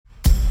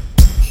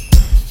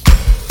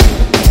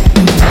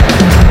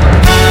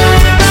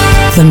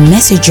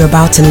message you're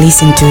about to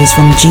listen to is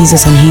from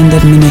Jesus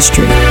Unhindered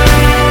Ministry.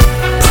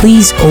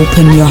 Please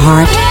open your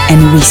heart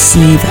and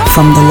receive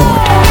from the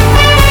Lord.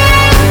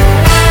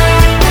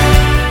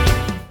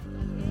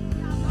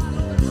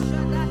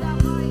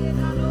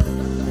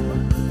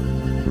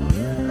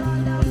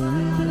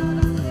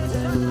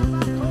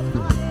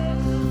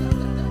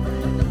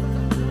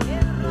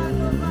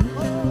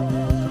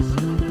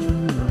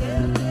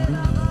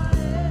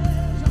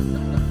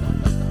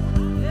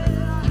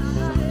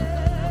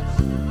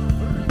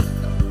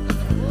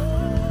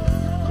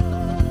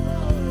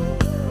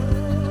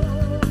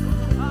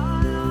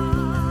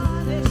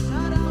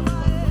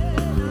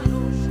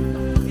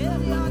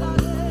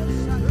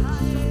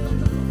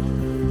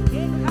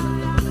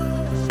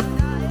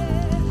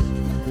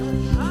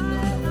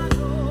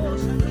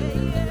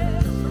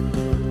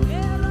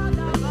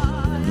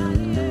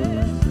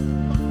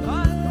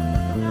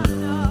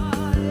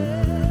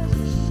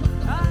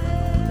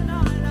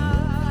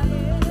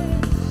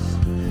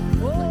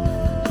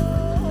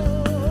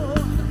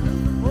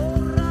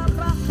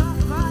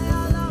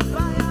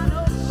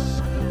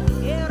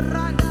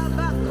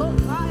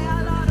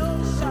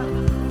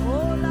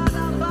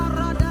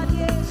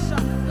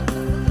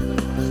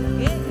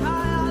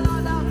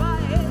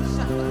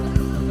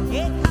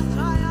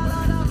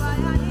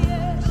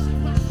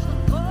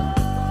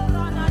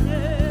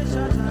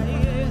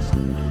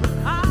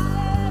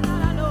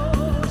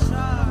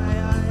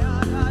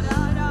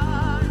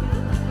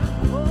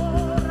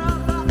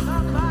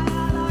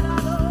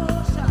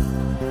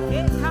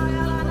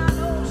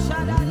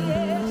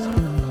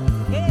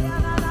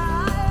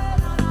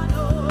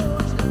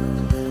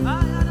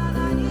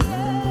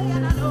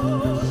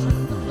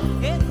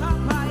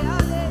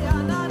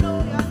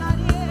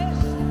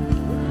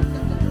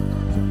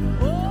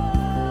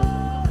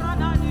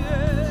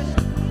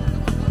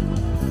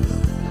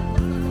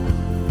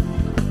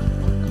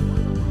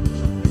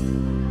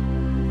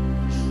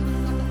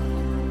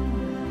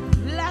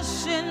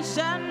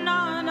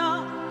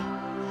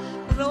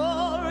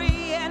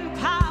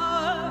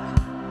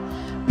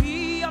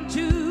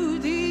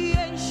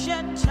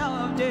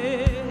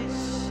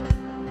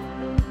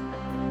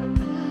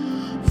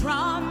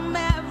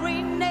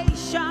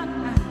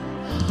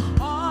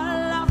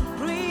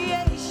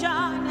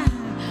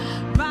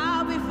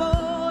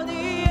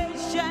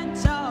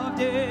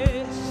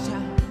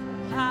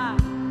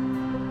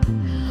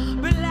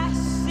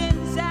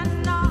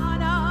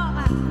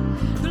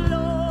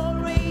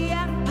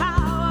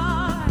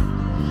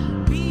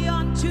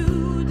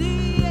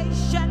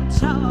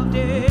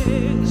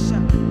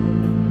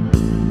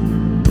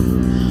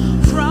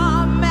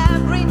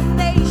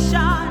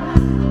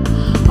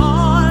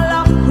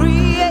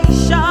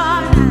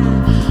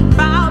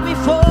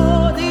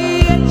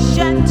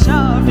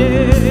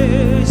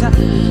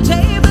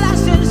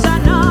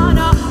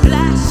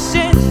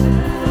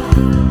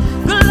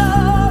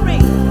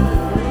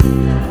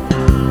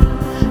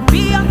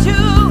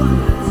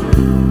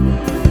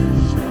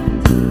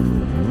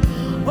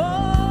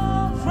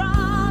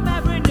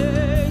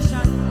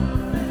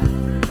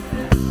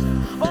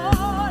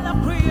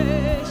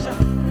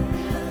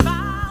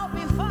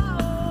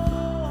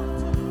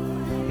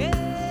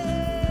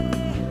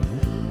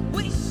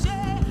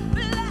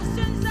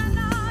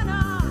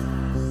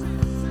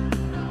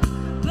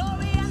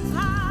 Glory and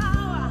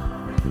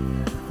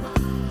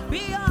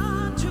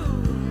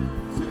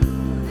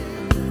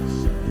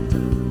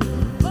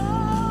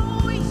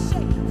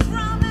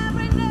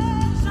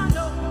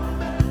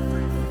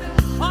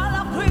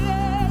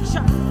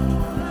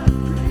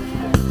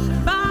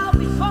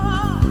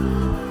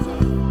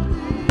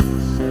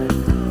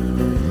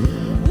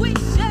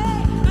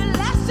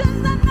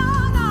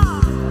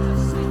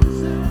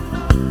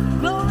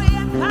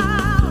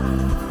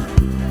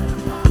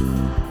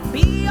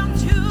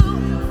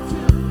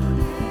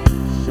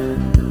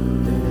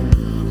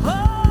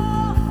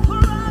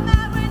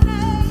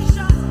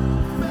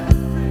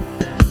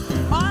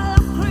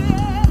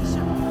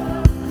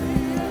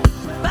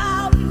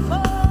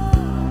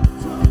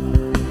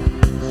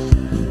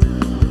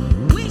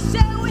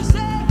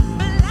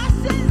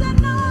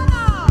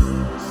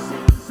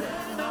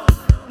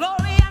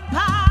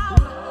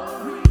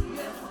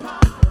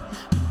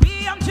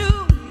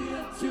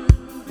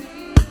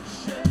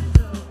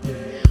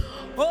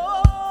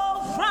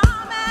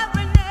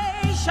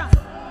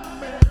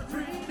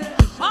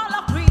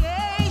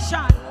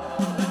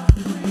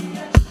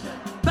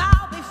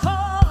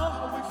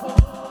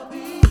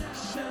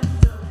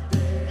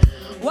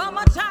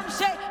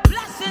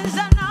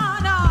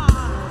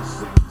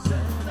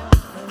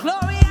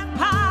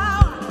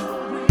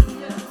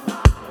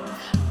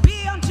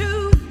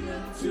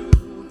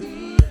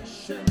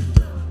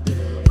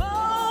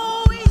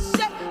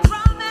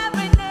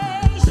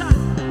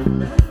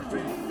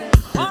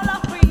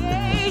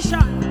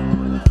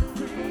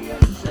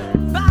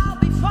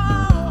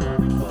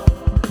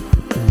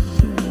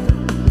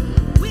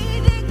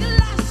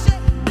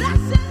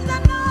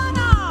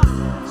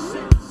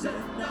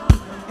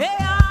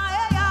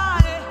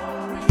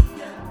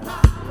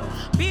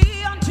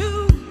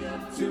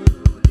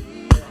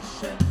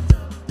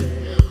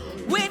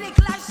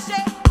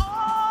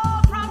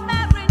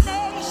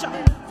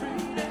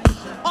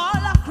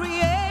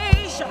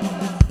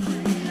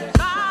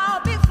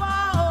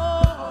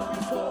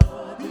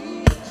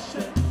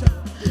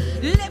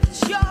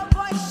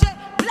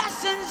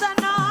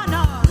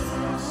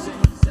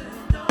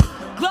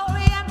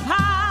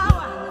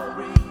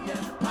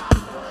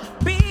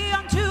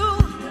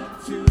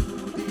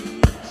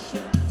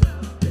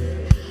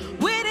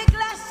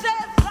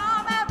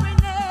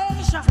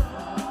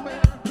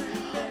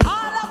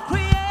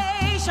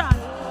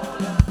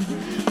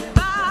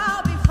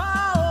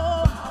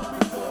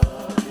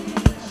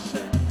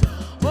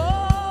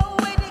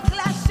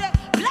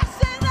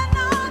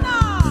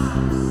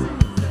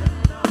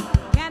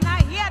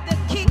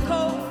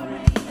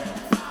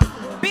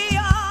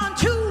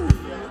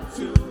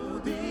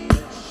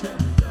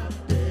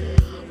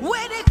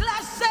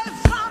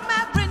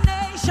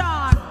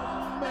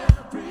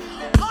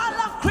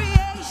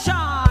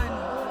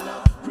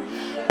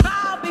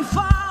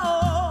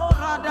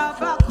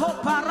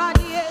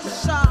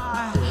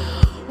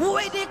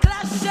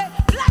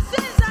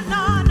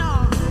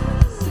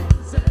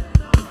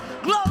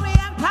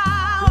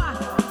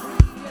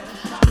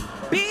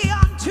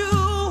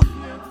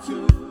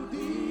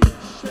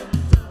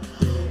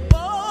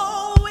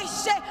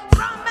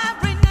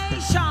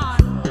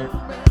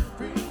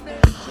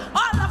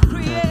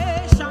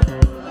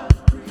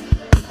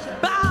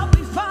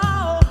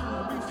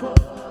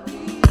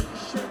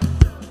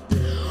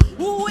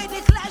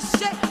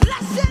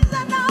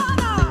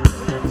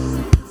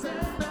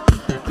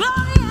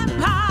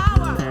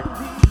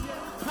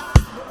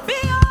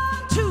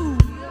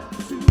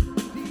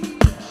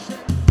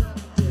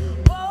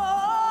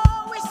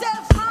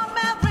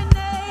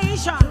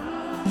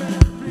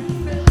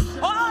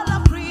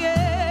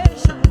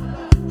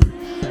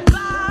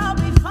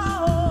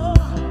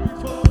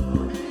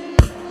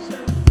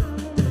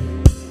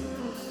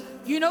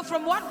So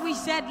from what we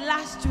said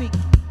last week,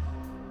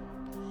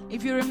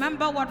 if you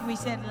remember what we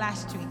said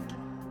last week,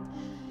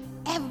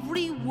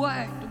 every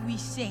word we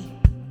say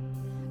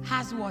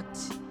has what?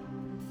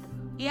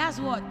 It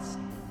has what?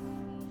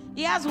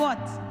 It has what?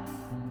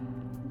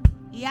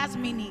 It has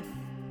meaning.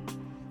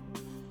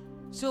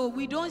 So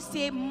we don't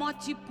say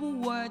multiple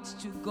words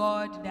to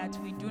God that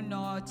we do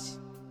not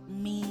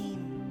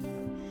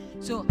mean.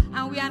 So,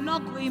 and we are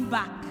not going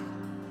back.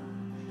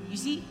 You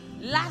see,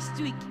 last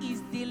week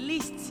is the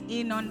least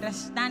in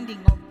understanding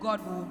of God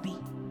will be.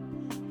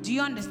 Do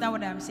you understand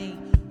what I'm saying?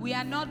 We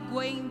are not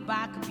going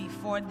back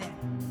before them.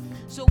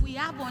 So we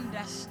have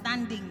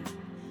understanding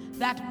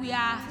that we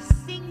are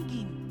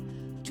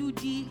singing to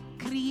the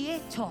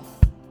Creator.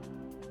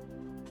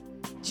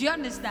 Do you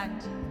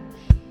understand?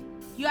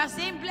 You are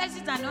saying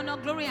blessings and honor,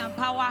 glory and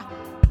power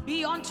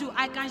be unto.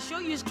 I can show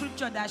you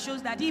scripture that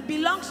shows that it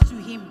belongs to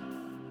Him.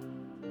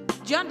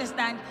 Do you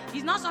understand?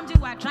 It's not something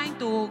we are trying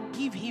to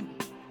give Him.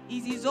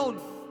 It's His own.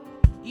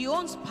 He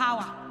owns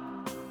power.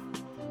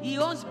 He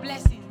owns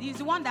blessings. He's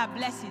the one that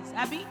blesses.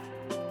 Abi?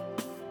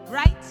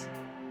 Right?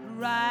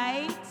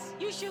 Right?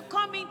 You should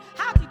come in.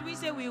 How did we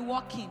say we're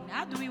walking?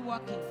 How do we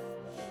walk in?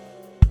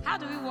 How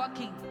do we walk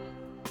in?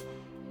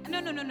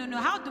 No.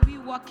 How do we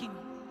walk in?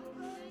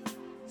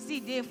 See,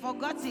 they've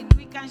forgotten.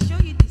 We can show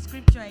you the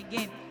scripture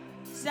again.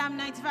 Psalm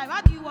 95.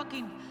 How do you walk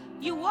in?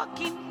 You walk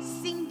in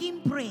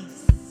singing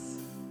praise.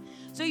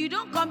 So you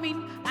don't come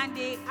in and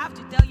they have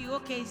to tell you,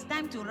 okay, it's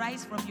time to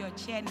rise from your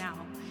chair now.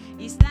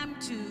 It's time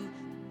to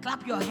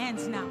clap your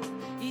hands now.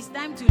 It's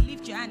time to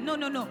lift your hand.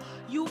 No.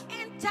 You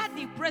enter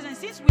the presence.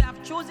 Since we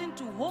have chosen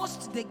to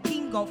host the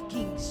King of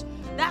Kings,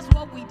 that's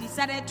what we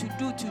decided to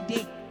do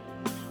today.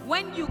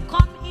 When you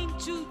come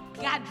into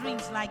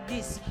gatherings like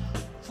this,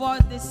 for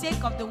the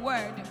sake of the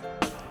word,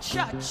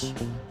 church,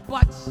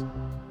 but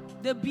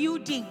the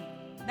building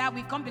that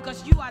we come,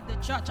 because you are the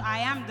church, I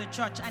am the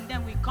church, and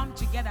then we come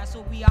together,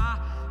 so we are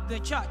the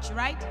church,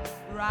 right?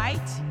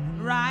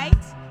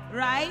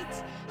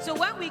 So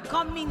when we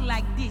come in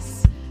like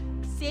this,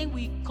 saying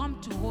we come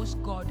to host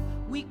God,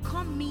 we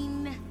come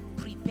in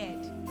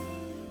prepared.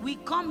 We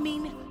come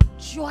in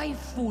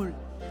joyful.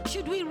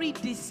 Should we read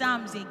the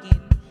Psalms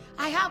again?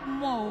 I have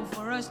more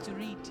for us to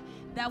read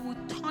that will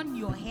turn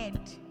your head.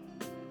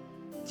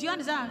 Do you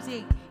understand what I'm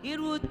saying? It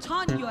will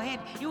turn your head.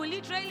 It will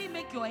literally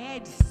make your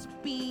head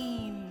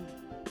spin.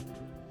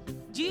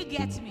 Do you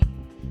get me?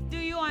 Do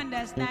you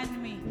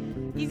understand me?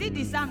 Is it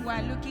the Psalm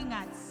we're looking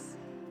at?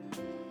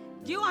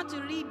 Do you want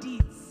to read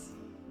it?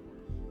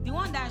 The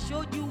one that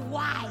showed you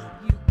why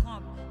you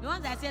come. The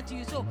one that said to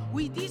you, so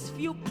with this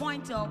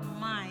viewpoint of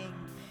mine,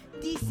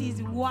 this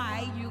is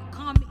why you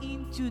come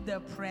into the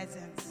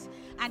presence.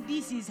 And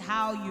this is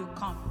how you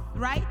come,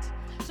 right?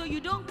 So you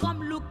don't come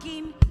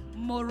looking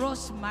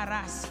moros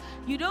maras.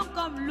 You don't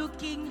come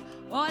looking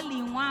all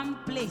in one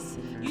place.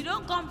 You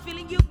don't come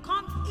feeling, you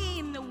come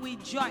in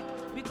with joy.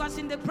 Because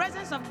in the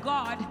presence of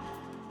God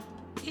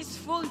is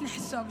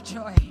fullness of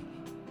joy.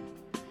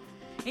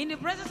 In the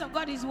presence of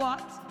God is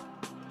what?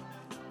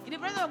 In the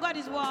presence of God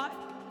is what?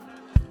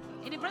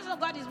 In the presence of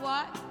God is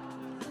what?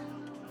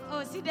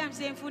 Oh, see them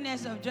saying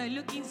fullness of joy,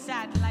 looking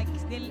sad, like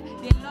they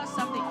lost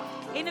something.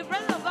 In the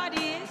presence of God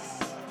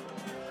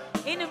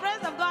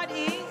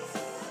is,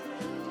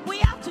 we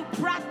have to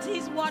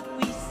practice what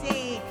we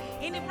say.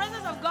 In the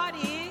presence of God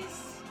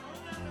is,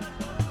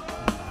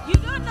 you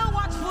don't know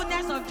what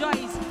fullness of joy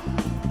is.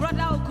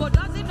 Brother Oko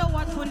doesn't know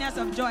what fullness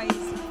of joy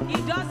is.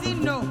 He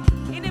doesn't know.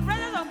 In the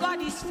presence of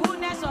God is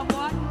fullness of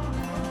what?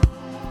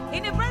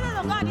 In the presence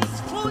of God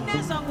is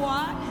fullness of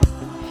what?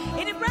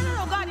 In the presence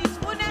of God is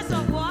fullness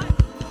of what?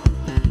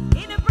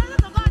 In the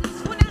presence of God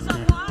is fullness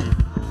of what?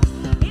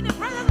 In the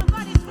presence of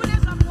God is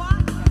fullness of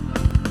what?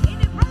 In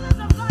the presence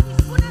of God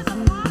is fullness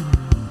of what?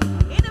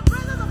 In the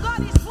presence of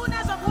God is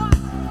fullness of what?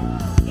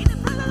 In the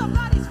presence of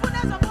God is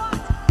fullness of what?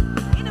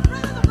 In the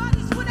presence of God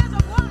is fullness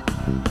of what?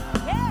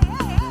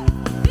 Hey.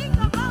 Think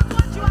about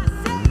what you are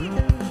saying.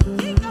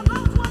 Think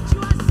about what you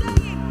are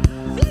saying.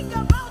 Think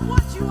about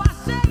what you are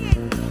saying.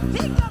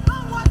 Think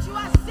about what you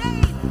are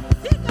saying.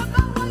 Think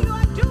about what you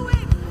are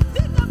doing.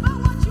 Think about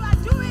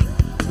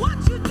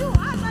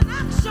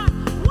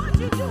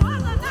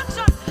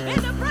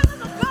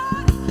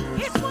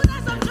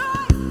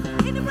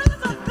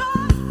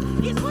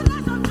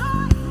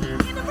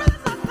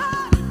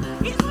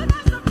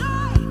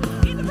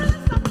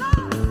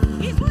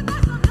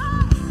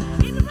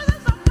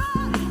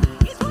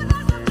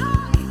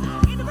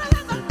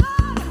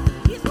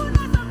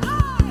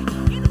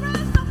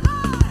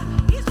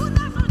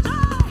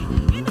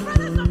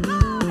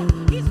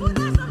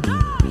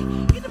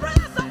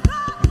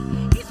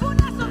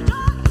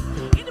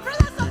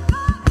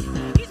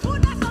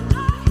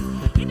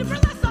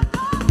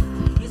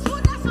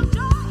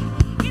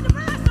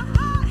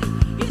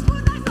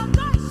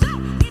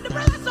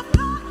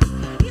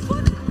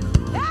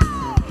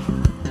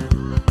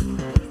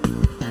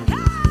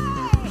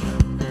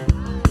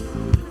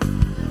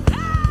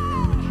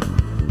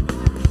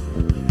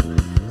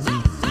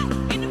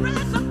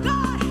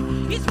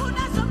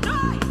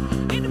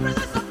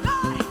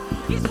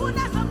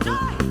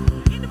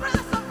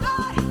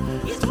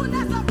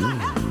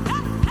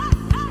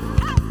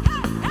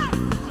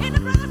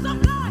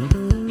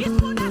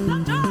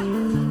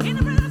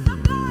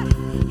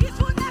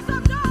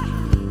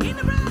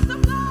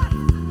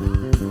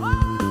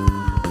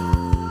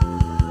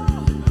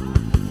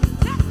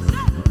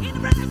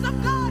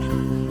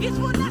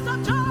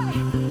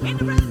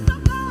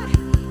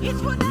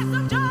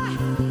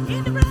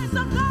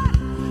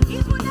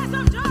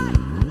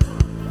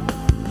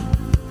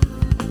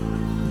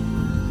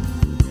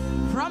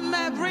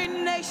every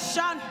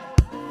nation,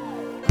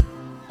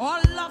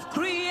 all of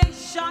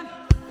creation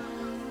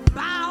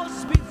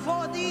bows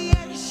before the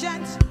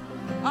ancient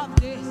of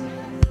days.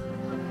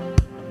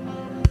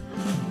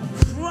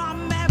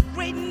 From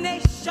every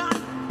nation,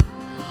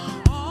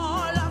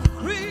 all of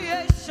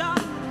creation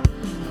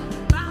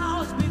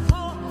bows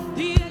before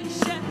the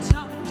ancient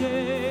of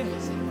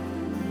days.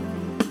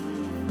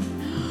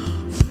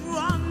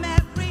 From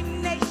every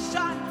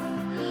nation,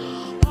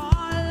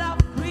 all of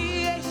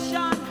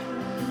creation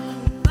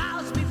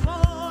bows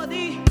before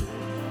the.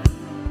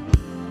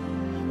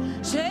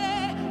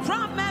 Say,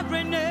 from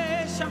every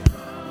nation,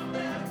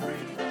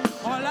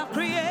 all of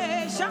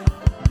creation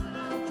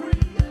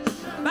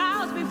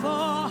bows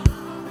before.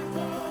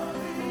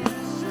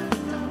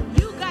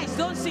 You guys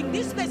don't sing.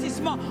 This space is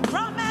small.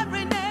 From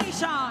every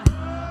nation,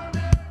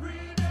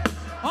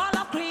 all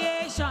of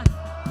creation.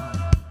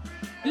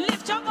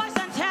 Lift your voice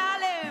and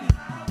tell him.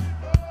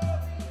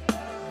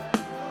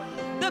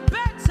 The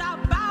birds are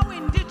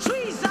bowing, the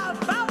trees are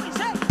bowing.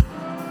 Say,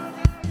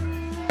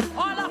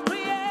 all of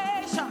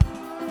creation.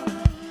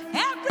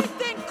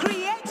 Everything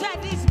created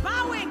is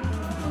bowing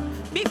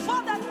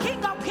before the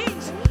King of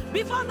Kings,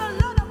 before the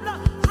Lord of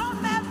Lords.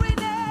 From every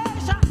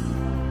nation,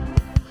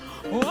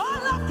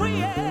 all of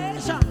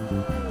creation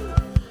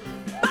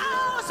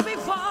bows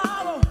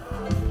before.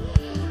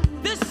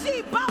 The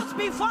sea bows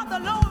before the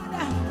Lord.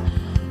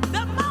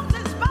 The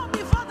mountains bow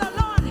before the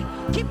Lord.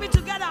 Keep it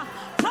together.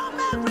 From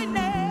every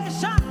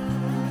nation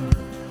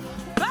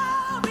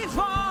bow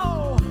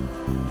before.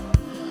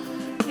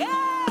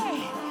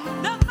 Hey,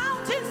 the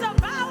mountains are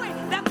bowing.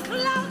 The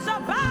clouds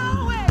are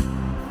bowing.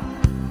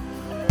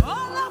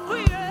 All of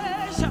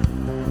creation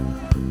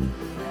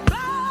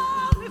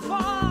bow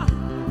before.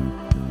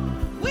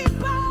 We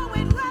bow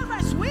in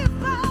reverence. We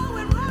bow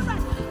in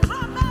reverence.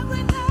 From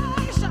every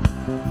nation,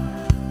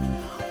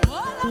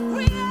 all of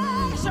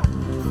creation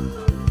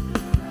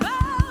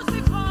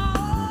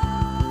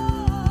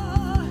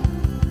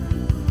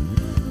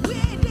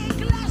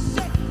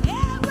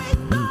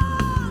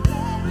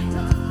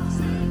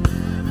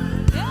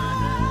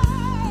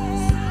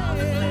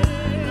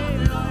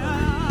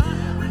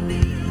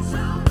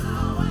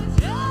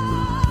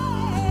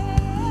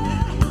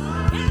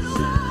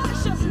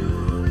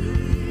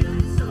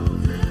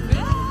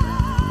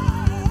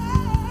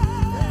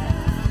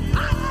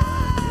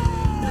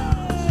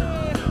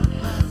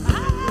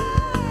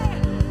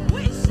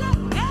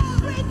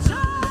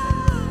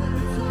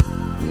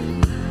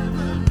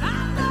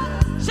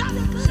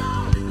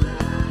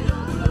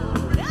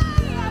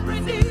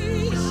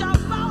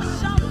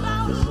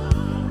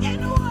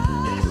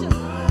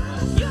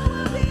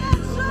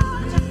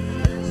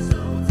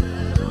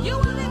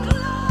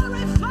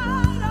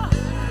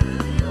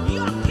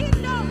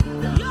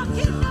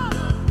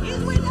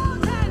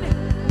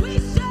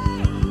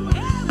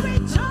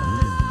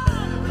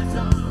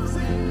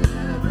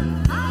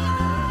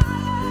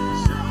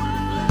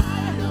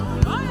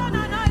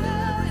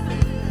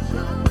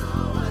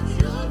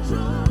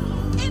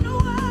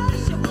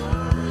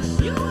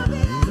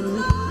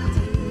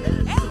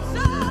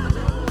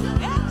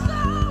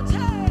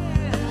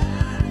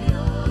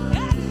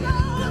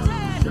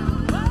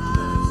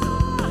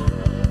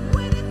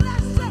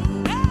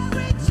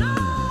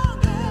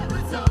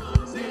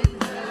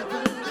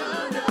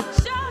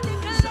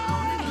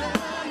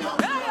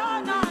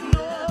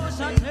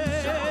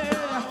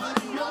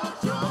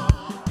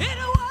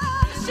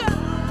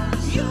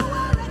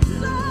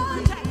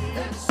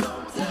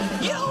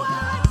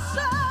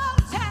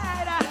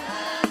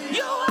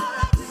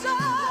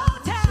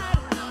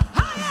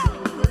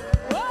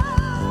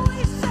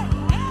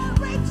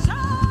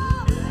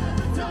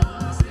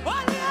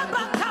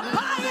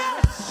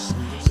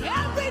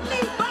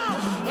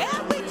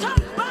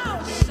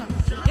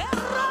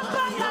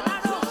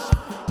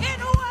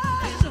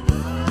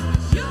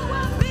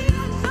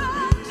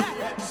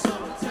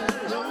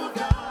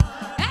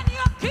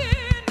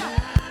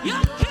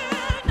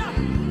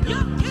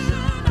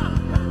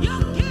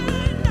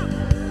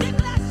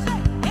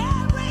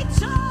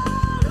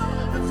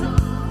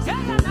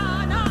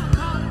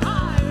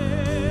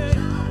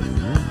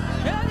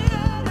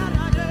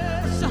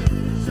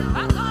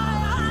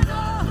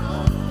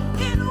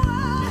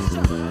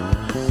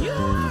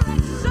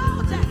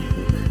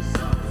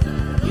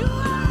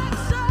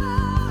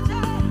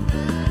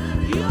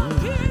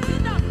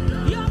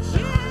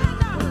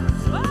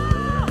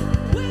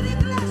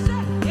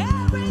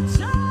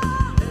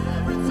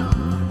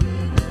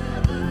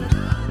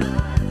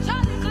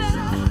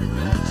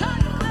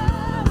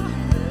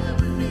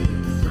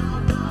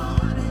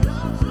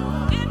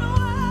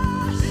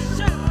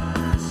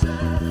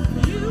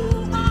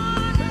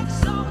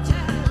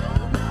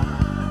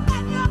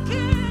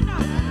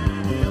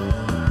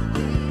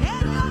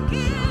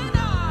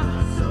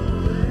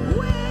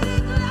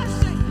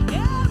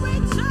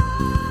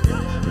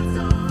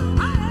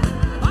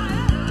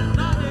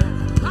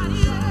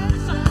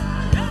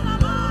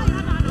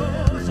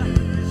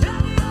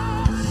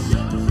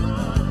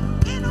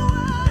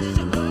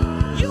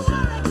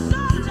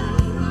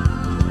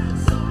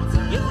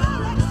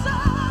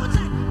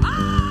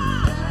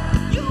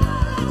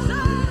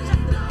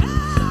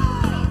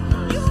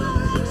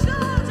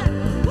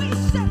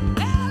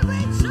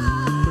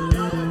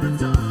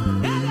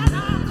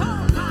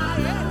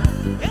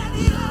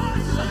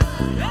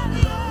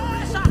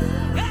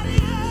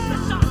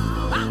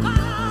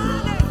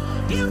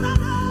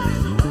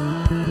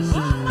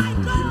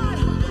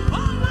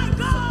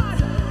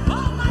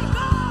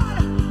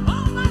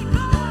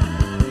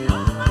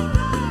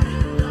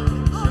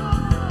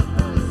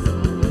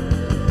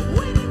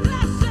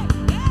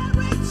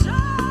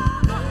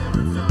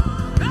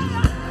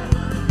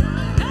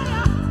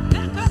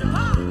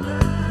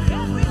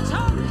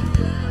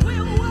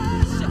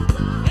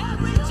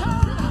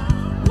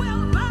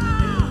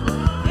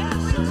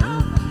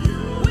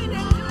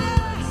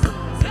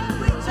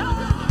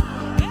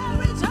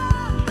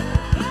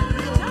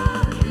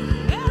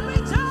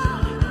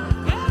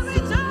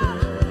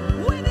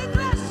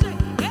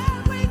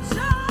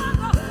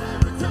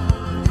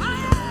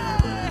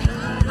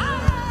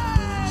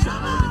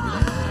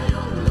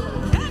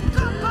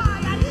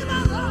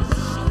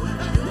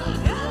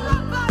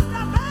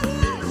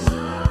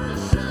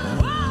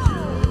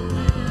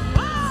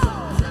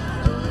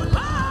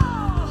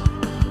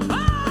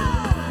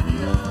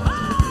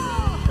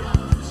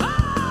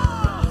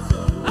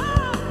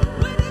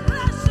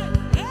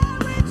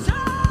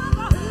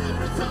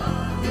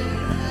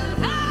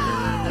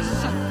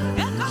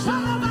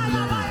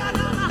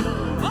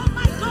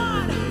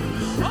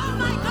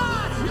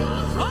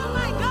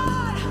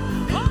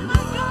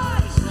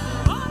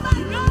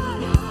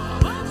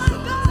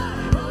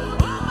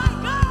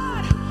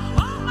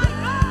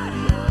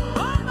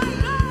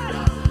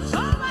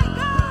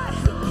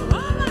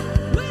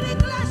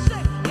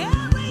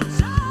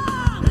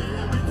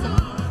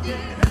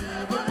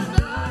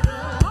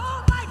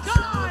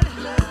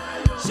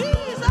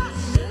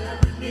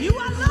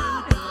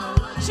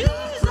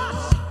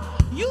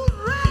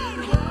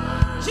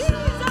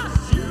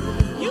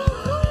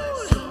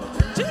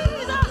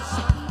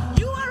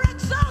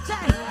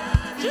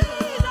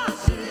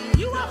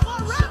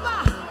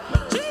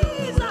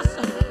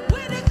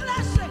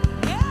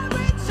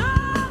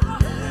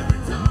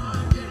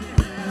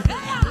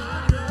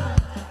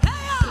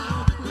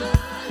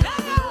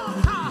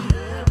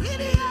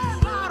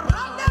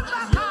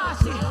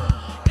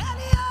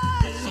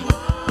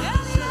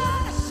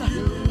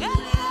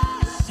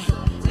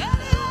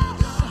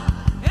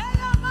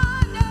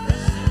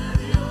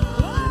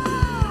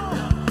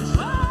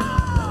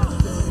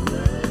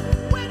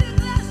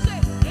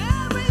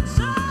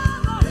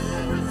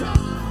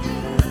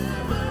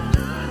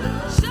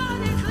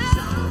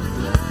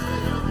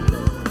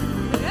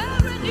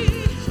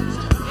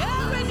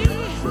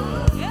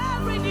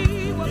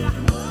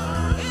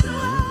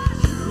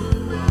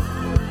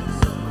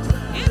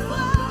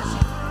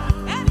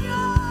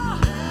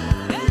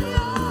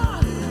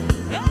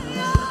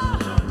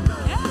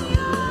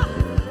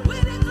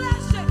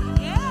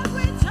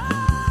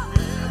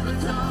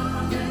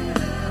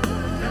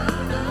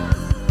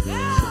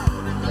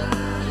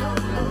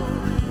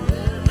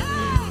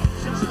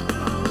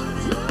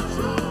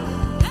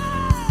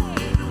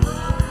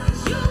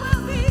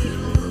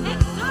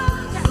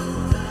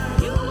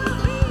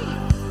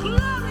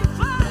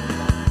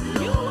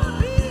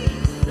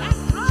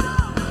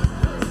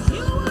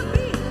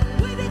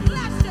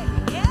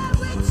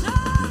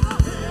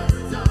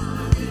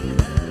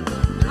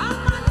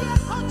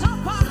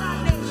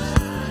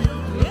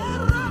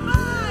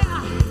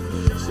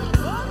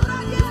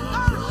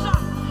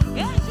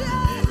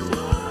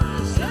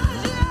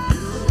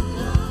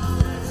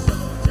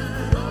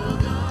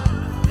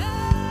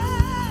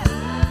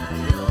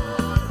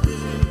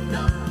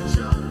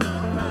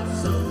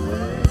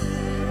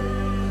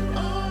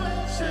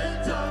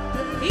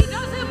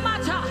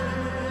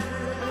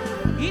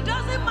It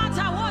doesn't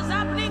matter what's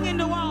happening in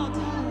the world.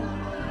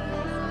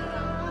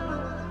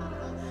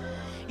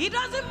 It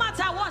doesn't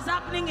matter what's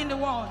happening in the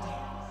world.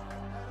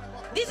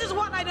 This is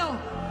what I know.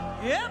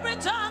 Every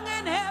tongue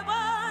in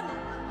heaven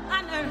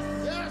and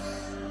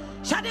earth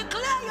shall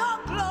declare your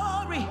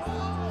glory.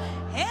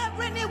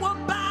 Every knee will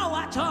bow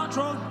at your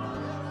throne.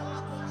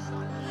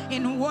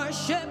 In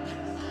worship,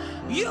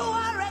 you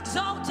are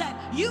exalted.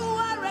 You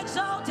are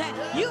exalted.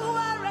 You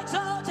are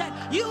exalted.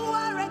 You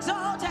are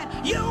exalted.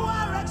 You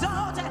are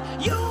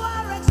exalted. You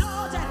are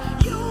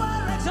exalted. You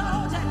are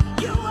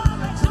exalted. You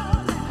are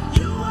exalted.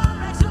 You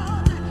are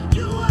exalted.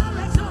 You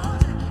are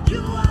exalted.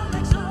 You are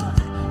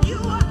exalted. You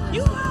are.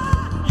 You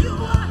are. You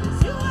are.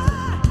 You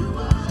are.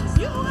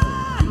 You are. You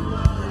are.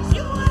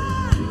 You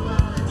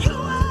are. You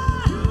are.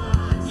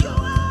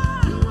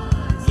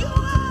 You are. You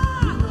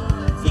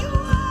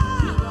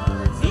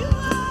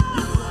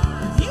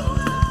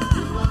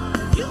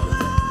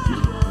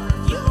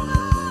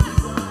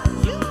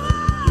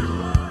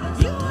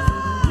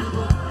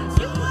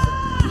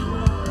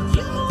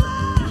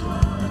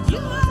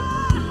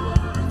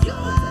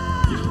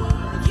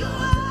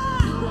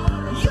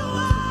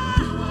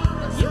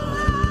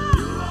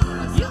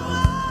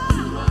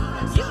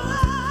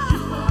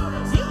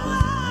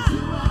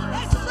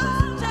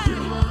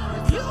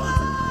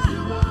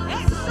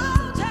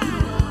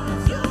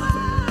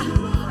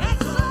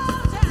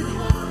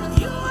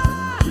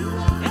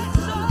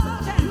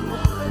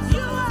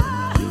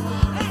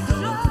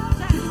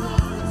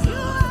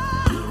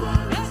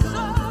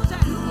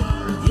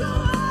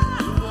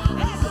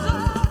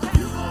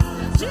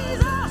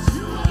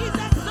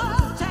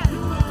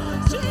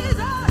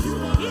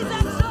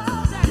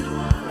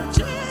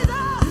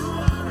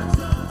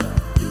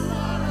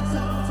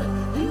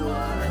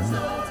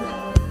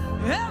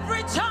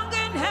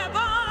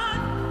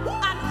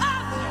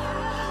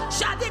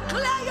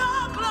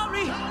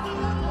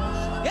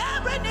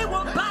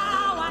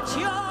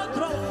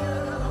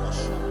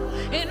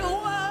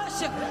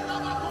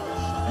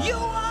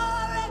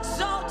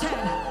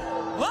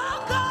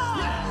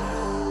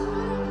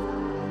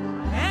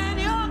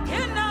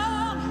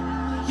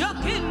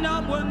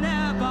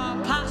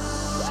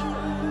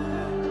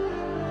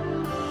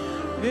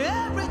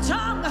Every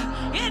tongue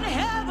in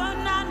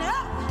heaven and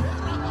earth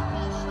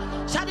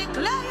shall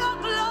declare your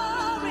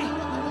glory.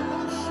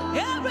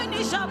 Every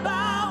knee shall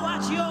bow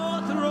at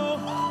your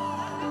throne.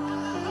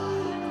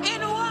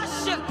 In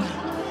worship,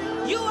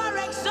 you are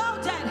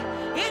exalted.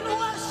 In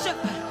worship,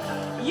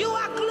 you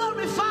are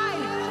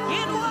glorified.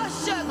 In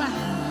worship,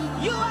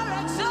 you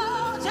are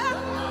exalted.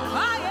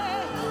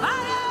 Aye,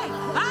 aye,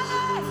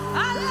 aye,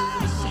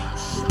 aye.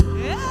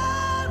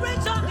 Every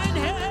tongue in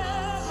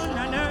heaven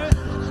and earth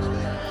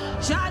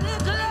shall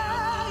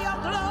declare your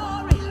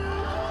glory.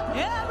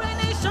 Every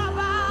knee shall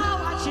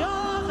bow at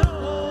your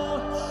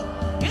throne.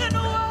 In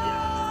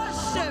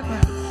worship,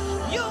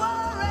 you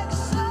are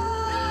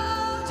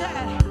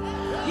exalted.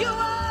 You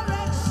are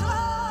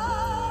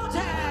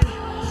exalted.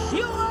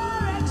 You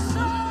are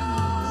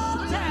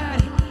exalted.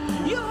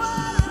 You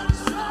are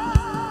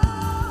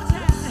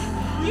exalted.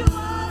 You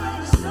are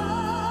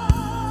exalted.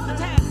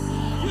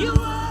 You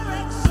are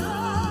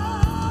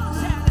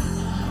exalted.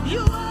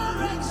 You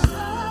are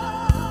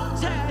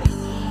exalted.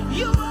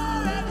 You are exalted. You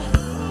are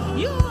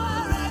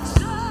exalted.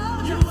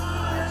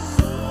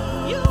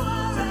 You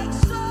are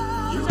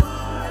exalted.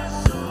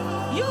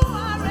 You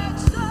are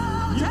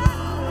exalted.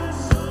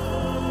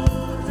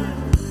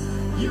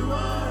 You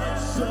are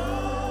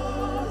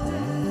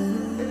exalted.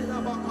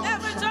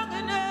 Every tongue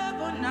in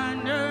heaven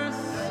and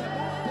earth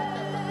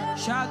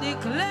shall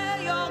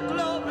declare your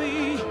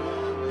glory.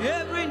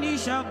 Every knee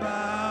shall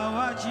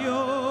bow at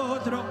your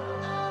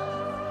throne.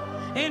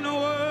 In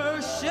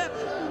worship,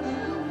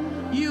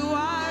 you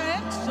are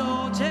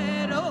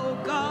exalted, oh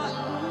God.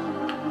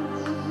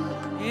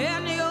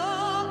 And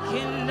your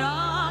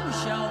kingdom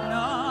shall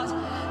not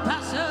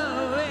pass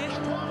away.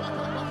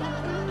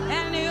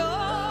 And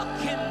your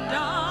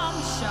kingdom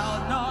shall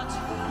not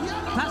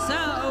pass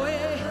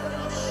away.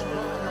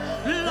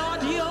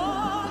 Lord,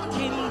 your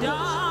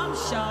kingdom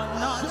shall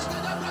not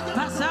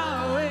pass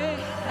away.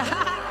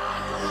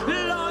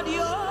 Lord,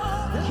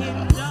 your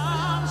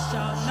kingdom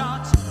shall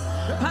not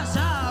pass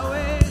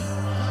away.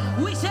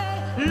 We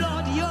say,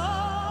 Lord,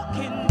 your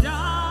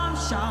kingdom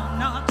shall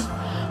not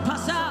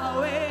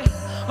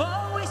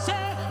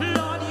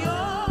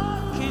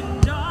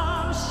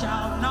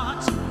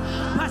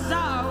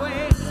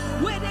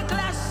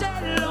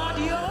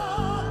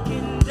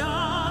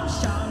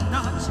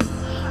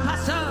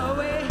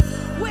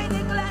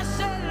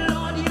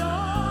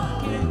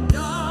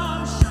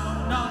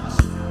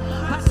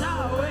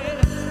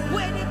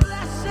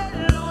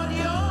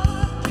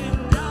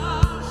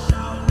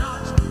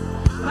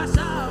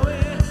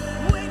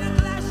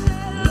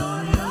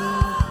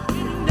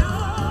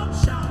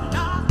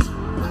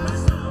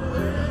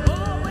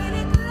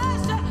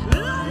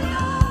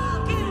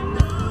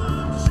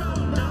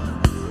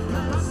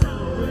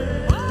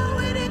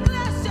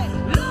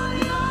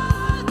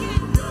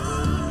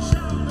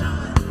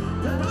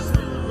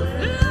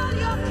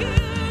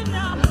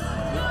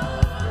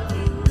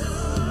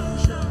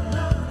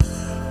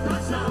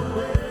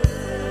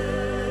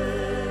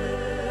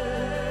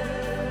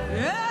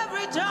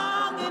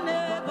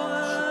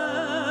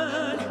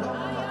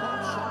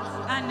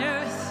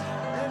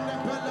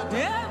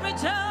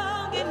every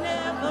tongue in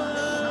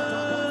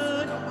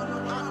heaven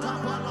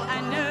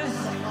and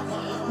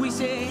earth. We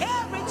say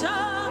every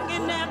tongue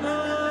in heaven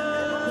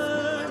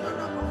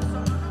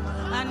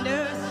and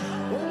earth.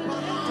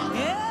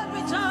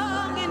 Every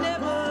tongue in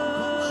heaven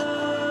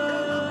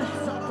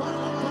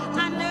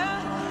and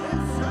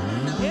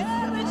earth.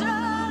 Every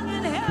tongue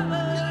in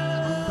heaven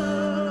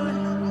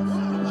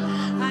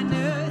and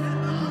earth.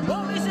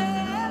 Oh, we say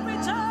every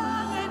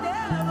tongue in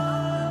heaven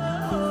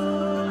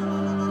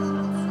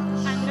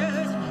and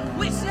earth.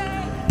 We say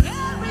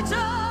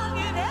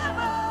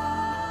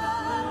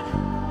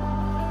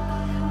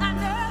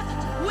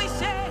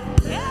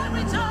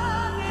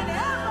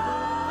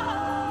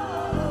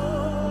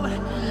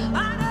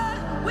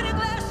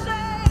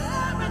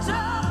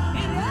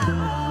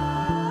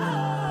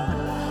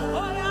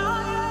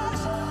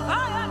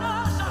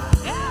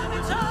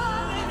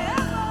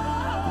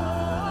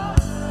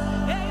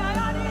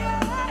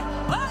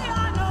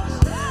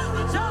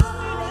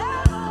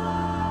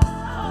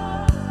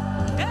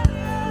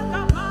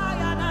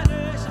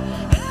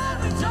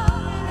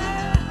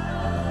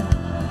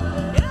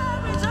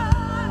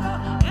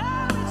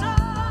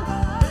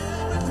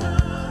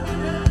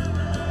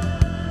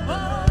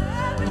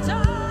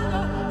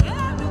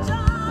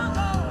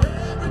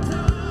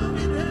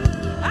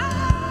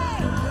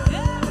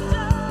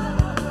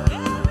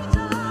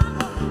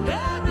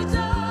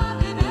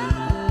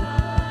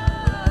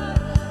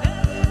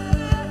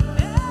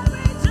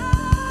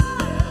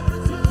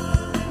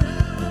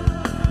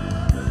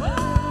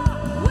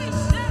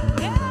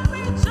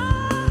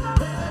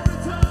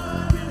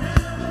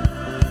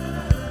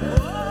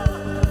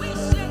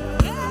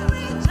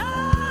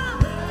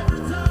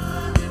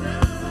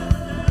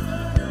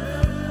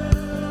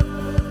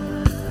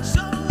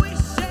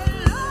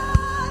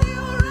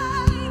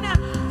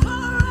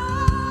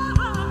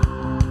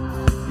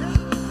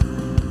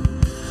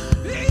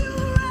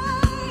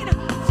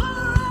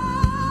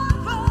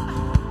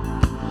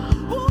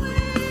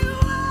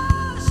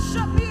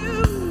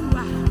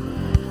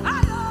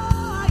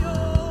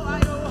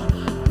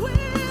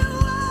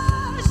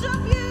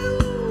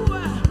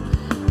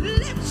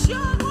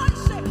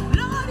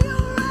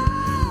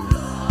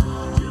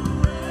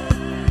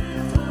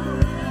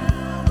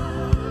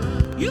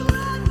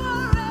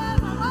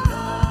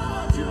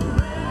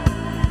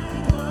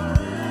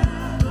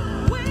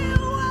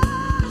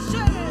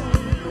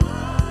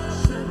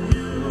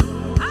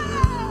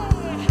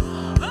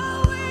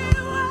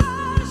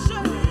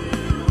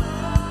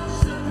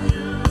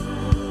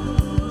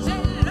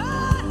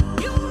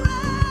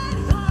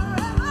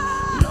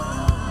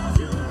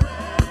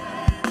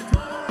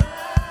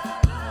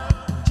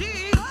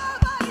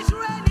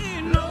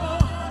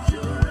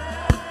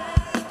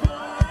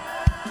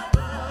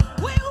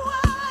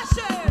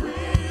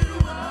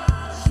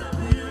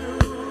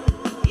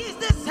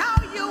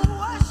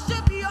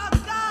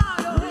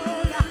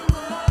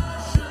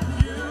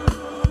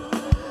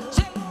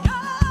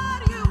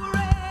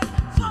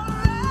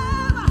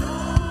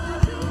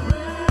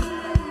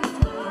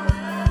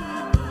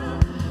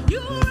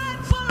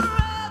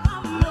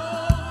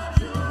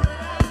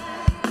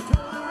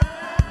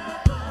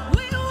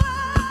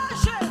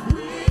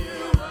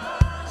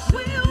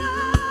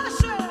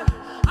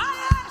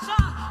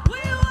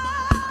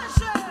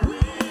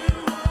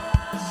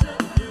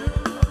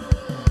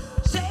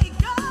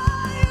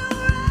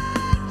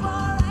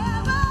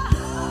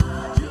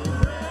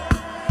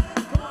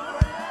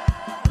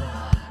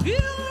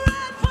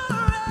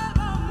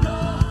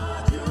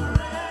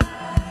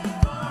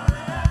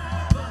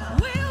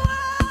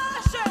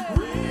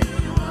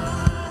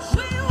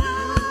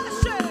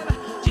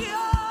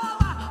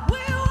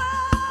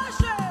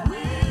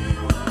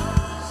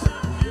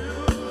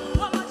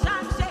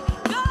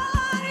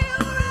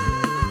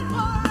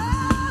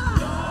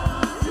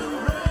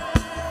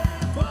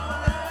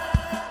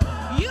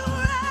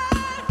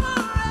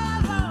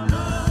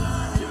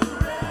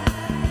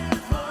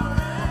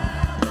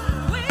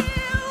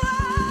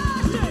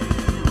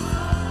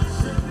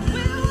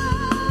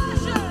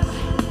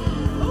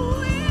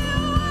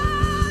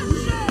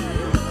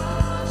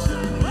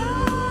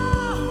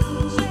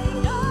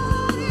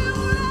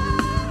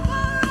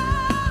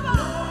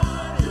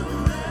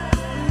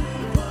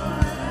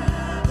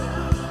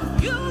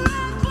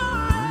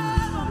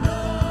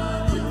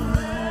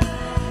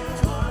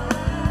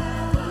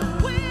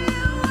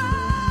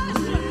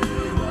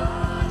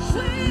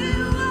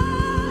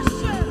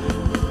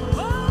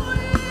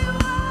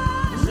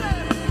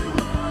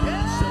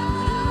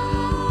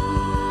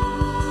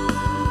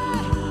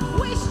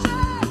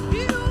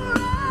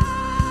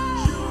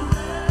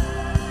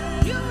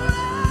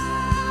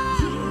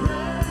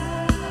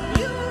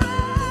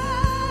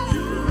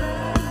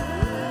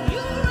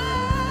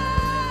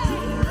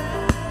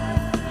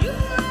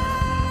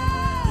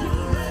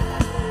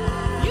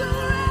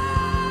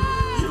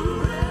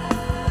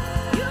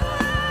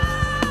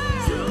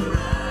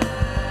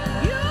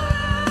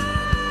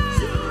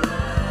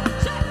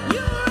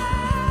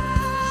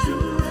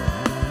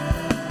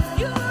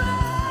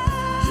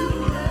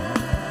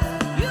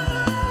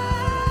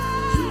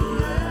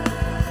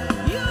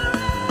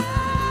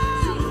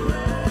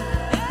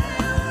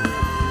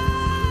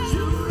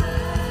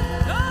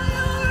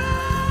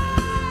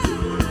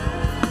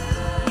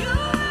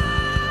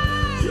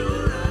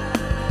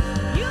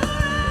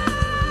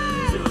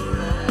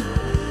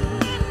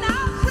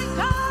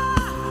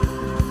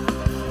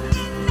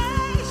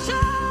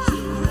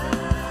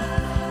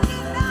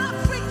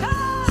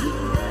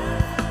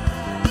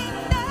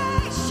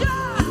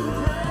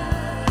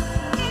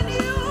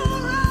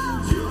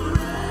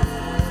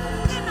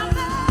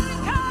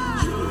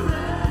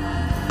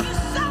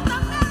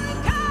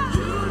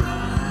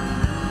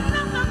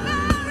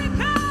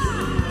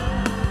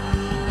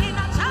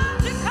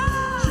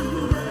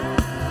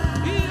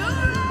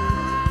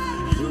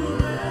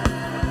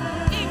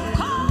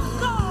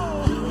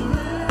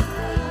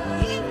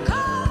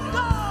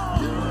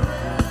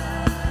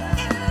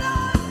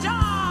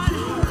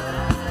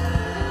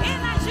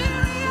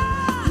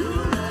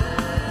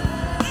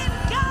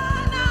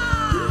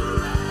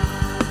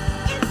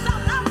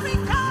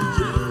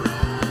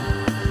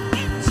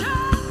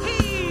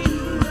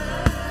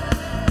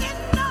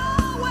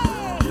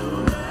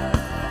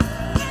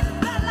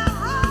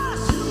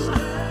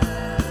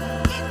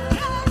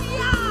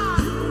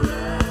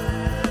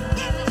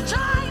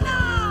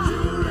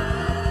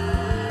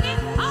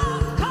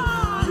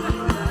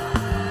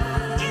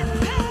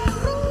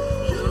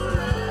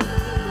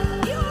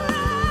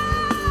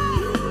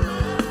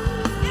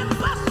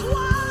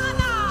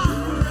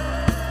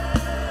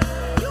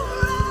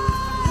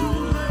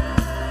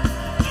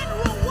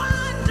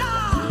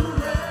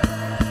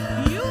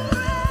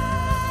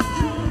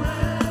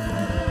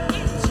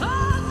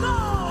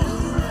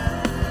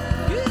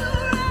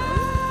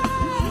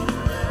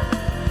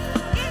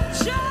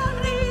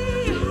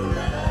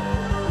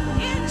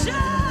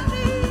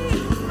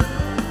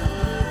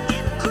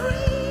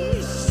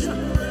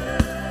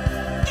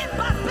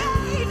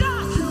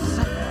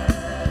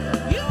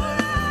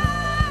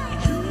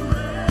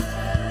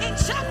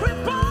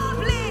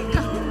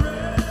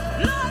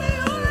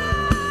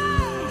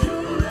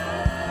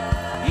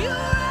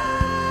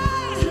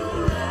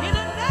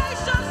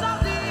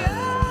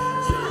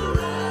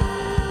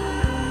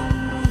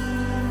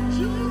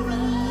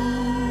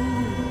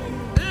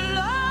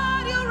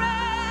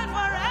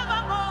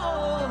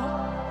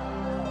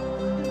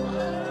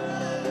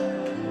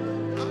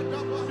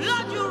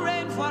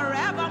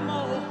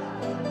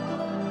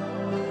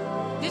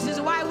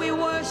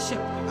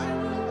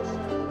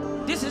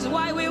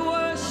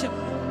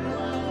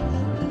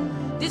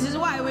This is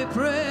why we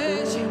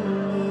praise you.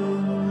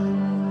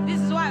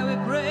 This is why we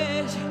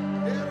praise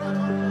you.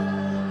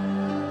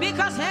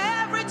 Because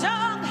every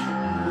tongue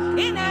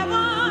in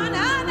heaven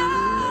and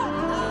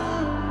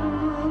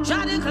earth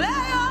shall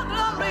declare your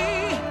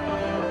glory.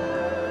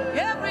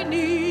 Every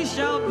knee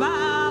shall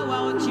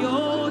bow at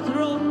your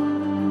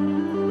throne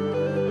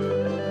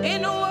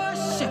in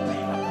worship.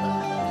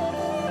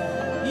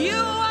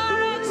 You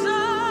are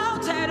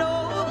exalted,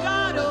 oh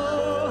God,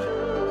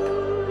 oh.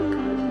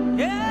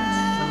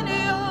 And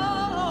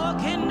your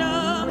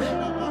kingdom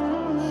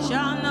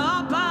shall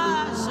not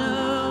pass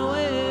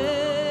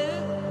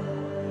away.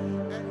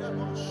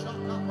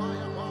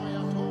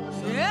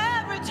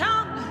 Every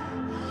tongue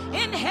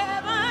in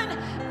heaven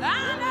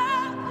and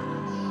earth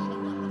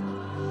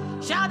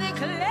shall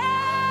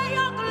declare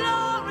your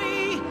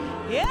glory.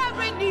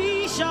 Every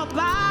knee shall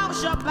bow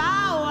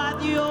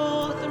at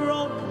your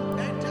throne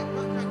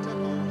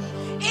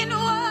in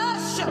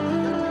worship.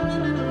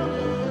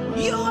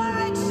 You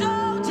are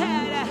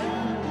exalted.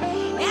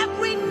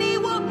 Every knee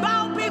will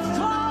bow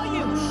before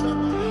you.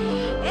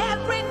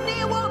 Every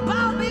knee will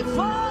bow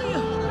before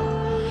you.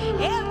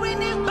 Every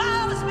knee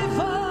bows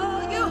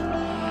before you.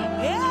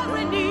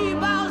 Every knee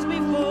bows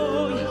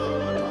before you.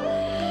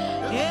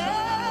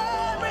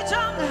 Every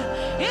tongue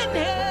in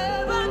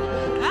heaven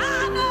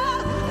and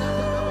earth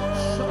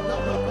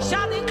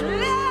shall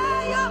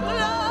declare your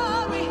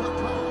glory.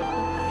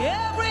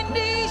 Every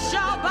knee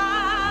shall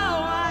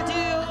bow at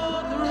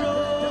your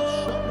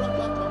throne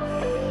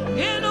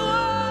in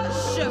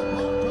worship.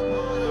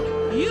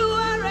 You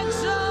are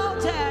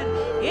exalted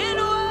in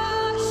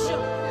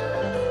worship.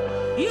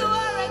 You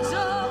are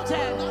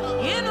exalted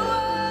in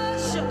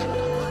worship.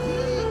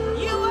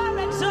 You are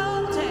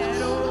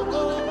exalted. Oh,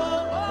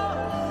 oh, oh.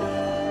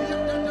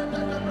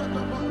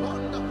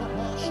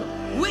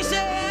 We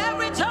say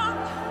every tongue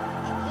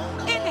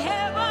in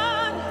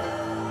heaven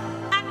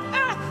and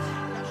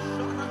earth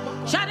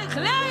shall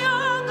declare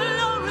your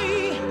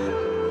glory.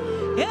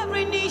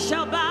 Every knee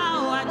shall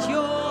bow at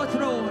your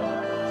throne.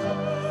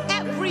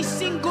 Every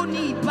single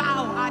knee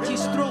bow at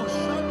his throne.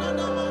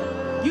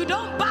 You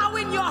don't bow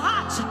in your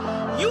heart.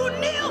 You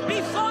kneel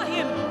before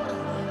him.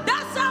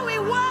 That's how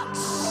it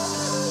works.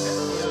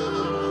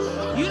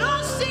 You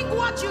don't sing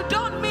what you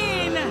don't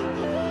mean.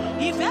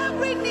 If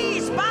every knee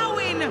is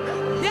bowing,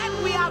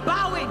 then we are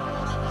bowing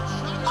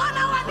on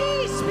our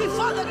knees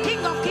before the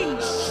King of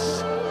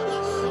Kings.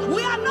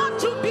 We are not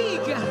too big.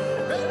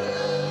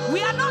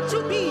 We are not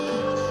too big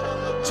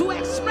to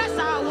express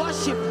our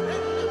worship.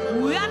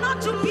 We are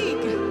not too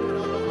big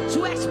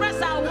to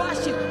express our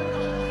worship.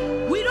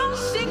 We don't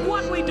sing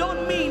what we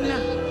don't mean.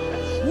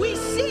 We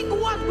sing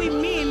what we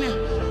mean.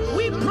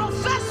 We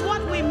profess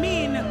what we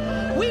mean.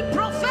 We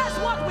profess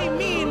what we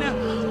mean.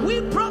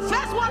 We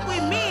profess what we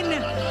mean.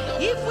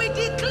 If we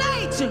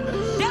declare it,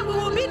 then we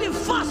will be the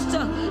first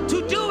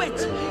to do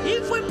it.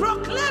 If we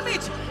proclaim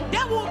it,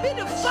 then we will be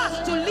the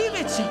first to live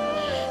it.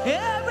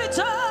 Every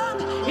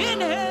tongue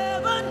in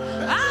heaven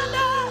and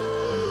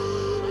earth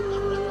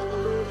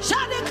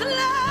shall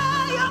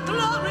declare your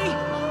glory.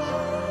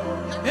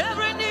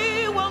 Every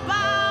knee will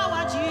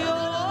bow at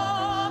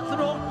your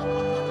throne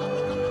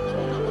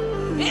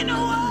in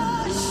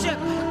worship.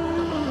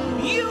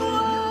 You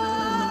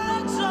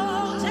are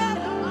exalted,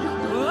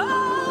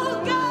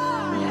 oh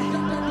God,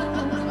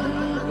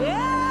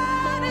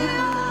 and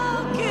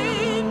your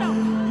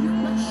kingdom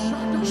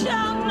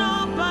shall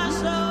not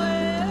pass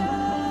away.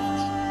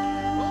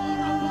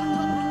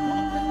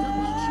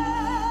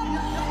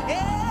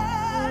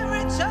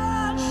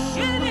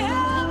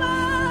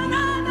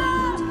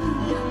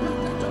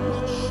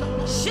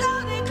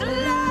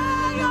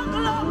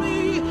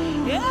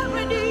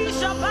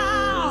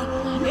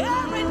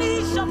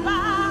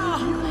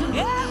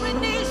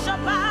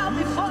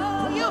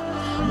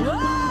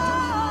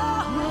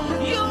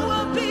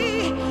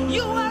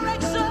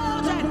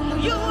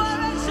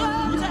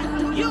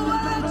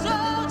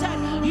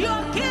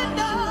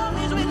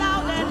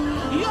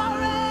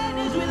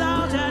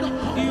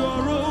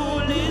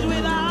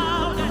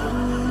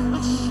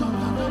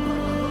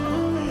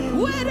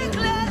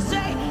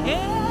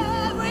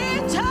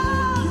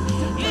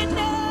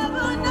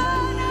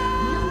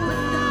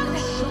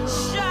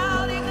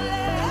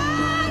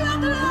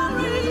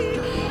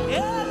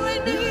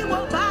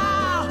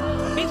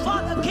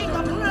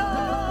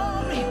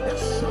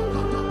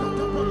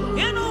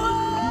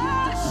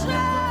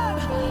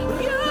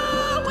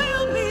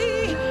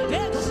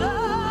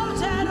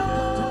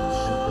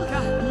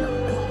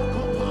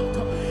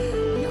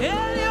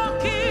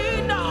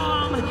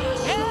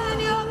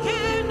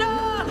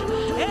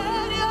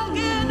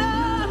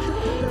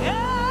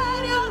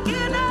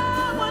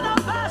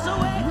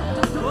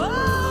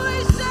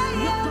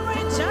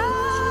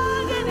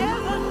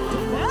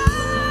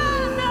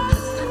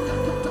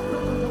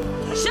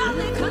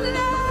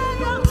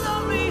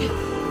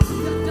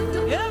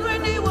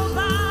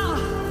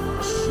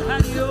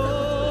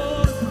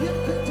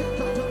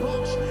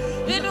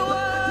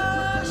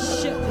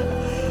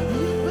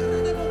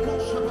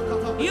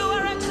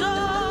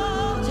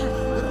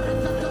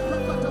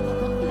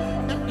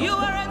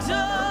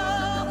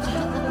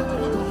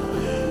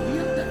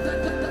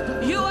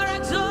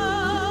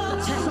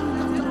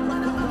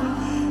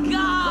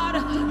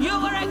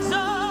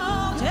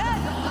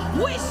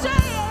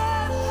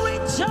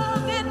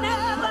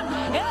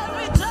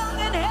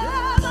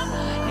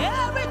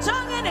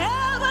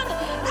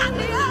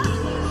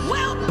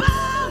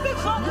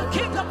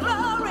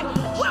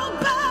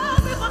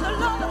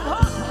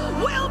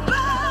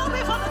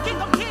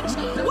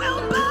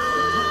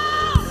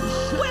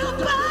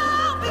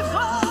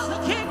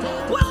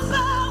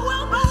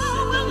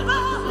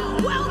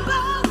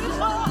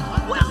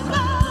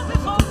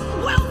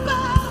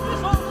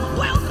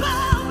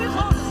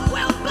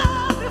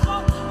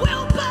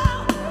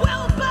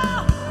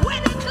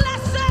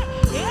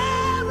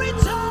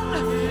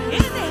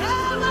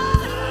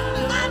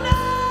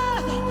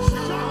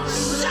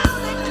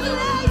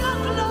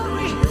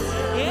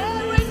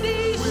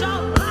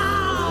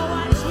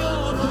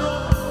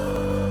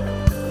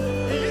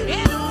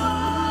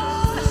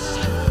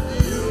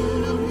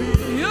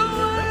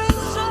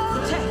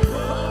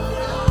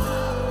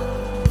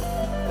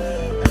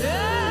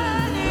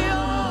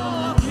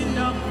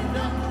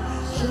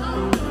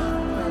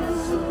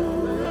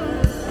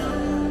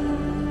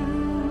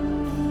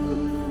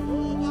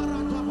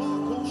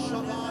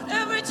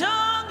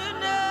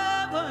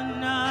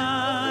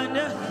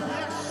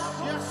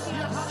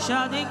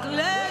 shall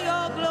declare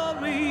your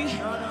glory.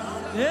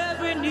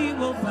 Every knee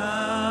will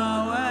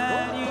bow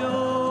at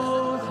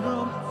your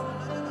throne.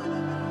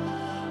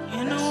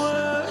 In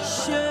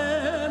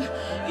worship,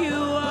 you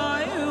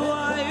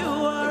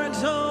are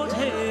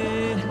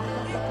exalted.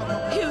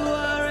 You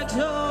are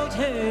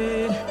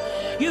exalted.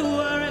 You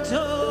are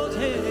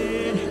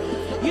exalted.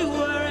 You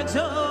are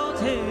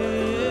exalted.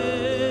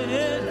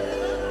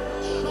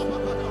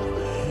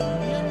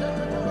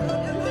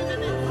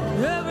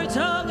 Every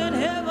tongue in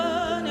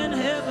heaven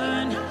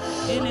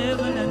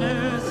and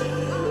earth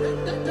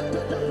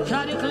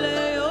shall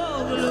declare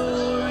your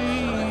glory.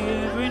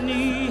 Every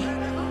knee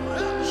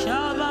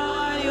shall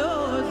bow at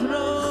your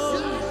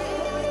throne.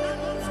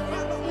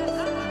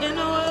 In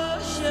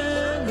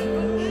worship,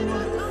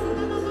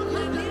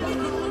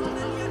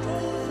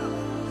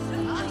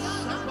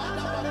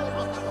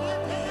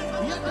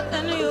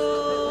 and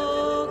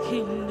your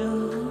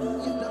kingdom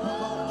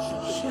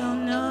shall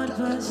not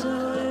pass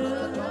away.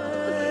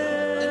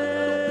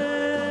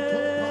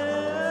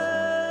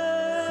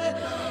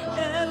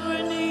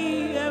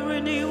 Every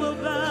knee will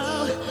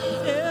bow,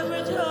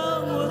 every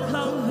tongue will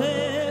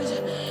confess.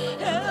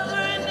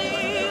 Every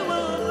knee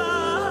will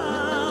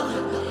bow,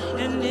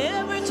 and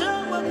every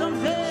tongue will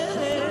confess.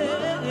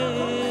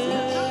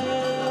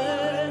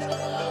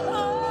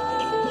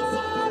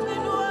 Oh,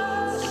 in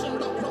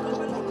worship,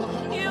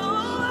 you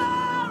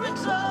are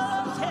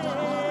exalted.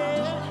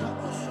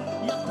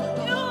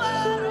 You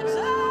are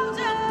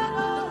exalted,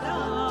 oh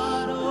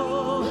God.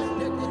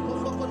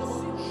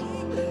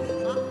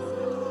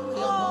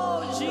 Oh,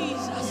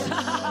 Jesus.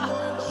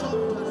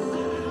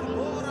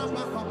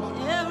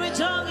 Every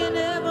tongue in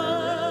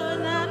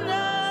heaven and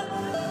earth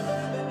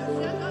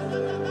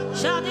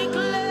shall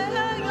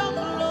declare your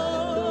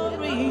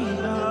glory.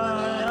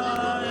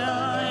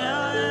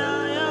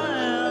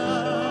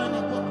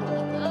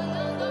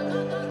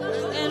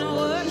 In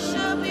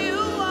worship, you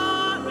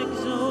are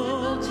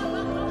exalted.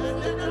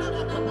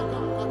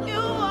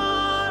 You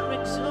are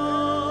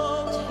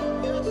exalted.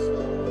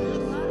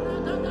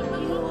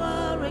 You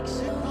are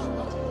exalted.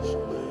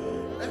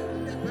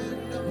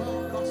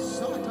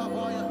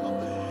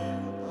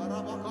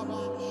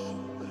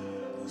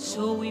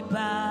 So we bow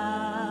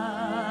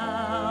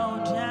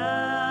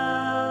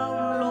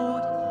down,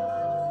 Lord,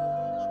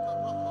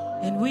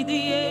 and with the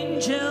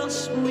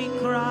angels we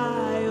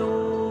cry,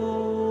 holy.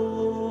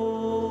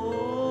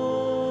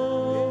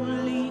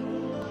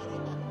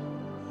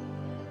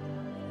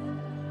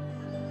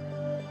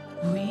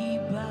 We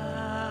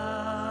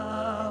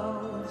bow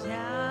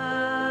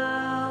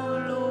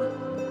down, Lord,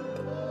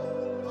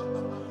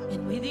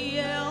 and with the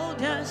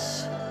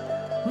elders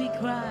we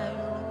cry.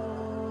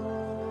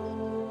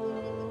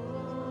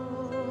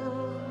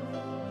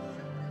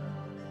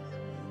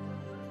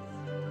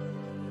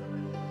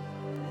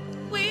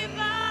 We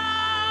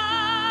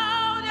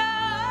bow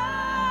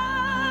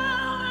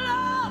down,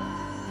 Lord,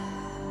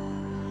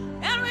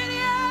 and with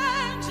the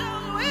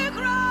angels we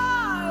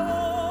cry,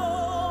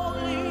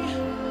 holy.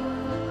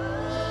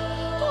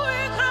 We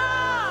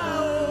cry,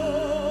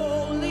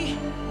 holy.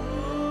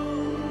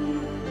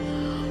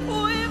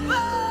 We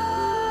bow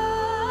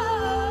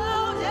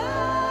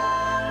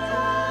down,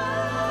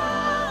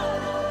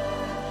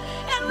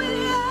 and with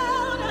the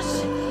elders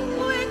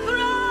we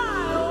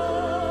cry,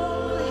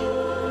 holy.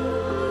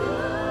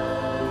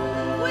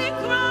 We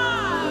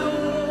cry,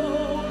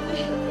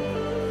 holy.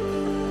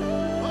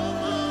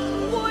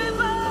 We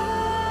bow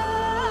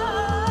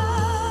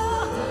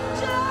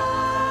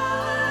down,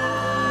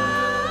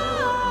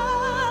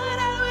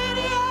 and with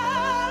the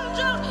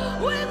angels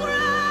we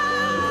cry,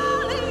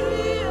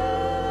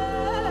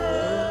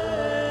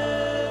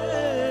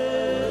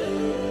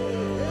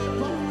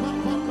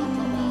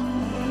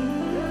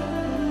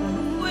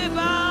 we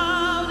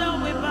bow down,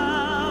 we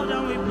bow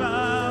down, we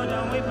bow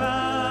down, we bow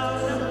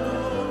down.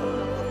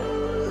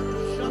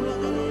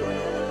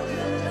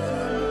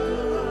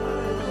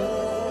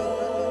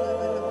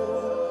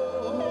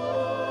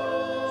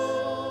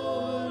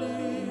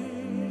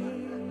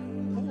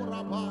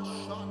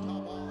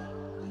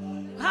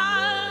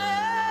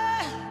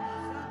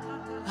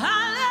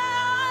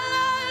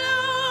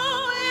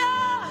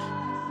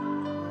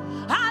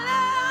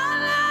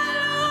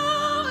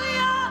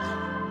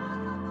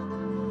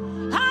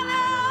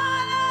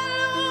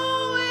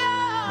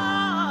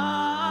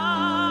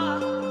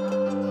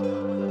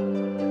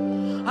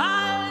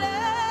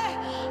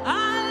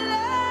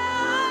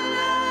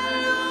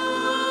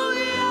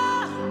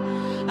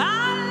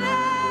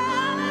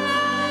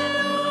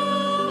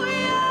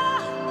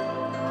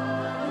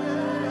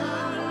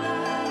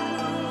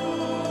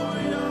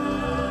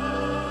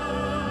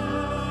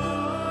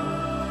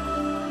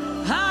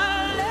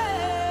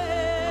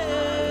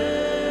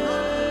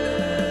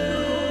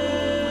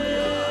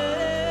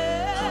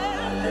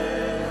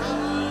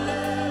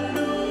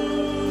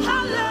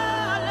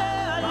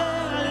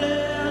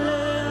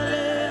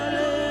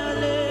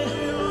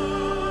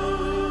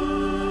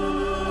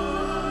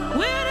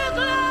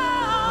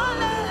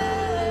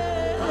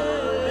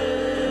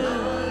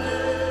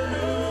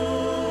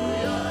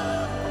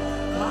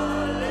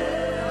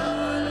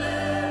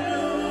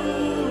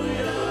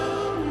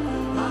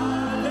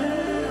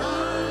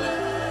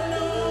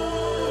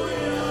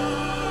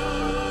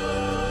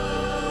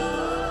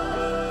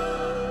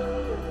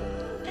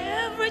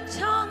 every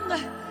tongue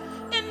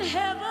in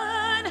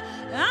heaven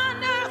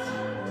and earth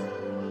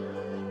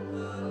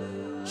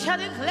shall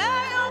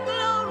declare your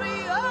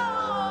glory. Oh,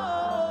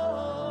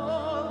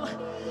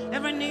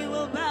 every knee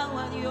will bow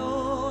at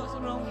your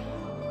throne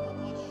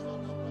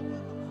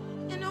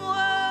in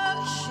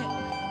worship.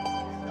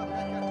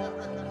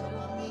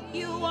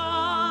 You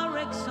are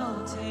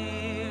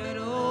exalted,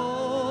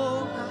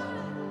 oh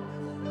God,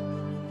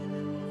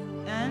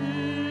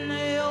 and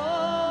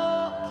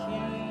your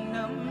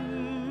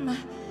kingdom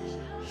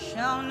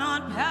shall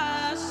not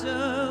pass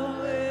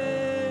away.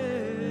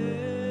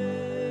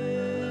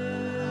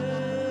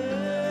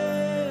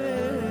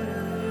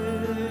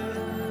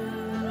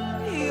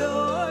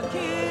 Your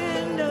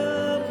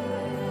kingdom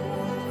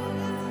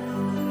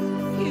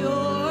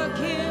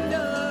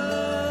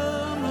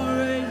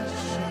reigns.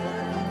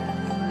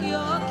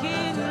 Your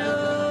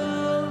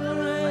kingdom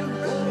reigns.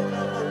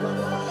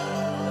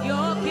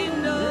 Your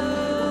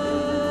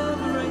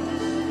kingdom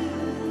reigns.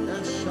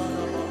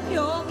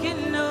 Your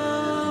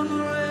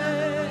kingdom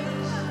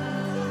reigns.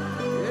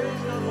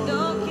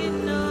 Your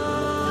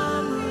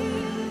kingdom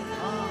reigns.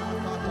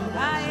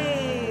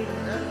 Aye.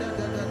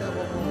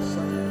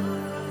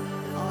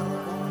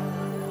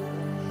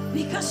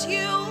 Because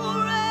you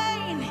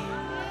reign,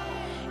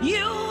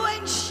 you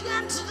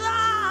ancient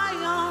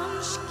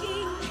Zion's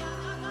King.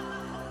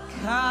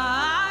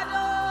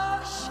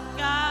 Kadosh,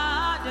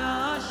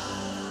 Kadosh,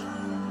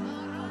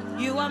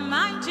 you are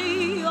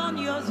mighty on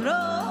your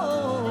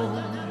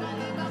throne.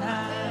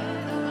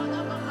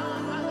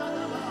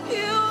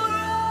 You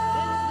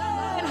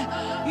reign,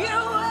 you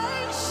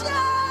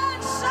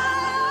ancient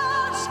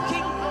Zion's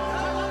King.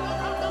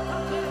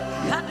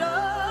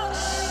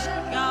 Kadosh,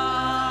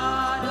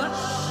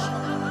 Kadosh,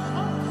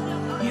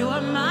 you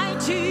are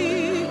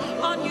mighty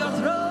on your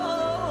throne.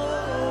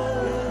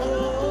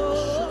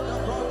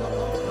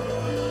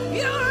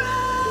 You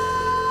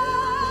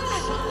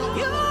reign,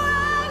 you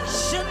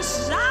ancient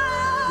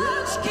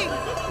Zion's King.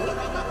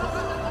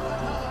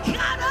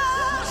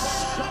 Kadosh,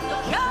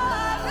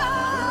 Kadosh,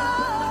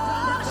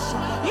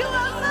 you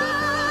are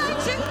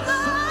mighty,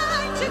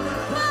 mighty,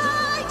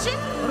 mighty,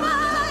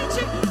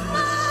 mighty,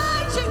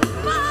 mighty,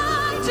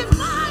 mighty,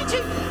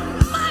 mighty,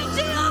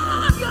 mighty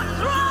on your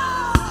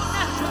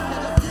throne.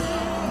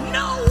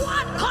 No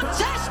one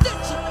contest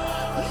it.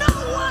 No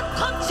one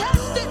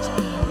contest it.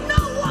 No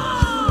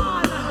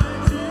one.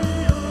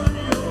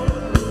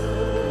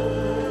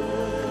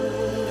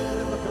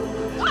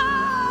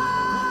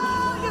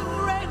 Oh, you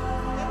reign.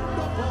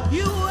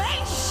 You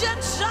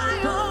ancient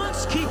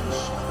Zion's King.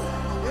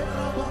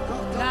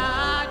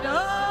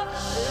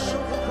 Kadosh,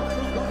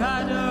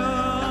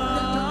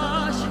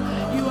 Kadosh,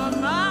 you are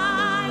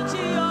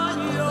mighty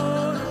on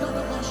your.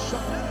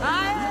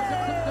 Aye,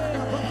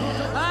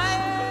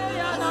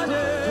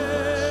 another.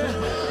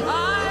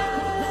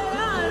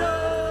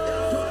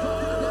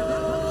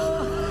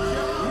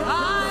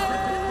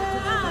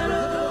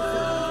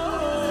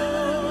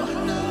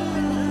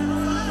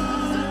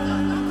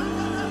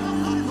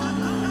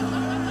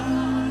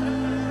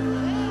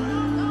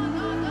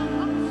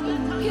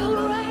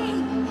 You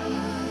reign,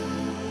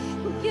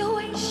 you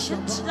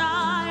ancient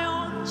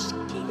Zion's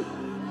King.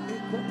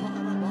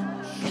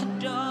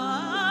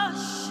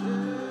 Kadosh,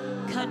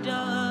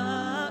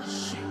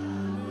 Kadosh,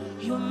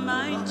 you're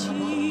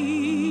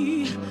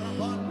mighty,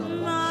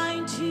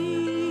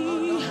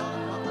 mighty,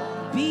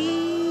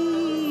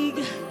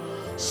 big,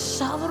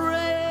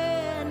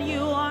 sovereign.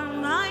 You are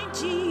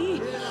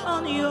mighty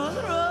on your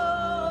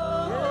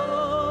throne.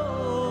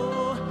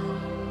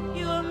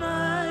 You are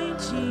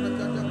mighty.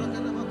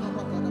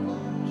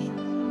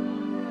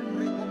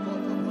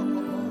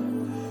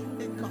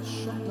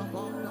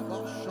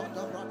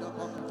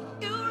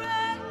 You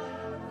reign,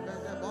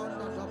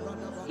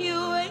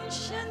 you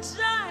ancient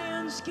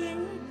Zion's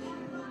King.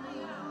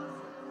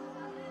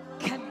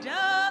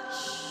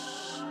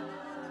 Kadosh,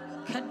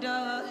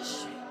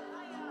 Kadosh,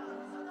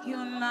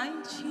 you're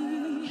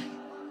mighty,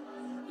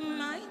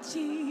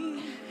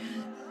 mighty,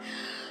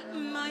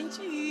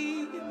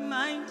 mighty,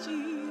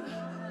 mighty.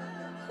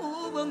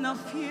 Who will not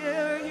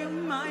fear you,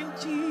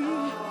 mighty?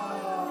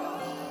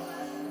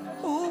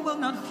 Who will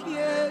not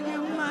fear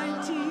you,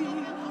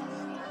 mighty?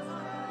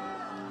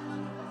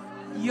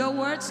 Your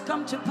words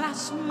come to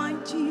pass,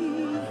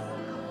 mighty.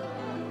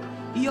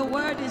 Your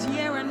word is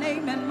yea and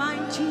amen,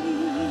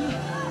 mighty.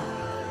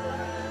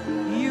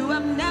 You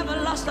have never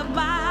lost a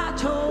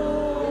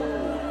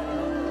battle.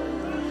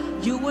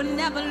 You will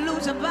never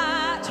lose a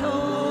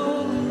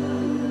battle.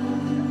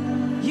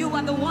 You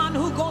are the one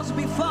who goes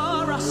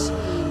before us,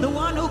 the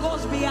one who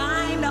goes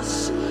behind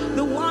us,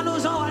 the one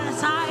who's on our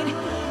side.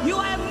 You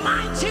are a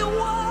mighty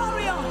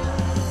warrior,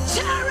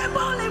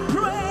 terrible in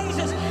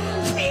praises,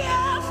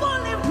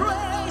 fearful in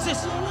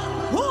praises.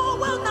 Who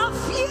will not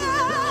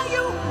fear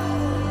you?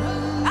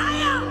 I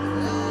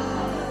am.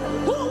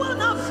 Who will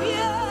not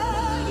fear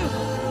you?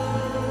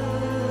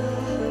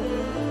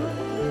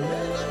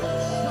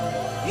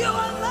 You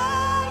are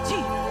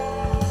mighty.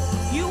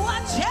 You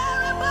are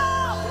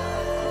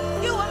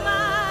terrible. You are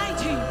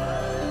mighty.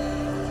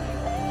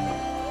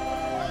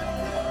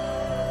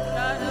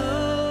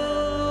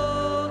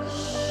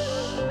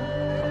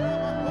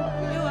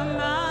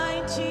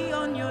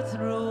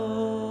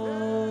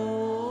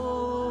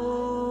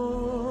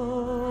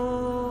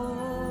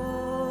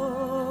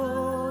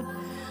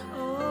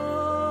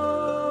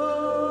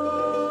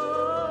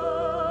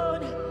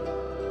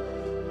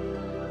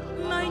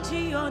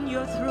 mighty on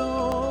your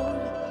throne.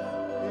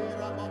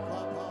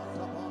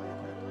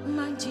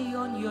 Mighty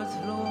on your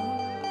throne.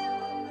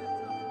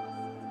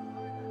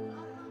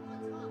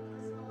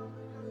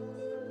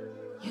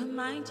 You're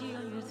mighty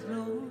on your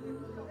throne.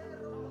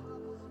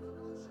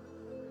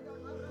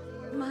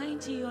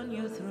 Mighty on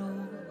your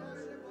throne.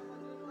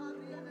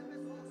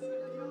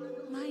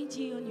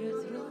 Mighty on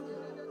your throne.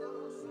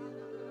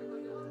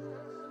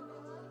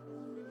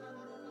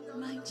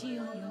 Mighty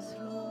on your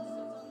throne.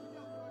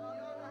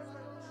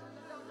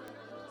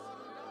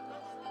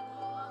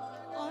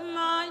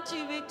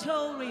 Almighty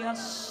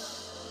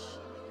victorious,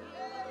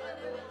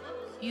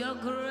 your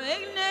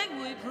great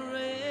name we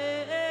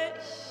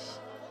praise.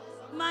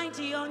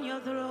 Mighty on your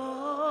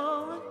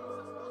throne.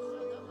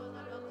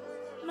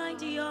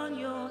 Mighty on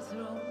your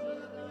throne.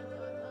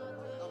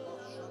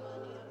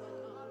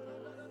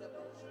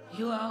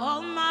 You are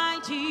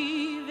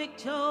almighty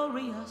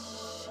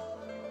victorious,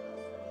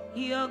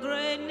 your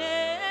great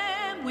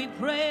name we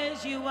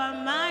praise. You are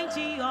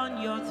mighty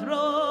on your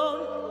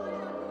throne.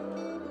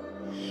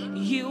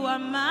 You are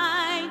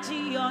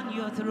mighty on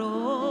your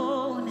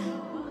throne.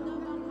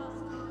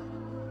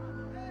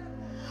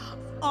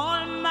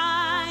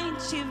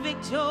 Almighty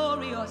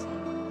victorious.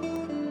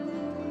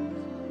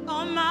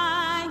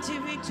 Almighty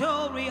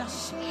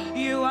victorious.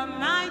 You are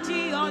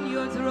mighty on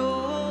your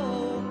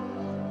throne.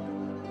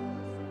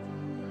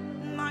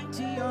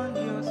 Mighty on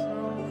your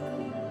throne.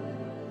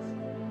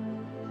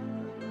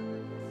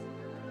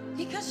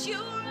 Because you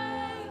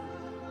reign.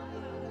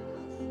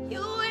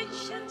 You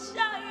ancient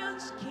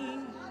Zion's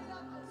King.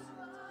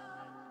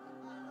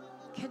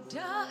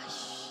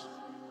 Kadosh,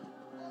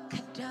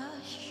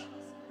 Kadosh,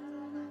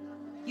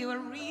 you are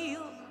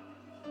real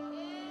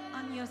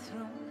on your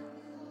throne.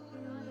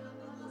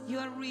 You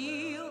are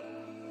real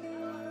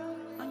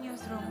on your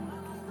throne.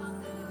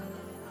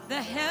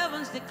 The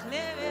heavens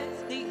declare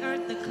it, the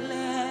earth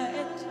declare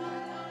it.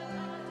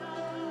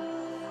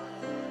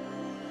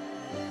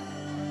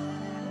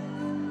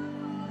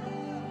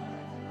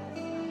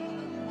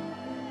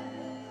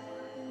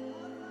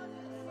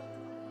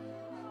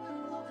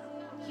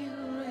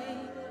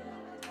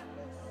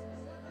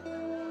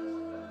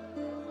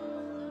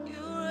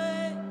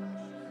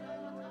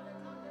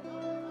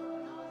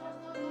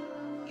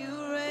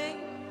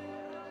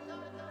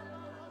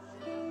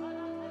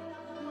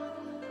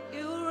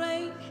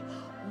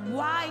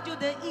 Why do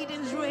the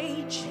Edens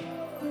rage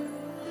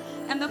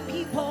and the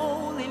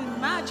people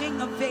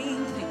imagine a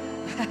vain thing?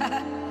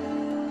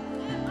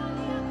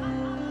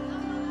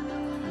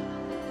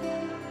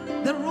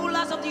 The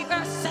rulers of the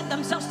earth set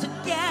themselves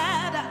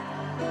together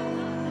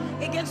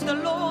against the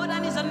Lord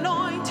and his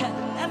anointed,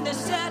 and they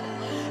said,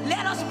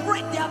 let us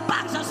break their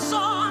backs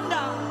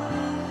asunder.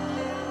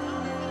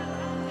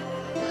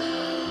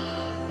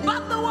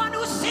 But the one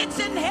who sits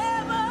in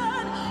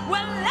heaven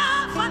will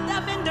laugh at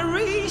them in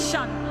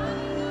derision.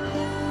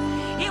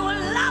 He will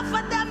laugh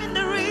at them in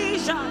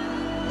derision.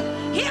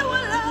 He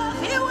will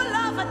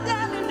laugh at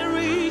them in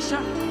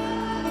derision.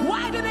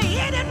 Why do the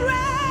hidden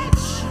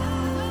rage?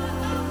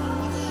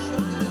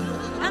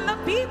 And the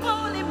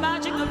people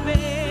imagine a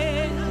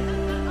vain.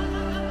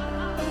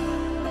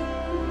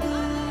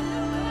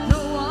 The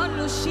one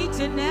who sits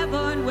in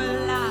heaven will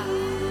laugh.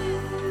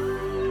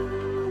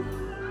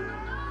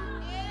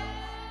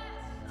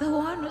 The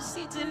one who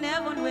sits in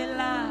heaven will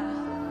laugh.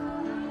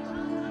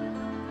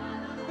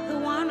 The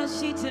one who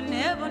sits in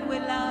heaven will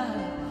laugh.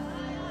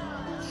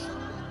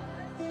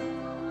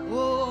 Oh,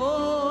 oh,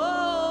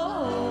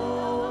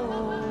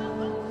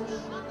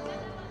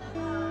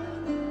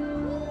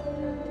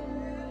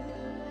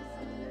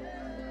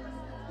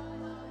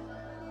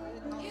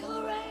 oh. You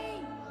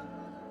reign,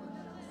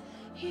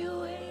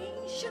 you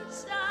ancient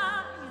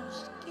Zion's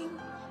King.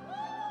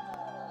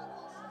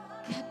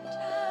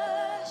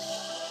 Kadosh,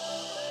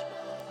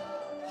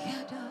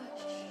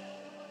 Kadosh.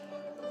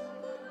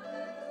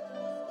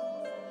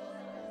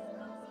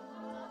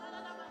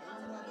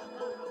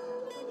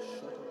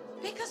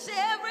 Because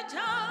every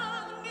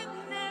tongue in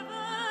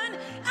heaven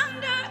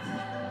and earth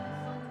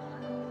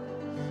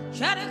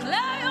shall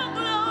declare your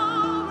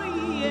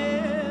glory.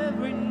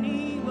 Every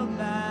knee will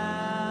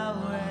bow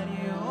at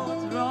your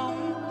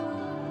throne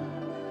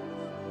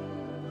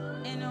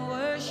in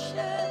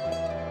worship.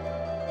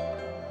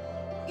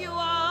 You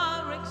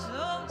are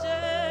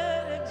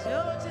exalted,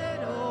 exalted,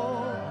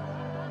 oh,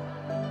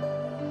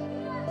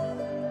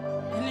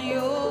 in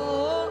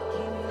your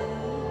kingdom.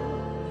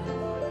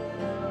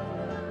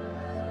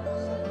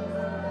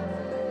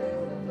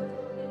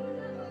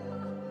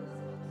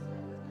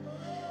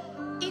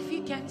 If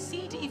you can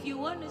sit, if you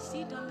want to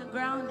sit on the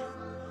ground,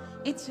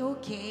 it's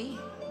okay.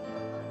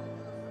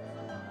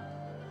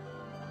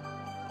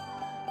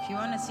 If you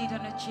want to sit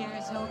on a chair,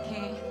 it's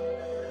okay.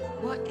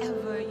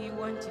 Whatever you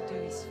want to do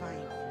is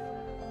fine.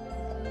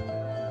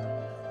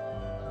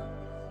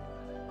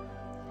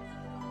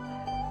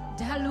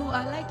 Dalu,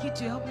 I'd like you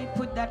to help me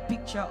put that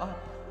picture up.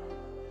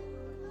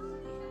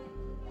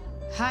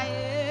 Hi.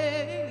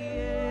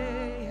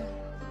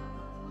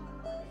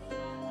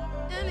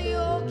 In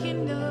your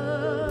kingdom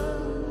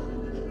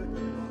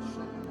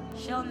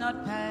shall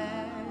not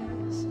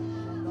pass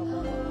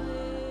away.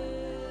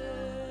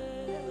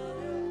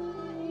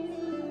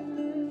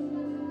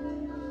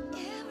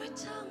 Every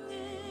tongue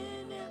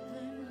in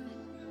heaven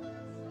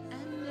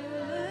and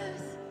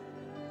earth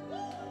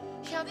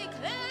shall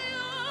declare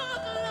your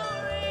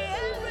glory.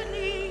 Every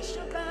knee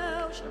shall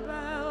bow, shall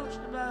bow,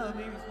 shall bow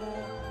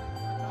before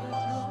your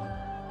throne.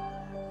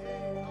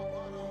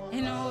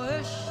 In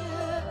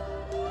worship,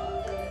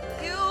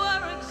 you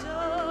are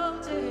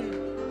exalted.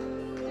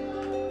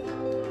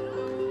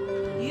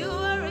 You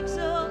are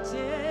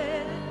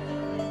exalted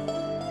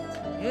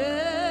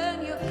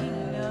in your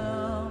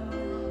kingdom.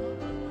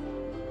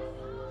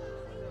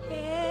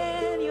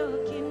 And your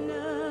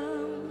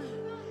kingdom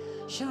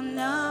shall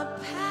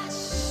not pass.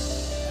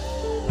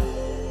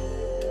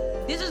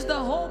 This is the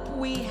hope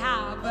we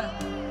have,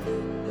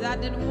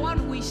 that the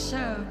one we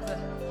serve,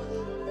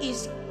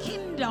 his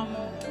kingdom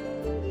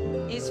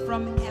is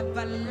from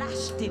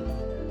everlasting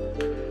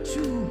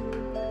to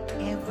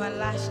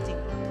everlasting.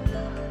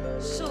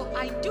 So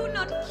I do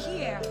not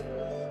care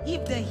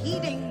if the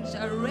heathens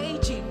are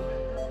raging.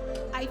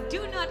 I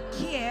do not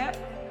care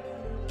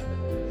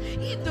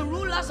if the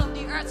rulers of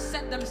the earth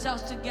set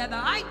themselves together.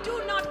 I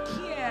do not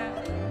care,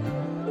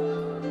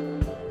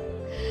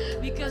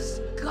 because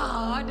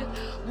God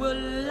will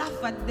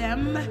laugh at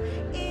them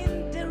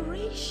in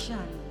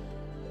derision.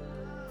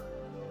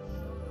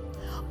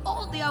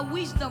 All their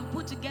wisdom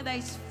put together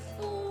is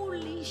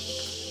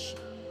foolishness.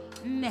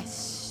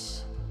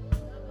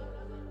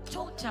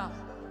 Total,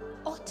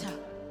 utter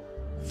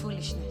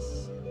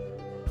foolishness.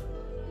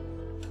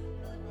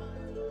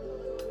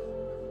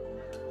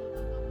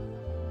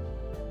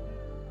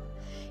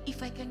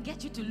 If I can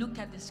get you to look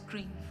at the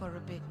screen for a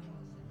bit,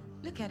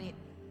 look at it.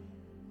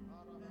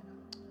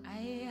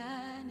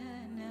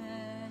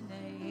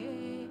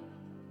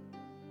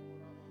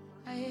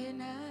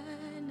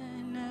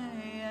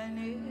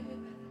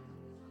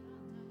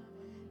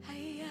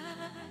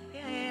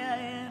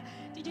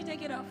 Did you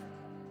take it off?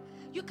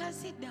 You can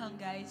sit down,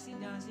 guys. Sit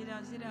down, sit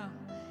down, sit down.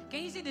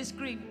 Can you see the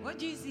screen? What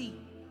do you see?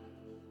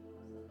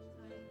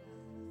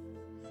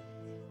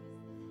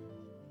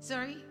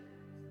 Sorry?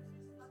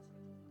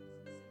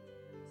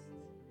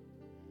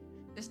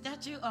 The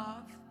statue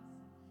of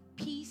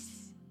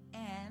peace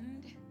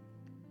and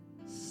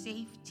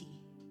safety.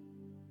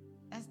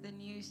 That's the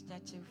new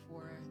statue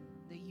for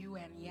the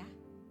UN, yeah?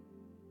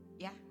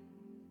 Yeah?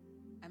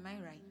 Am I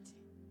right?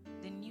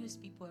 The news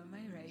people, am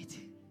I right?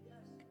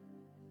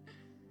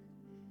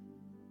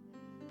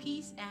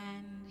 Peace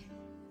and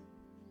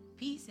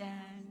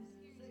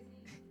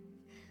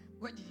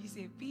what did you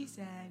say? Peace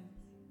and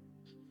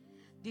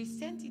they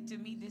sent it to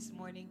me this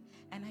morning,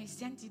 and I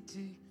sent it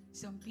to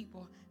some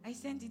people. I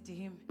sent it to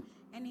him,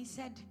 and he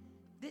said,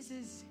 this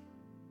is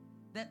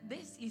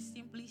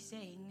simply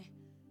saying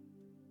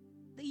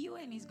the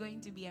UN is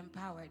going to be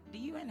empowered. The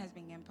UN has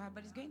been empowered,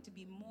 but it's going to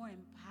be more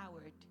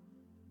empowered.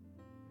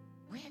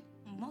 Where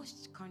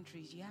most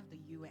countries, you have the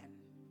UN,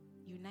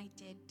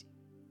 United.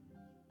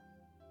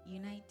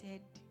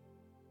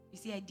 You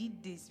see, I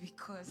did this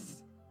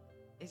because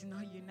it's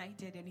not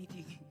united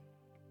anything.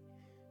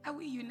 Are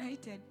we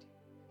united?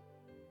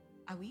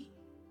 Are we?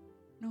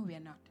 No, we are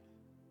not.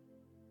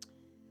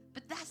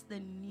 But that's the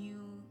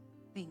new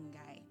thing,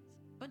 guys.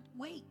 But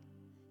wait.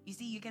 You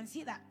see, you can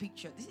see that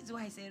picture. This is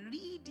why I say,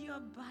 read your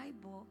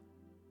Bible.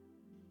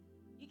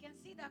 You can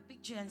see that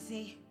picture and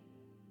say,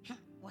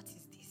 what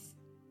is this?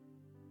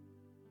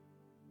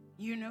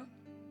 You know?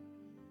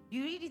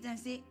 You read it and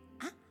say,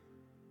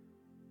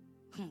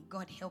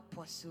 God help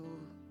us. So,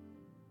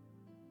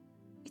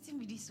 it's in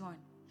this one.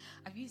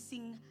 Have you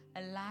seen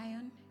a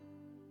lion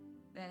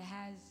that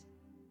has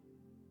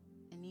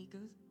an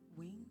eagle's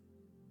wing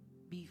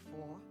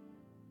before?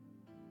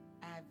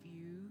 Have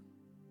you?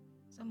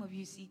 Some of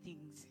you see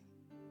things.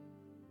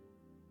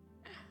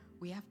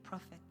 We have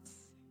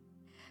prophets.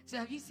 So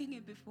have you seen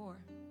it before?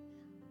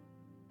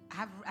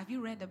 Have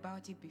you read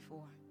about it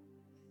before?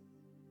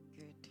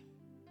 Good.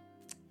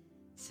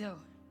 So,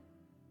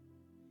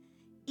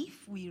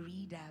 if we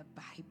read our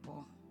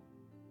Bible,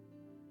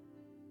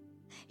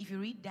 if you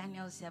read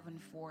Daniel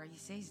 7:4, he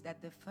says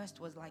that the first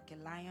was like a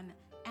lion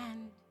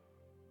and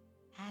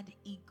had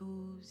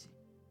eagle's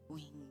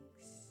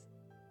wings.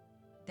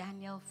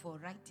 Daniel 4,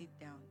 write it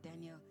down.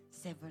 Daniel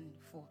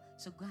 7:4.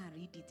 So go and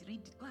read it.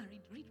 Go and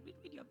read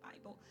your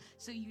Bible,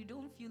 so you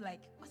don't feel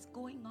like, what's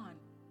going on?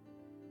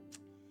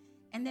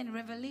 And then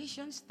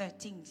Revelations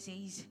 13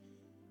 says,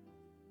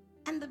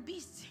 and the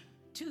beast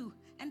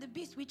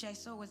which I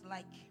saw was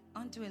like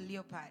unto a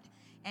leopard,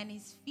 and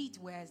his feet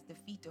were as the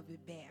feet of a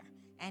bear,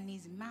 and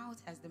his mouth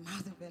as the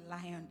mouth of a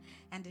lion.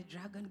 And the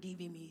dragon gave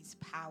him his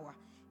power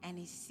and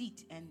his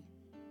seat and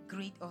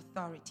great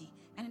authority,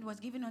 and it was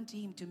given unto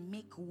him to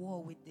make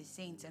war with the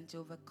saints and to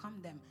overcome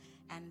them,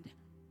 and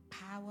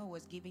power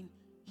was given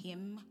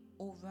him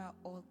over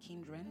all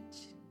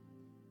kindreds,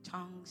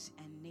 tongues,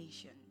 and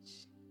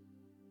nations.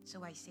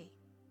 So I say,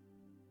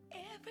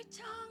 every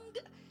tongue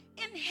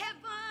in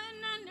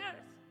heaven and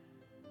earth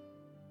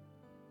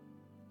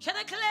shall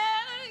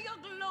declare your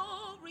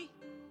glory.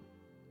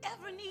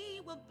 Every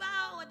knee will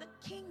bow at the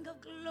King of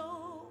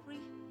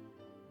glory.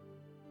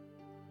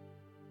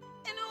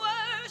 In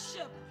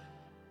worship,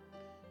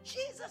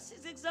 Jesus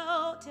is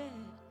exalted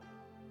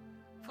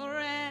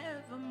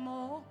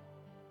forevermore.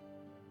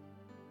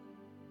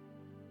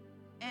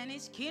 And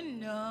his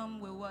kingdom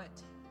will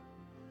what?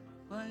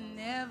 Will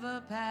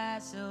never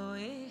pass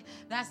away.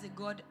 That's the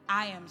God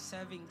I am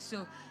serving.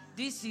 So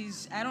this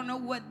is, I don't know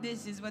what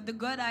this is, but the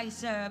God I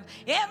serve,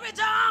 every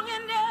tongue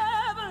in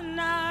heaven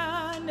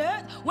and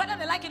earth, whether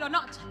they like it or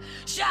not,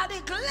 shall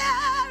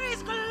declare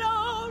his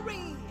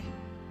glory.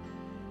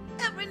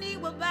 Every knee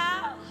will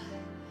bow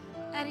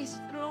at his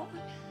throne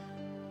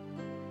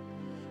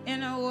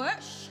in a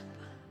worship.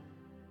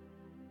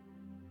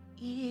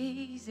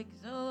 He is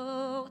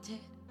exalted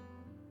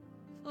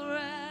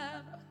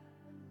forever,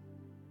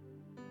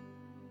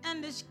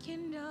 and his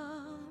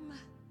kingdom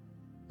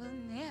will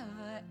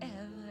never,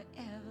 ever,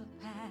 ever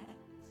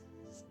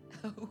pass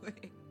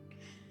away.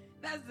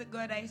 That's the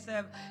God I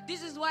serve.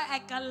 This is why I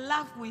can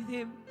laugh with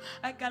him.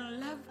 I can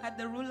laugh at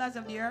the rulers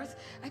of the earth.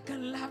 I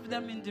can laugh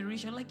them in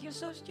derision. Like, you're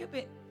so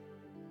stupid.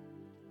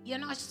 You're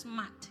not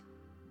smart.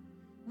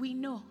 We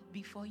know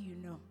before you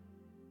know.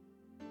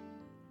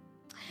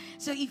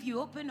 So if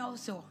you open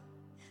also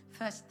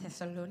 1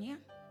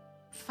 Thessalonians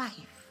 5.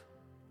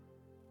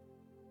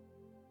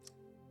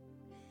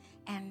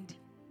 And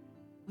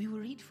we will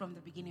read from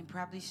the beginning,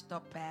 probably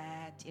stop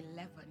at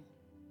 11.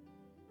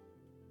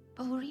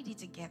 But we'll read it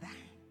together.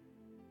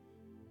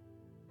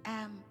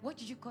 What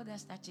did you call that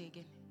statue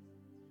again?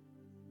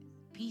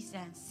 Peace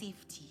and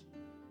safety.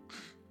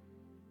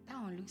 That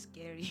one looks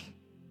scary.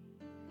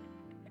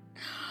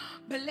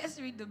 But let's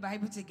read the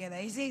Bible together.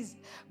 It says,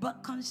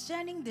 but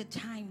concerning the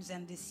times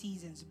and the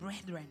seasons,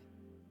 brethren,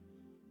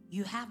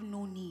 you have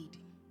no need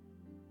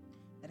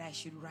that I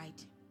should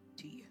write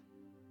to you.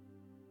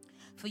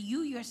 For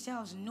you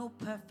yourselves know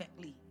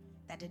perfectly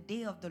that the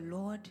day of the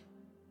Lord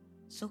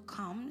so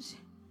comes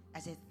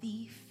as a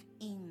thief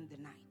in the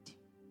night.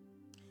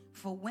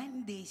 For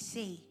when they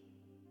say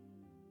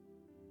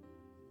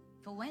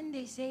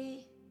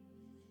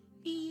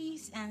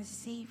peace and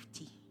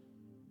safety,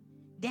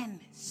 then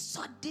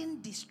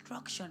sudden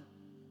destruction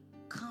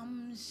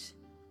comes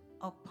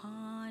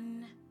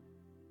upon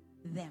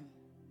them,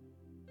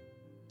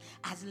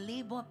 as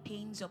labor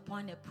pains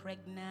upon a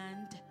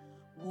pregnant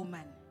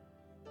woman,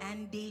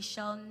 and they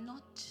shall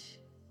not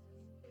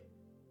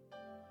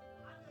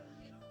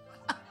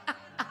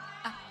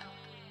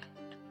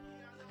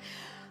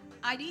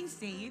I didn't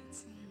say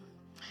it.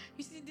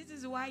 You see, this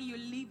is why you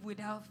live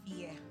without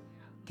fear,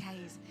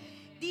 guys.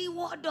 The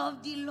word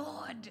of the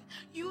Lord.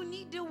 You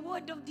need the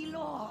word of the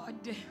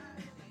Lord.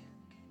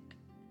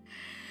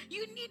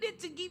 You need it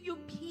to give you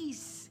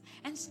peace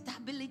and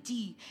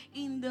stability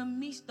in the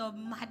midst of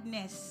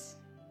madness.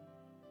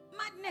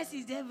 Madness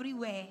is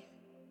everywhere.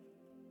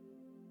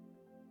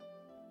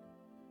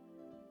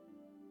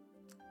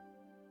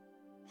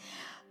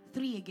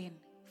 Three again.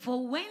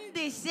 For when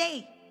they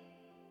say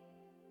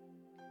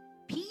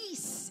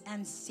peace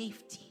and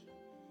safety,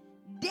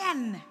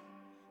 then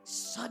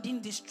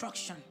sudden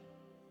destruction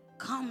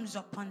comes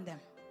upon them,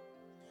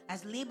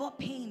 as labor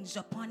pains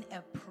upon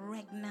a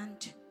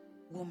pregnant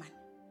woman,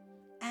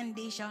 and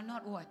they shall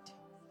not what?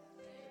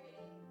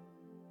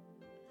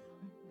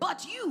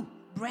 But you,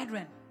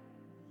 brethren,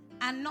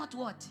 are not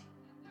what?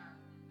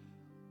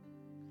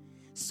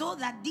 So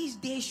that this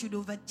day should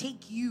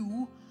overtake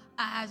you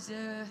as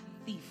a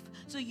thief.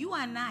 So you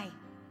and I,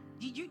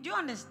 do you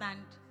understand?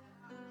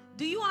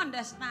 Do you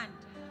understand?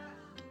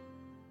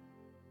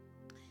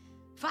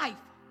 5.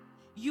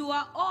 You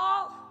are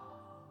all,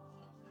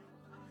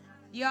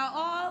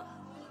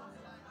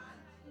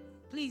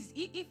 please,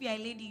 if you're a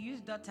lady,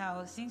 use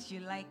daughter, since you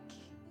like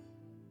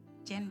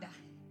gender.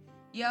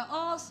 You're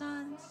all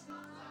sons.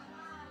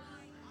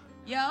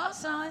 You're all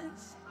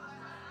sons.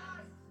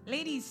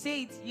 Ladies,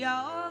 say it. You're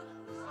all.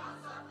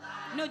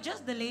 No,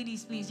 just the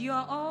ladies, please. You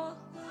are all.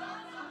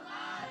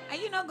 Are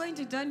you not going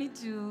to turn it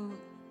to,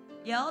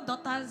 you're all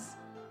daughters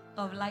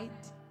of light?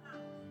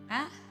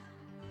 Huh?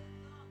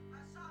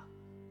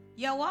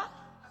 You're what?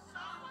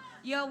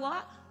 You're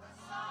what?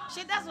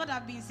 She, that's what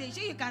I've been saying.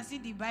 Sure, you can see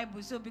the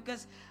Bible. So,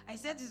 because I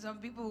said to some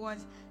people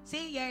once,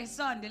 say you're a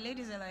son. The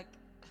ladies are like,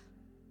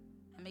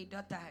 I'm a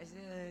daughter. I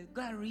said,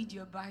 go and read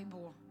your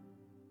Bible.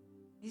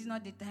 This is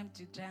not the time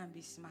to try and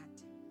be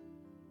smart.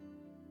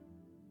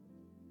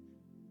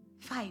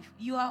 5.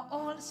 You are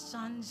all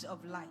sons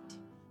of light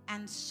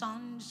and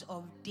sons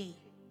of day.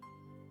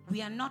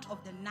 We are not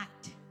of the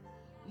night,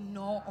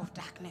 nor of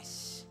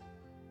darkness.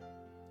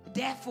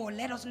 Therefore,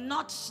 let us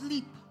not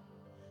sleep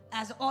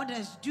as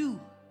others do,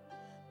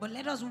 but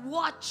let us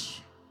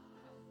watch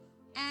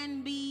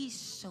and be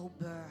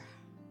sober.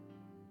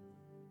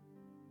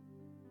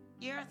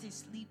 The earth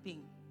is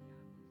sleeping,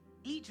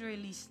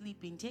 literally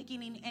sleeping,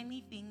 taking in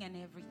anything and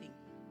everything,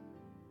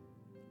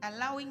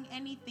 allowing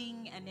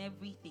anything and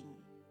everything.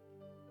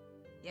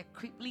 They're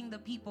crippling the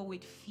people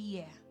with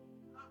fear.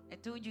 I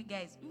told you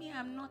guys, me,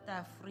 I'm not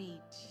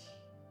afraid.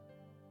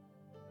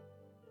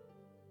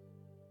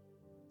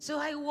 So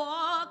I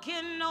walk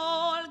in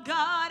all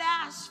God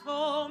has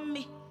for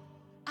me.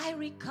 I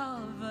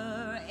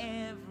recover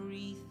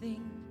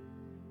everything.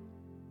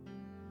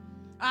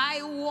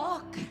 I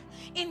walk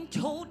in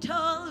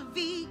total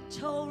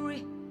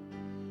victory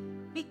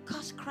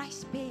because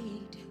Christ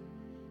paid.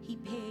 He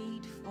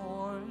paid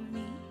for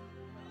me.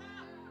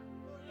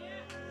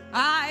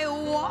 I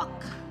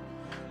walk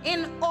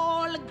in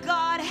all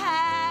God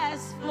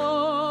has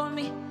for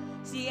me.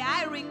 See,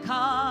 I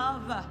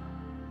recover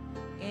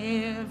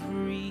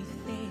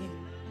everything.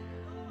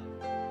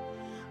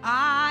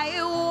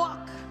 I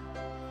walk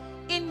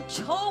in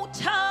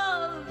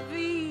total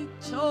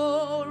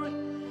victory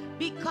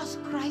because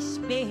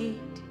Christ paid.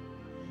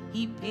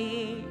 He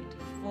paid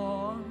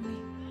for me.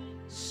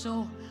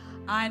 So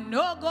I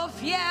no go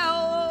fear.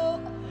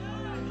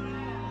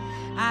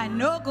 I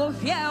no go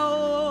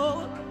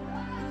fear.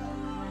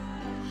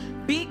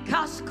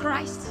 Because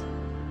Christ,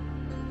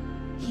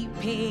 He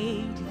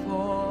paid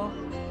for.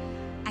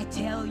 I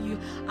tell you,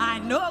 I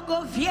no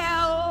go fear.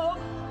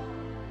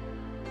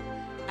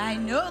 I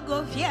no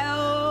go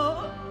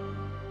fear.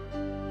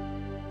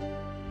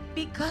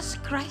 Because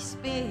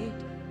Christ paid.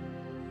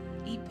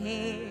 He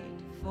paid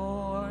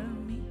for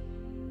me.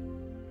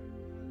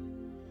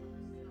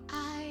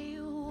 I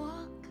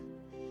walk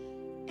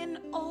in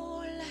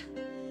all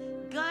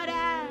God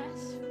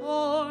has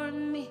for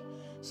me.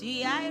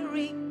 See, I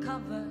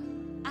recover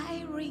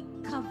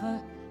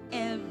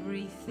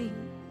everything.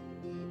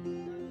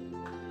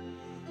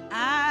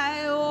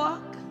 I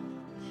walk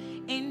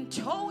in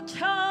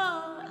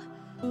total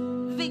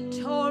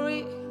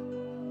victory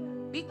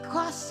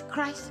because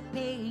Christ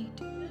paid.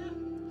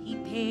 He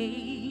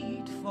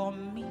paid for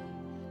me.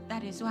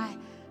 That is why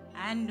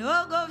I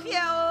no go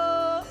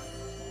fear.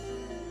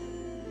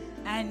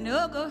 I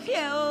no go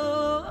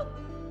fear.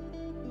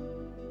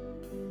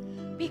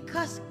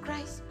 Because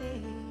Christ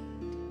paid.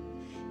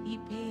 He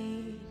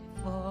paid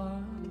for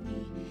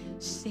me.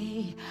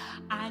 Say,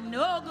 I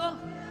no go.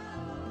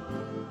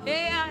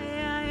 Yeah,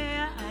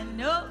 I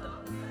know.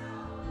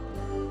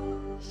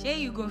 Say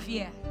you go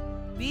fear.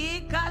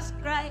 Because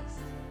Christ.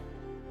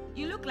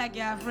 You look like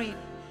you're afraid.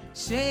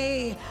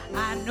 Say,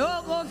 I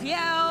no go fear.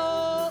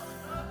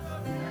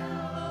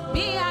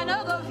 Me, I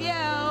no go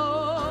fear.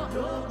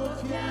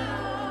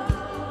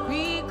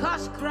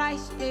 Because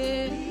Christ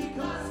is.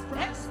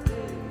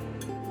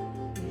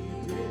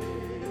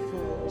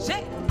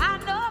 Say, I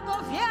no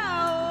go fear.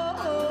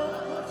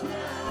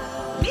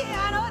 Me,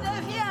 I no go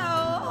fear.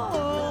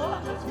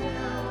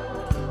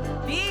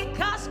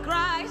 Because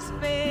Christ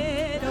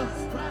paid.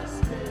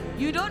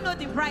 You don't know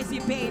the price He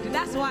paid.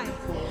 That's why.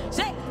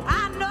 Say,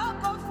 I no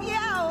go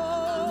fear.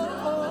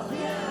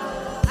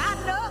 I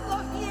no go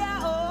fear.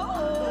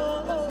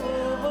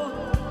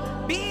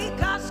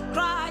 Because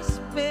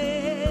Christ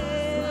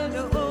paid.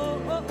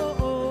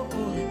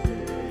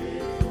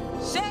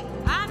 Say,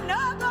 I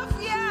no go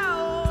fear.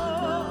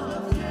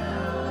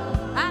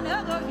 I no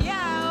go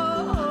fear.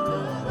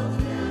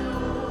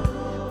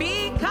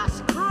 Because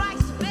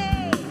Christ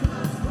paid.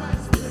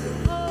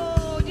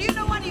 Oh, do you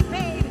know what He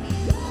paid?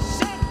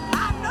 Say,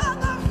 I no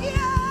go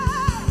fear.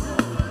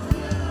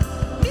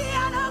 Me, I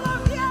no go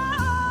fear.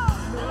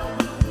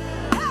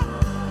 Hey,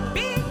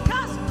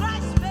 because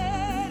Christ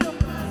paid.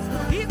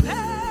 He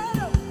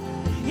paid.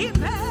 He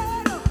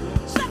paid.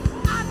 Say,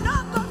 I no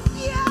go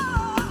fear.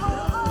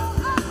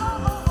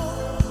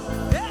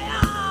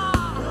 Yeah.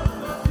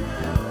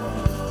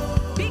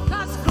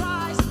 Because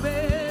Christ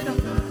paid.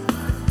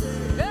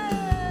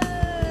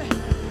 Hey,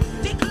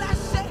 declare,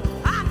 say,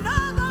 I no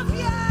go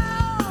fear.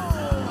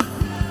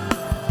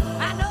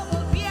 I no go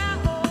fear.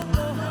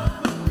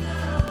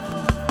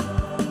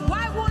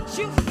 Why won't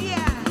you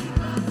fear?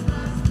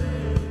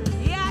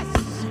 Yes.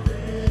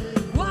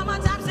 One more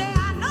time, say, I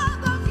no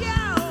go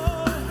fear.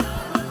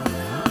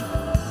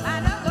 I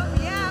no go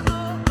fear.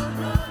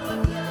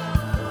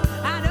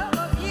 I no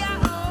go fear.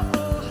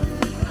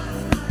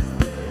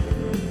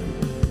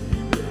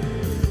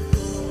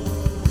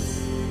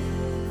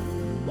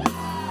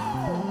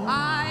 I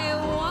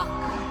walk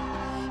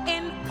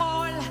in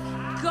all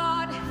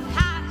God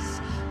has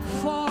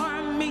for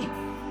me.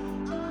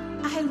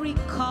 I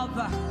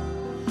recover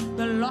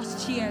the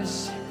lost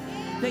years,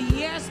 the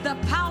years the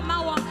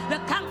palmer, the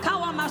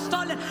cankerworm has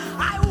stolen.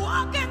 I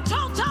walk in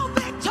total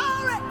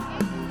victory,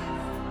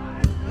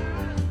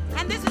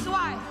 and this is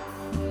why,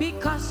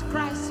 because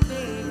Christ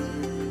paid.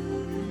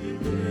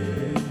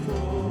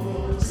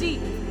 See,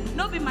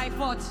 no be my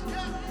fault.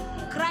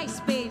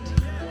 Christ paid.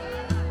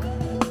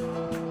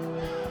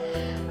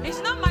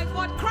 It's not my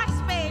fault.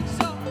 Christ paid,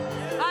 so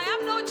I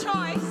have no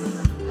choice.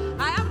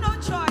 I have no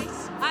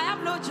choice. I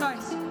have no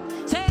choice.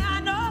 Say, I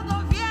no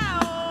go fear.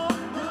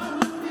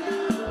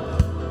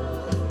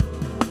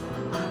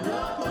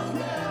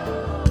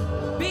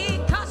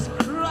 Because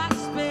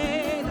Christ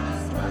paid.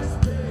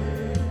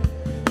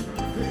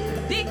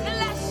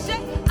 Declare, say,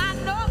 I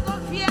no go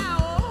fear.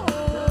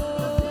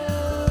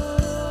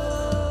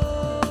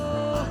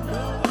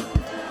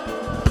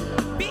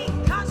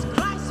 Because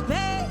Christ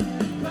paid.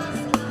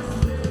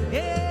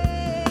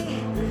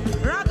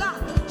 Raga,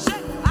 say,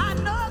 I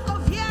no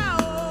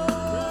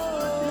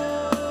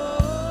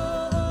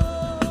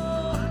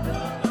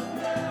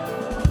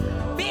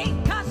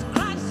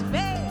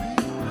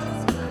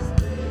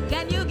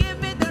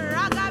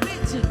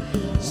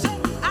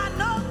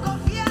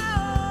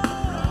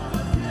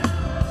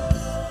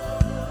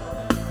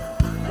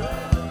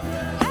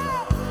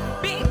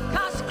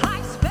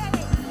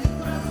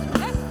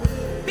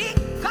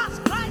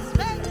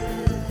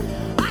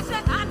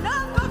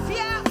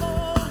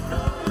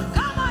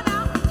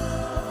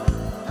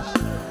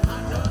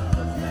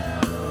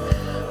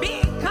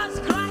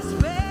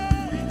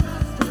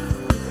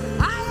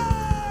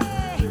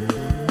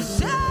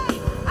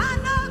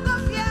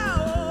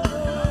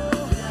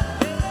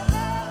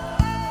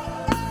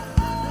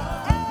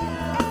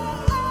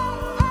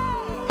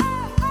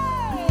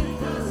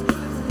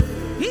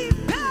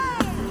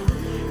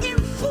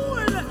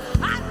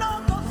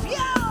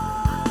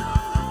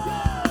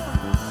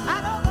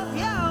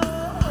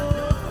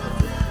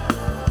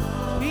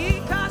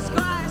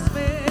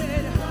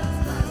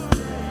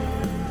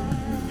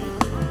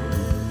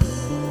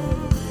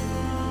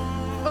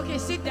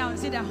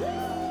Sit down.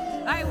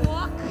 I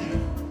walk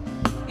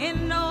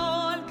in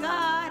all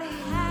God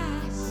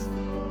has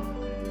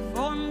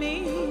for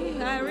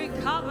me. I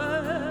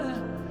recover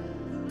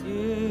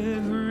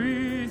everything.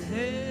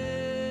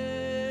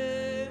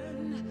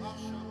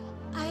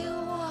 I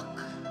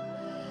walk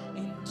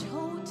in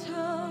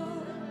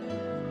total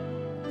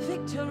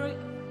victory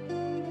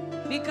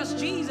because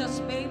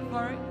Jesus paid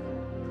for it.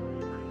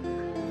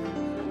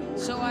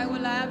 So I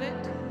will have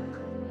it.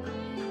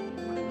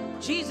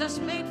 Jesus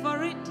paid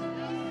for it.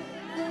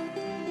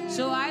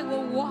 So I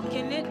will walk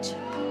in it.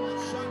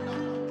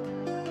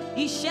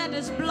 He shed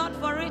his blood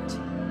for it.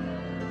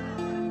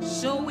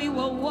 So we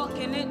will walk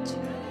in it.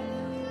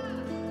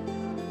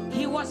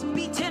 He was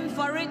beaten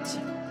for it.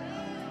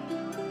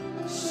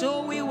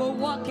 So we will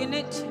walk in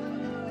it.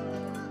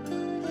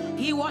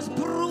 He was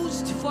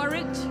bruised for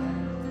it.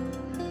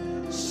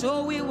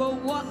 So we will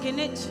walk in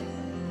it.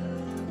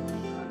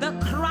 The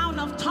crown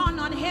of thorn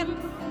on him.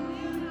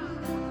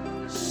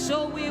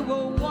 So we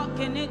will walk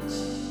in it.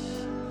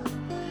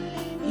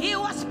 He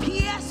was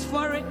pierced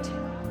for it.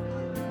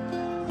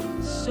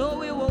 So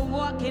we will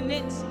walk in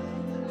it.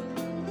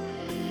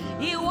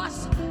 He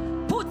was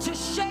put to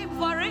shame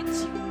for it.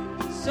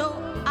 So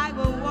I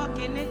will walk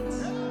in it.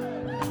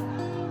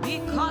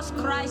 Because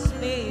Christ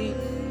paid.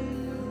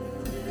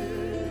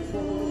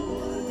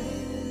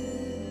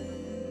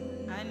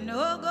 I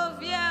know go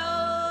fear.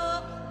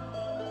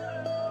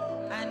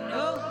 I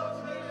know.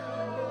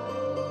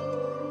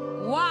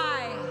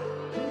 Why?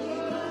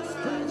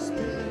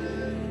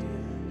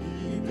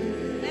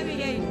 Let me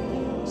hear you.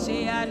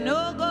 Say, I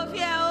know go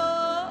fear. I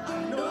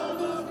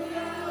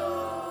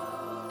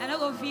know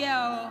go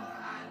fear.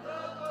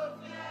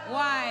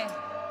 Why?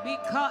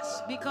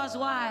 Because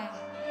why?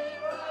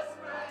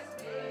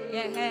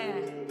 Yeah.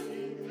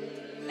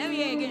 Let me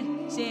hear you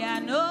again. Say, I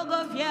know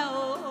go fear.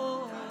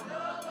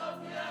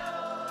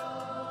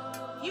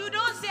 You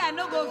don't say I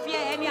no go fear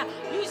anyhow.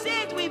 You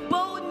say it with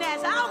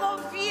boldness. I don't go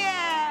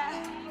fear.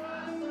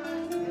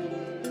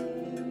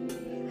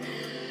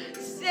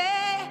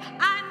 Say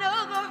I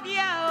no go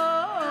fear. Oh.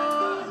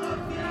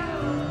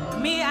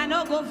 Me I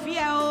no go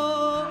fear.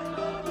 Oh.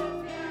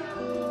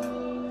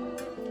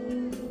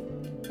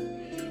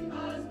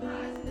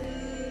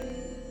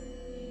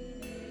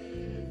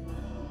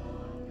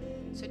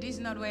 So this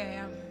is not where I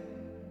am.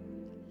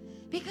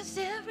 Because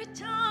every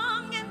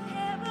tongue in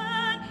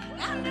heaven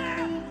and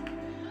earth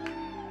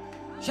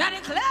shall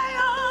declare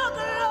your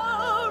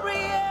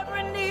glory.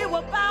 Every knee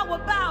will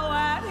bow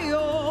at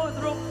your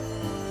throne.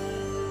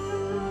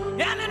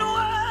 And in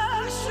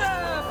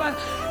worship,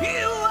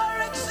 you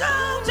are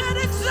exalted,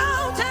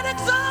 exalted,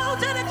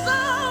 exalted,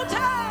 exalted.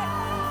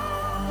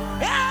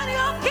 And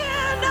your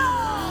kingdom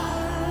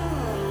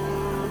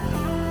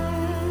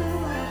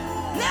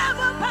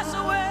never pass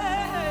away.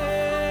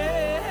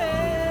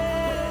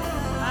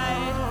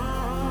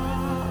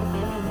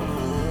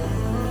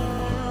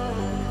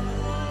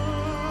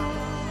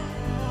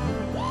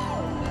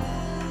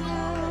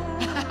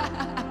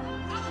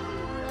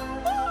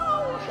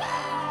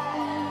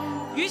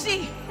 You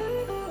see,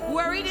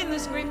 we're reading the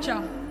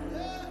scripture.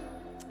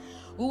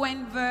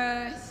 When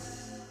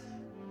verse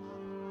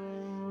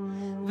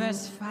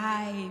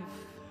 5.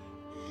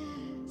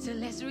 So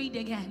let's read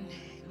again.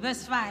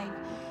 Verse 5.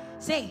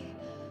 Say,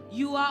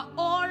 you are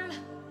all,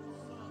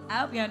 I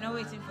hope you are not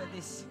waiting for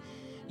this.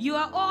 You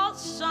are all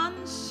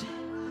sons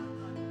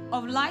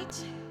of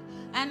light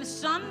and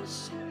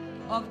sons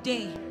of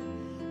day.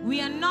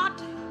 We are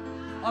not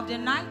of the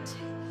night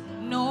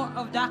nor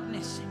of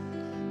darkness.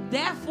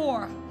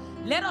 Therefore,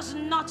 let us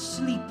not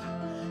sleep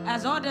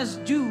as others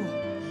do,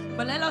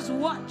 but let us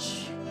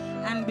watch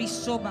and be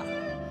sober.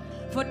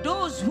 For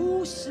those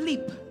who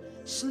sleep,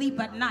 sleep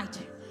at night,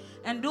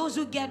 and those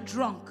who get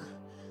drunk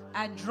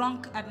are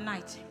drunk at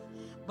night.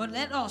 But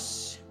let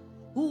us,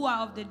 who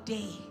are of the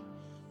day,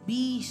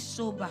 be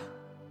sober,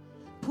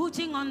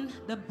 putting on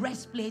the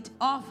breastplate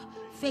of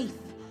faith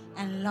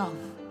and love,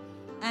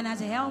 and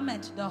as a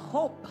helmet, the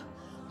hope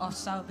of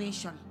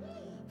salvation.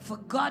 For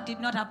God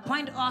did not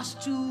appoint us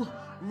to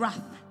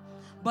wrath,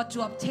 but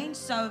to obtain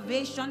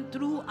salvation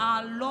through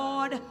our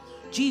Lord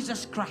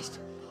Jesus Christ,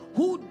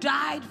 who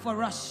died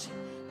for us,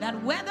 that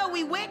whether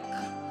we wake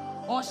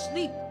or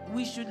sleep,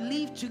 we should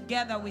live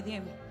together with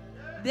him.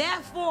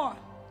 Therefore,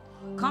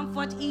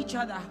 comfort each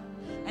other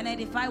and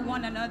edify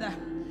one another,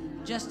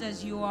 just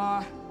as you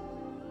are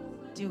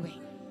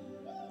doing.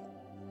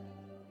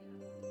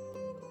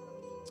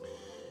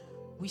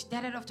 We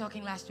started off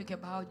talking last week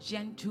about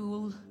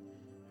gentle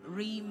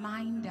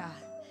reminder.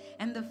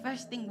 And the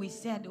first thing we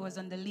said was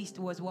on the list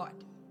was what?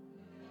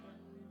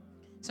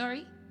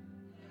 Sorry?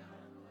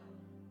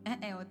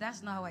 Well,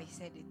 that's not how I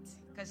said it.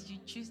 Because you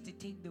choose to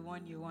take the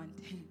one you want.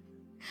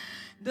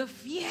 The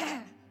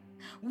fear.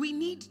 We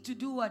need to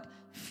do what?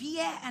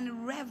 Fear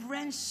and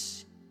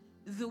reverence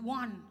the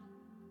one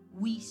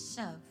we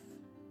serve.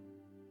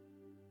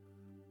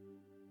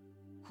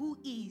 Who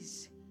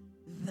is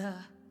the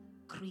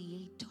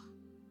Creator.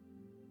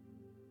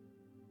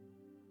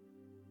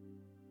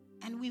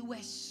 And we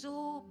were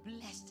so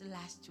blessed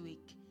last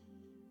week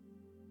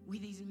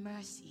with his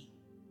mercy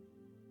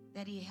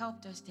that he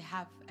helped us to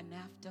have an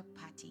after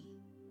party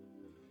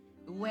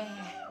where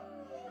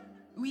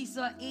we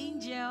saw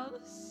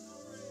angels.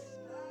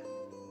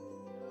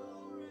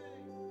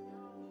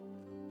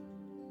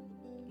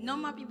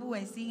 Normal people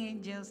were seeing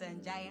angels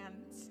and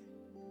giants.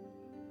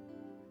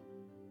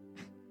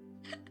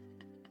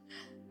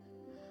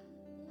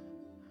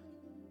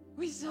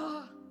 We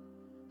saw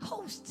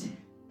host.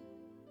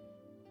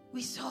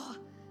 We saw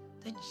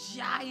the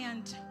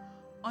giant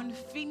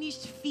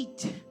unfinished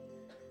feet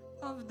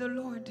of the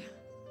Lord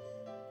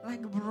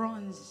like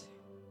bronze.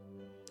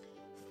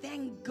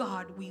 Thank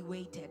God we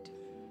waited.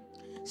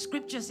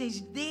 Scripture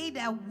says, they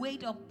that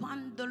wait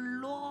upon the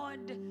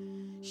Lord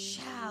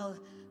shall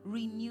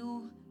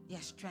renew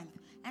their strength.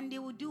 And they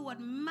will do what?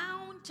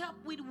 Mount up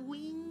with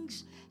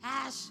wings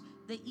as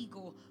the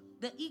eagle.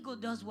 The eagle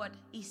does what?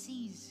 It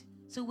sees.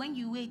 So when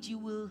you wait, you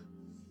will.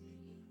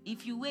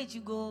 If you wait,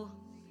 you go.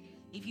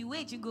 If you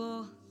wait, you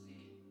go.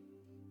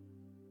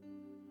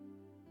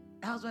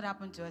 That was what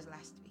happened to us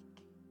last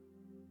week.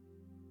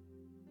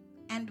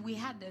 And we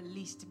had a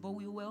list, but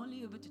we were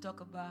only able to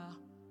talk about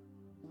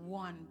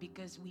one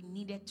because we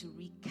needed to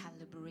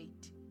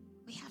recalibrate.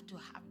 We have to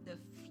have the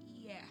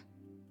fear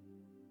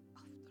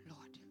of the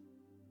Lord.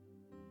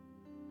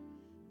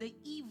 The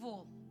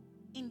evil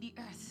in the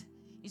earth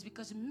is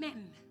because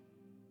men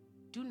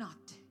do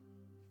not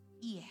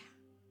fear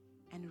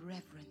and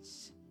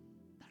reverence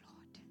the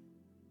Lord.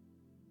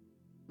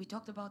 We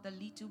talked about the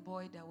little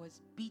boy that was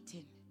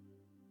beaten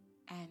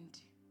and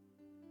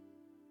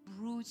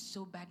bruised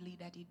so badly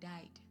that he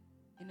died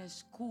in a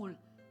school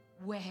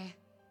where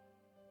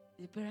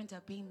the parents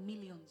are paying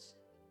millions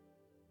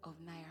of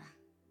naira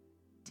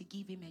to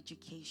give him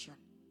education.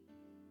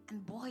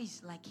 And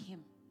boys like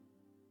him,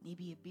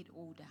 maybe a bit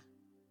older,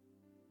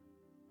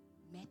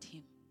 met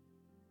him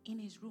in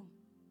his room,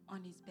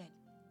 on his bed,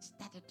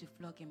 started to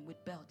flog him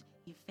with belt.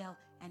 He fell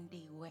and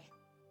they were.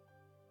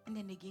 And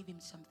then they gave him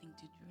something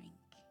to drink.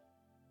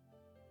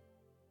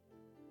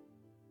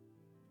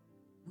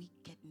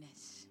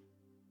 Wickedness.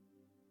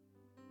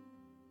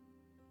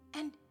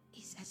 And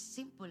it's as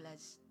simple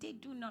as they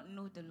do not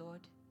know the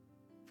Lord.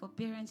 For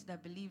parents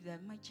that believe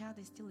that my child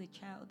is still a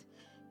child,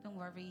 don't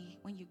worry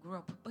when you grow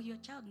up. But your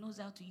child knows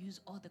how to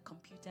use all the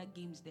computer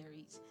games there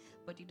is,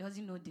 but he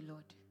doesn't know the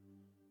Lord.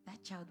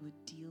 That child will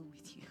deal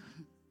with you.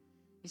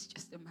 It's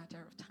just a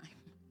matter of time.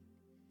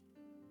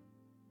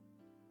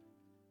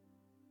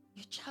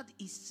 Your child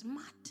is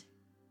smart,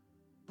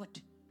 but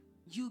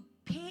you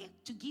pay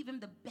to give him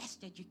the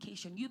best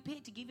education. You pay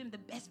to give him the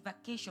best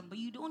vacation, but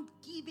you don't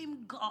give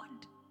him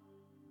God.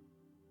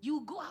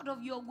 You go out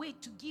of your way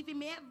to give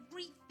him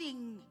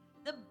everything,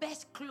 the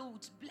best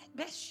clothes,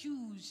 best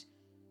shoes.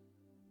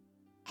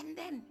 And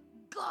then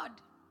God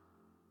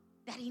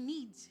that he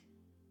needs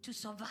to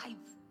survive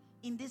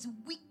in this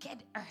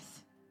wicked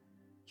earth,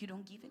 you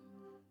don't give him.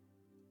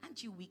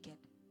 Aren't you wicked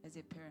as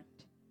a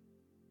parent?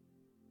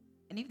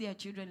 And if there are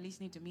children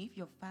listening to me, if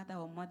your father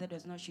or mother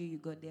does not show you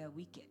God, they are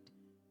wicked.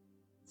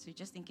 So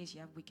just in case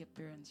you have wicked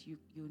parents, you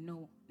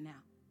know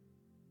now.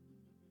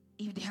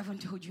 If they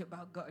haven't told you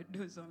about God,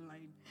 those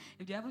online.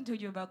 If they haven't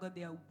told you about God,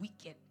 they are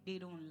wicked. They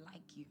don't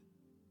like you.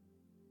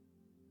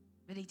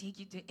 But they take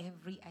you to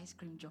every ice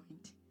cream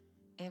joint,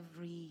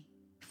 every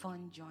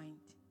fun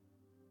joint.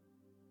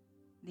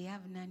 They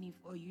have nanny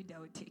for you that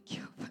will take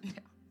you up and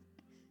down.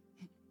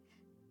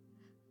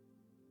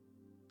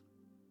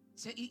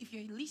 So if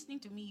you're listening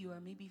to me, you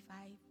are maybe 5.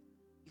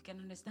 You can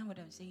understand what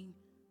I'm saying.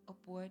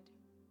 Upward.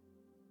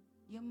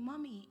 Your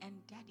mommy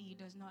and daddy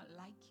does not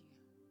like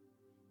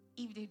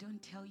you if they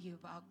don't tell you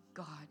about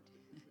God.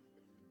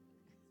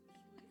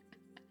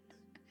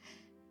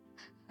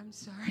 I'm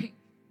sorry.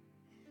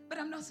 But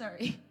I'm not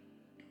sorry.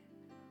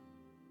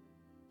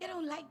 They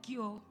don't like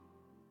you.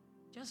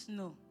 Just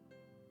know.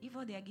 If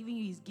all they are giving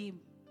you is game,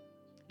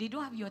 they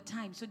don't have your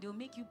time, so they'll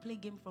make you play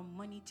game from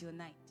morning till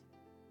night.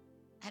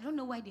 I don't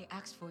know why they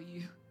asked for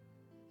you.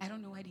 I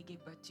don't know why they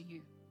gave birth to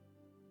you.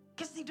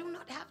 Because they do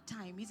not have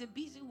time. It's a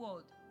busy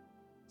world.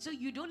 So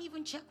you don't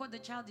even check what the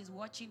child is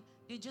watching.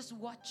 They just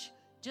watch.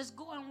 Just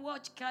go and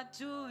watch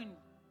cartoon.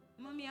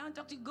 Mommy, I want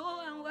to talk to you. Go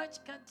and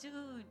watch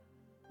cartoon.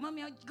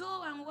 Mommy, I'll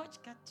go and watch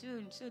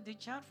cartoon. So the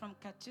child from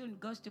cartoon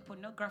goes to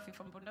pornography,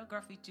 from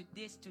pornography to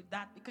this, to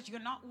that, because you're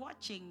not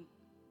watching.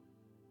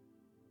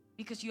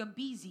 Because you're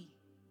busy.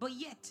 But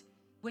yet,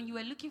 when you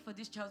are looking for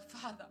this child,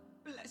 Father,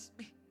 bless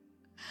me.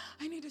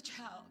 I need a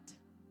child.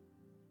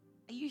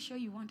 Are you sure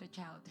you want a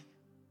child?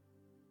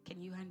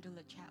 Can you handle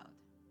a child?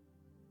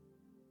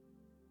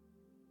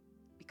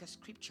 Because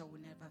scripture will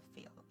never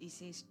fail. It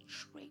says,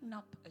 train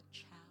up a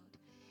child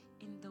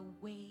in the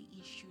way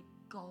he should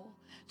go,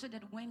 so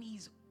that when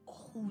he's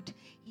old,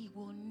 he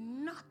will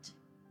not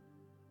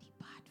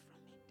depart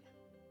from it.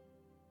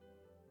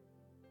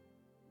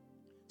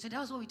 So that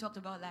was what we talked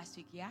about last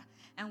week, yeah?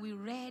 And we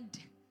read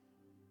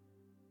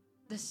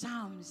the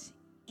Psalms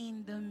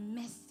in the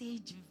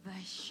Message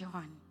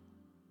version.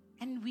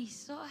 And we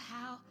saw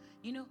how,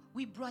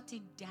 we brought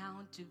it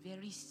down to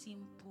very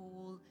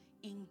simple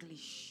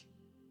English,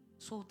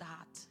 so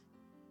that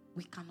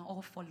we can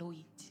all follow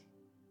it.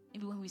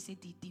 Maybe when we say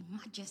the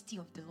majesty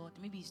of the Lord,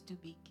 maybe it's too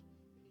big.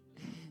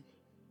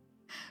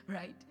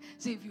 Right?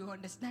 So if you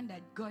understand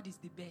that God is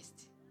the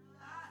best.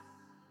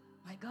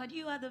 My God,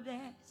 you are the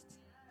best.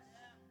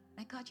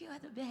 My God, you are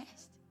the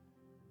best.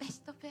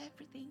 Best of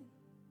everything.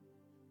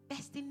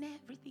 Best in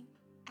everything.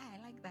 I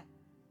like that.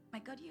 My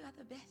God, you are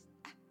the best.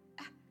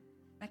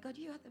 My God,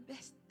 you are the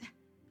best.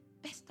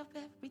 Best of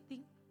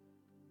everything.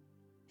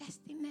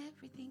 Best in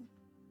everything.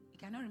 You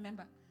cannot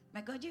remember.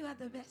 My God, you are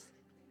the best.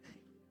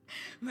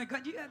 My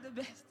God, you are the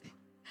best.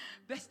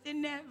 Best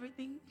in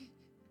everything.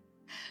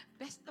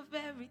 Best of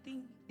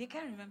everything. They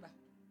can't remember.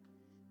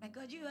 My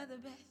God, you are the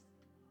best.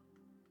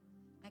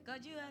 My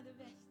God, you are the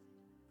best.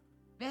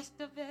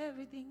 Best of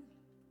everything.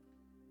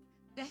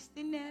 Best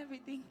in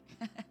everything.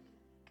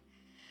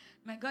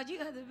 My God, you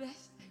are the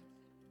best.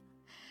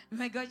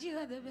 My God, you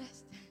are the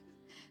best.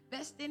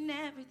 Best in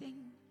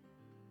everything.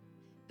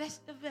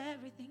 Best of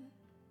everything.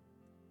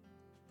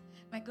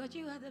 My God,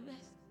 you are the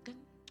best.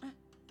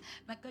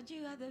 My God,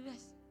 you are the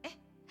best.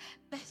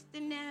 Best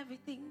in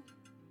everything.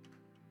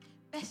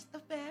 Best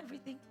of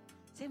everything.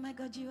 Say, my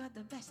God, you are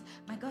the best.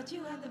 My God,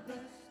 you are the best.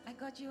 My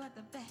God, you are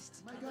the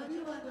best. My God,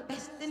 you are the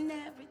Best in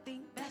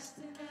everything. best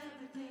in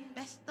everything.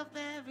 Best of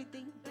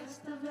everything.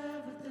 Best of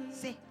everything.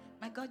 Say,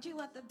 my God, you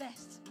are the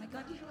best. My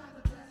God, you are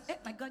the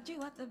best. My God,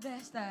 you are the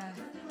best.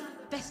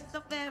 Best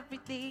of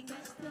everything.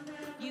 Best of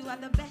everything. You are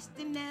the best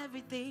in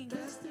everything.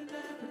 Best in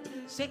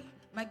everything. Say,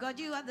 my God,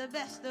 you are the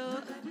best.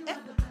 Oh.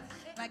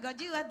 My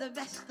God, you are the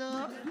best.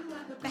 Oh.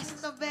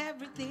 Best of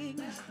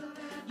everything.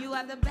 You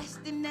are the best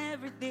in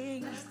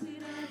everything.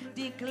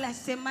 Declare,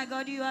 say, my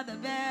God, you are the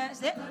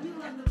best.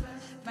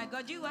 My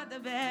God, you are the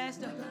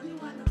best.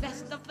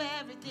 Best of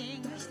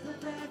everything.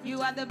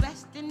 You are the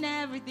best in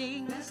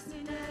everything.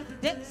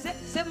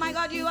 Say, my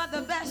God, you are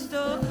the best.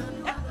 Oh.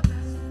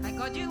 My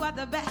God, you are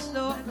the best.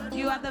 Oh.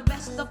 You are the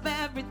best of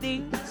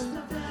everything.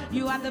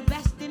 You are the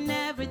best in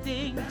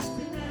everything.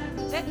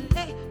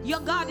 Hey, your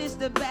God is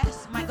the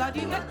best. My God,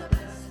 you are.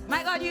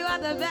 My God, you are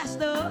the best.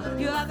 Oh.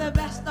 You are the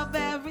best of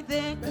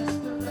everything.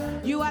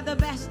 You are the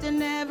best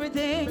in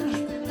everything.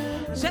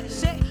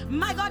 Say,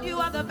 my God, you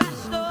are the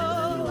best.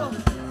 Oh.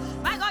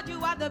 My God,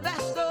 you are the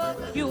best. Oh.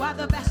 You are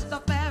the best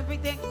of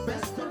everything.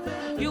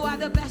 You are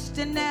the best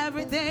in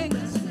everything.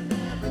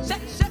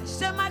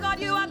 Say, my God,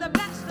 you are the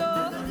best.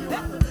 Oh.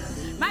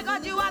 My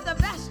God, you are the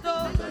best.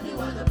 Oh.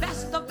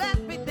 Best of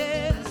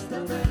everything.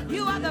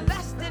 You are the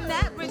best in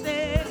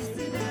everything.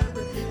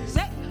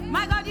 Say,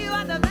 my God, you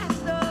are the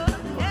best. Oh.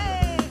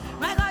 Hey,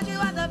 my God, you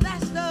are the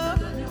best. Oh.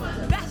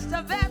 Best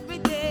of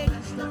everything.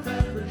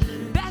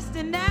 Best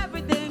in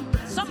everything.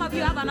 Some of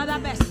you have another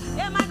best.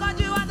 Hey, my God,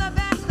 you are the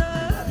best.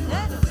 Oh.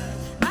 Hey,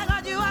 my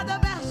God, you are the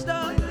best.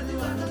 Oh.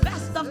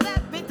 Best of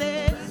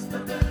everything.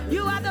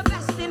 You are the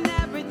best in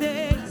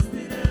everything.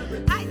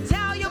 I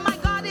tell you, my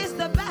God is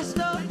the best.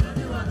 Oh.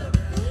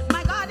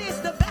 My God is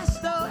the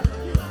best. Oh.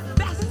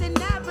 Best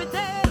in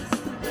everything.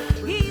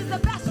 He is the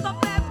best of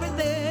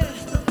everything.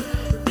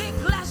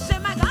 Declare, say,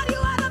 my God, you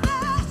are the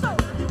best. Oh.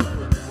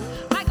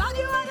 My God,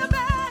 you are the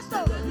best.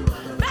 Oh.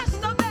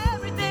 Best of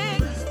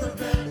everything.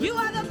 You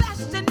are the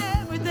best in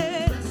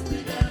everything.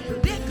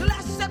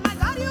 Declare, say, my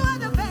God, you are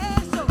the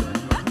best. Oh.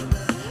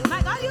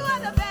 My God, you are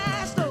the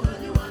best. Oh.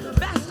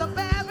 Best of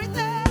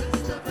everything.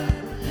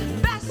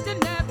 Best in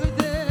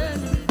everything.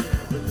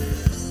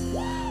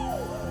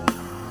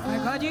 My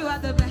God, you are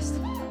the best.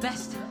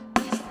 Best.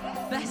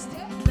 Best.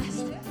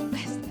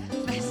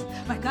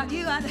 My God,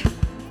 you are the.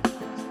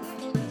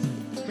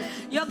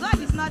 Your God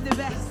is not the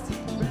best.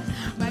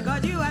 My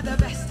God, you are the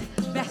best.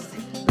 Best.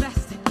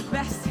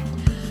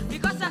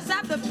 Because I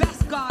serve the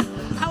best God,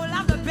 I will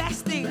have the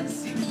best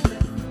things. Hey,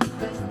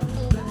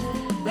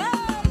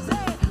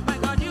 say, my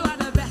God, you are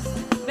the best.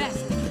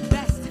 Best.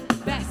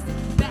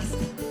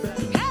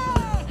 Hey,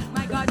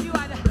 my God, you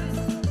are the.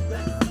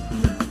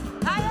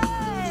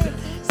 Hey,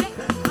 say,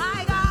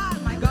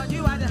 my God,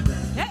 you are the.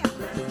 Hey,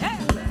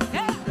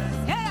 say,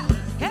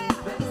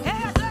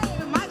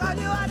 my God,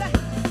 you are the.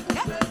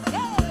 Hey,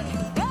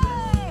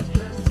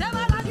 say,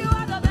 my God, you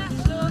are the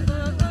best.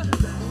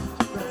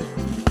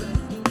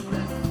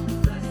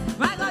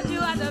 My God, you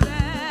are the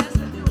best.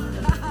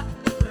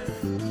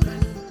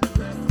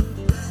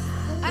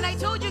 And I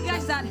told you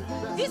guys that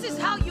this is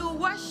how you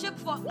worship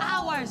for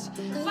hours,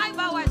 5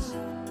 hours.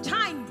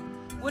 Time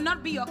will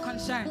not be your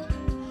concern.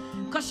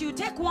 Because you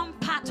take one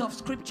part of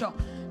scripture,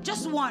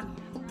 just one.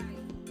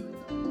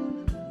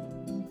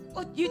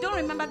 Oh, you don't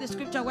remember the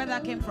scripture where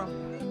that came from?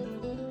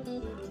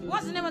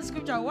 What's the name of the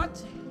scripture?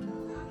 What?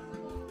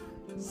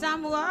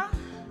 Samuel.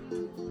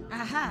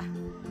 Aha.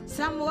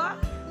 Samuel.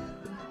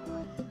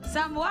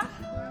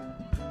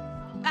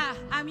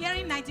 I'm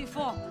hearing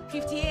 94,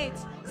 58,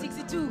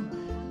 62,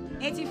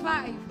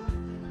 85.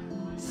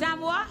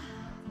 Samuel.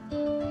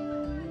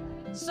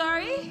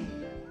 Sorry.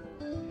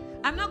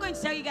 I'm not going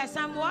to tell you guys.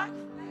 Samuel.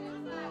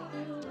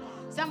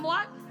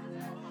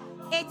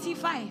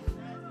 85.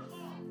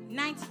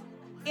 90,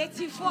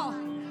 84.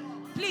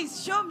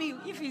 Please show me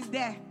if it's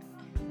there.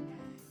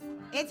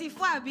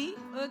 84, Abi.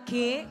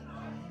 Okay.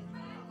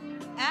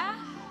 Ah,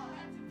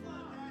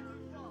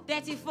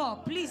 34.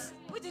 Please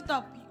put it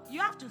up. You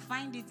have to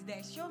find it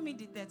there. Show me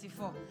the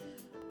 34.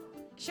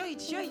 Show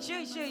it.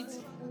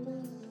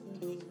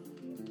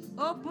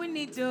 Open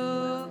it.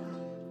 Oh.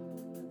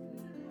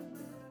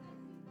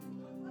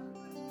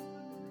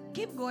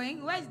 Keep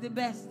going. Where's the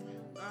best?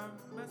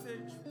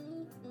 Message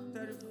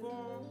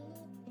 34,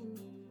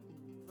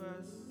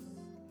 verse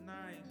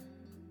 9.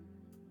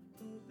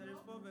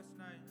 34, verse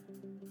 9.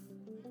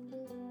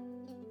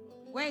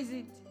 Where is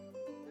it?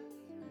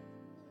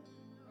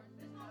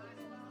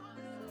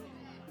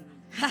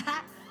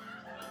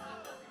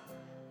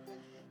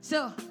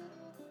 So,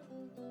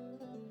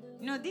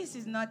 no, this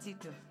is not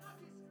it.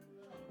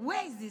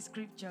 Where is the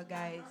scripture,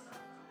 guys?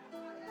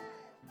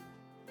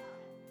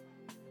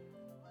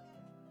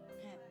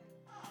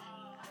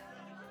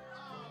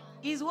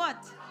 Is what?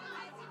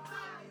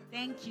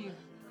 Thank you.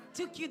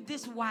 Took you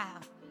this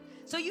while.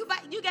 So you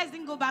guys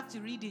didn't go back to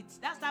read it.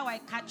 That's how I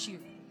catch you.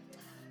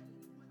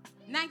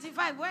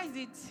 95, where is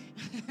it?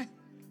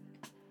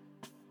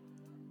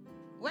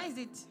 Where is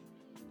it?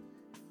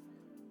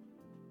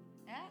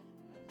 Eh?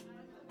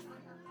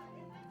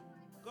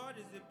 God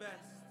is the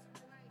best.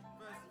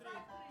 Verse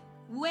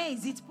 3. Where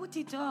is it? Put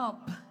it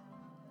up.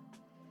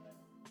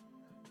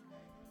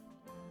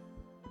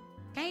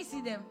 Can you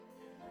see them?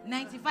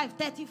 95,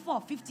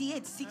 34,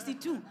 58,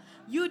 62.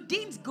 You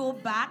didn't go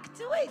back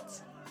to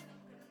it.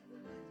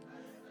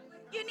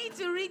 You need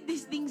to read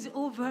these things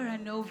over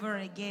and over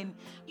again.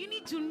 You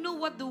need to know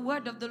what the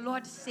word of the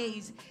Lord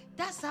says.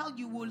 That's how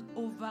you will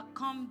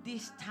overcome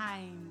these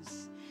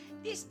times.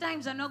 These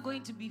times are not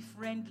going to be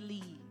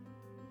friendly.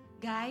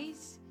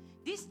 Guys,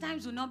 these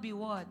times will not be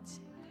what?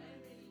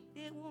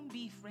 They won't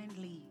be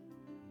friendly.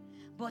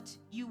 But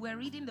you were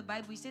reading the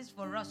Bible. It says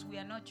for us, we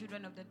are not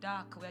children of the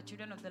dark. We are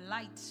children of the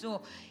light.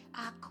 So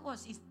our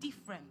course is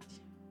different.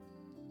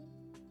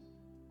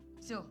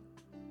 So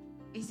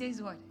it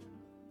says what?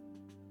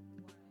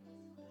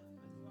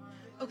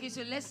 Okay,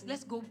 so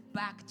let's go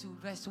back to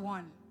verse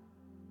 1.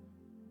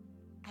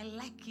 I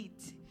like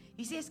it.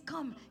 He says,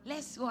 come,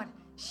 let's what?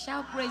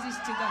 Shout praises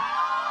to God.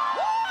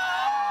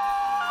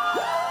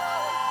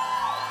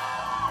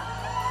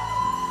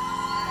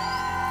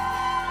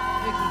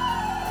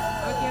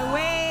 Okay,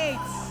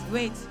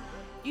 wait.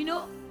 You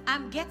know,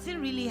 I'm getting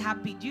really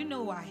happy. Do you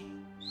know why?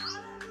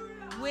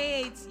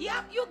 Wait.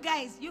 Yeah, you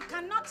guys, you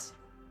cannot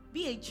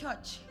be a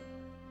church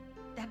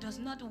that does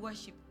not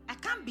worship. I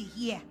can't be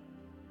here.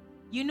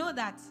 You know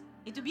that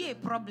it will be a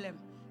problem.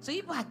 So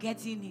people are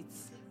getting it.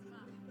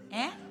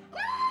 Eh?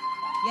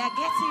 They are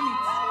getting it.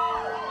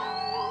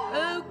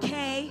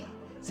 Okay.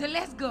 So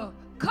let's go.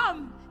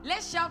 Come,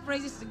 let's shout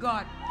praises to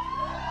God.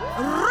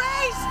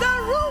 Raise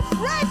the roof,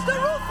 raise the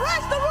roof,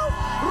 raise the roof.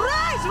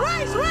 Rise.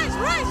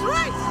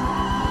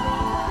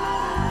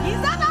 Is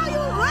that how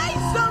you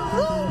raise the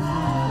roof?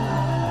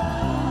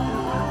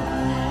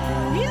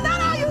 Is that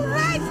how you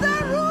raise the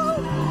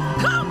roof?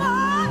 Come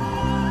on.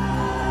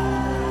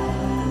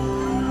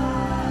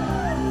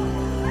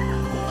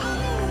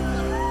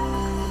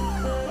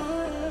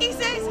 He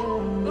says,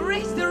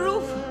 raise the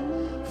roof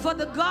for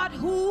the God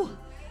who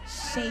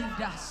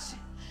saved us.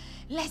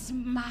 Let's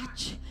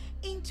march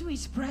into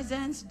his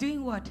presence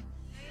doing what?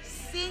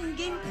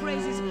 Singing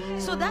praises.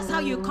 So that's how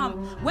you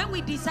come. When we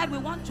decide we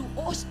want to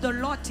host the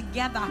Lord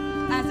together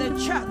as a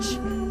church,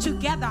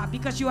 together,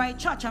 because you are a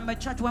church, I'm a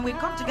church. When we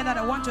come together,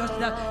 I want to host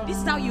the Lord. This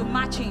is how you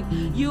march in.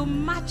 You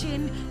march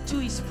in to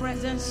his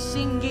presence,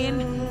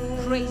 singing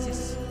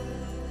praises,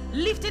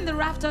 lifting the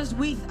rafters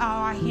with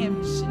our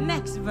hymns.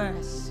 Next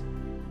verse.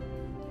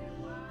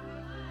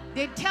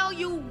 They tell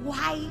you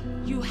why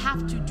you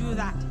have to do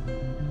that.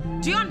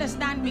 Do you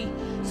understand me?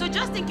 So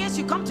just in case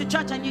you come to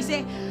church and you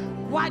say,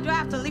 why do I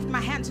have to lift my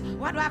hands?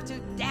 Why do I have to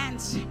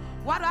dance?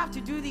 Why do I have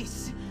to do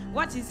this?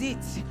 What is it?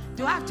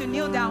 Do I have to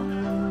kneel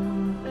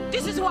down?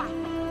 This is why.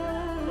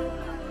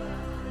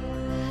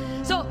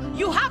 So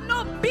you have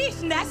no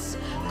business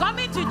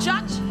coming to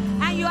church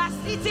and you are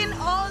sitting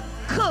all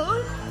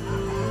cool.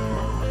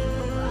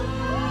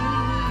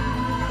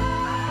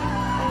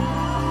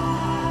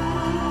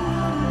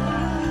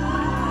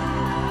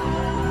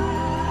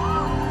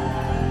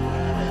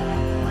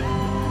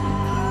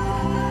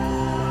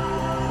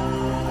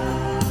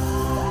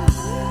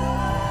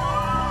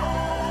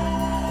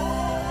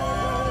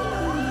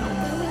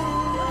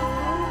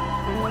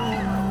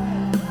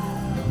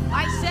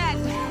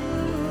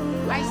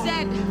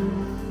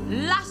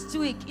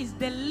 Is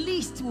the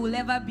least we'll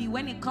ever be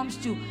when it comes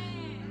to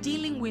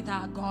dealing with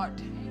our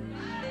God.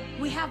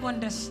 We have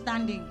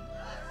understanding.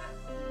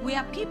 We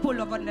are people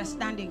of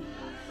understanding.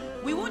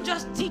 We won't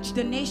just teach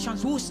the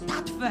nations. We'll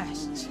start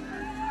first.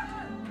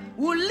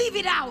 We'll leave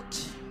it out.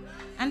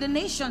 And the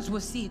nations will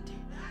see it.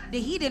 The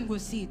hidden will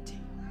see it.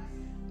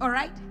 All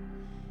right?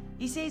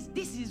 He says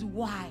this is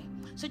why.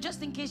 So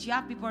just in case you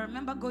have people, I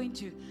remember going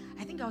to,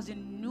 I think I was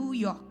in New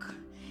York.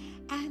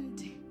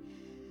 And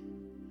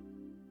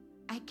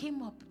I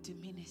came up to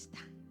minister,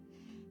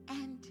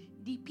 and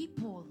the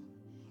people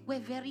were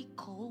very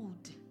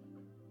cold.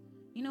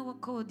 You know what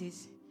cold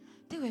is?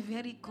 They were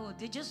very cold.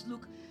 They just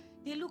look,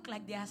 They look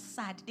like they are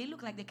sad. They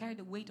look like they carry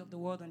the weight of the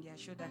world on their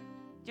shoulder.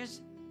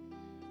 Just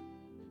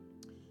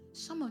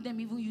some of them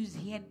even use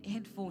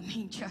headphone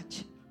in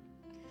church.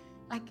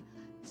 Like,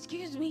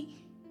 excuse me,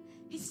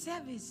 it's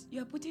service.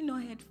 You are putting no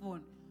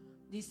headphone.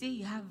 They say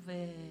you have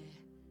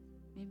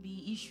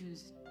maybe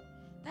issues.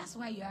 That's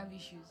why you have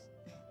issues.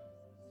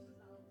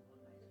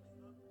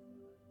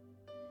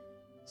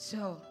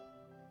 So,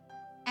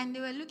 and they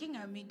were looking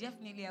at me.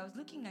 Definitely, I was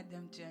looking at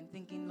them too and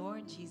thinking,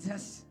 Lord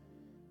Jesus,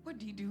 what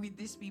do you do with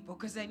these people?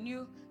 Because I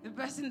knew the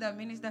person that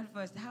ministered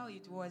first, how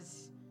it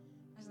was.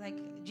 I was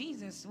like,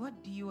 Jesus,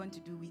 what do you want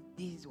to do with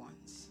these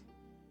ones?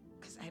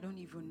 Because I don't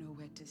even know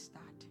where to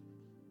start.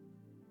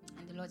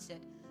 And the Lord said,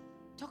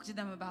 talk to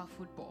them about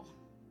football.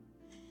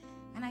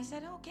 And I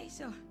said, okay,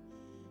 so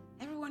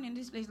everyone in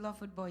this place love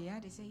football, yeah?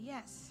 They say,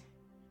 yes.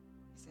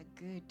 I said,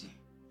 good.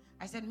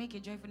 I said, make a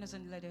joyfulness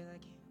on the letter.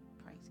 Like,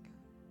 praise God.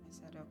 I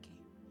said, okay.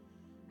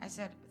 I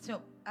said,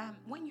 so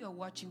when you're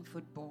watching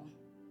football,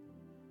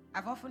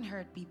 I've often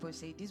heard people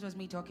say, this was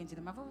me talking to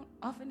them, I've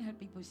often heard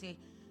people say,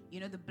 you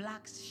know, the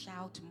blacks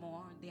shout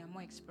more, they are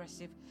more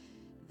expressive.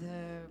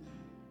 The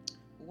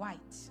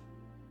whites,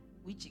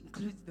 which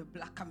includes the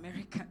black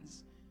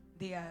Americans,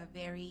 they are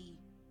very,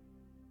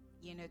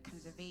 you know,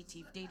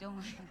 conservative. They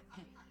don't,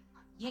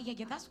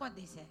 yeah, that's what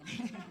they said.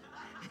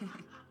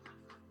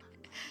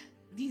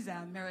 These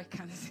are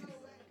Americans.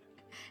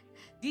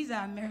 These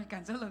are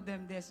Americans, all of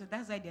them there. So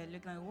that's why they're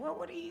looking like,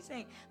 what are you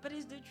saying? But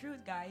it's the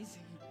truth, guys.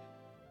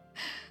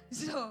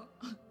 So,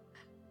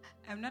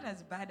 I'm not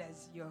as bad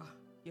as your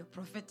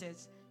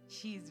prophetess.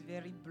 She is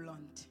very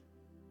blunt.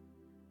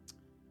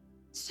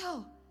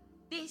 So,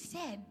 they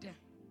said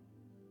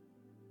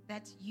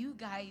that you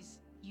guys,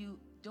 you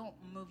don't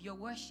move. Your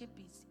worship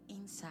is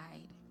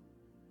inside.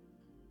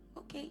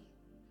 Okay.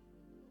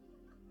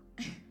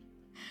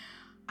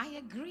 I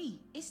agree.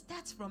 It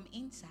starts from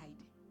inside.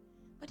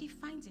 But it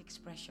finds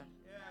expression.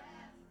 Yeah.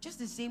 Just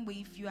the same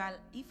way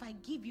if I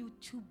give you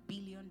 $2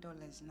 billion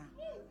now.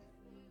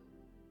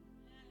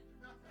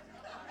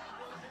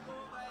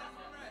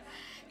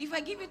 If I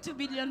give you $2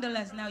 billion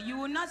now, you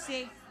will not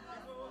say,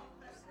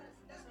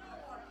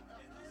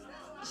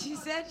 she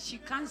said she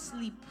can't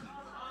sleep.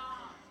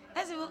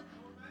 That's it.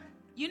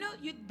 You know,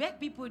 you beg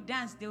people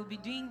dance, they will be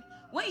doing,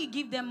 when you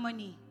give them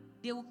money,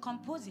 they will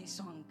compose a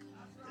song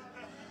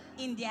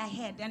in their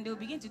head and they will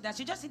begin to dance.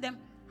 You just see them.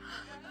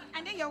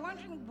 And then you're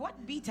wondering,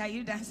 what beat are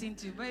you dancing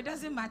to? But it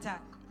doesn't matter.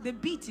 The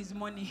beat is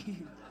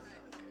money.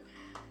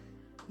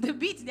 The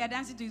beat they're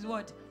dancing to is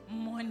what?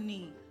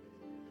 Money.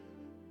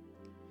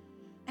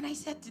 And I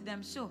said to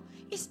them, so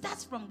it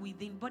starts from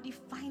within, but it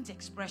finds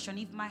expression.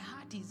 If my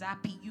heart is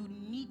happy,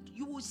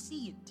 you will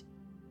see it.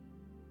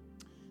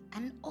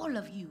 And all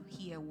of you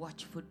here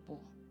watch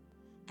football.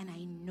 And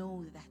I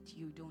know that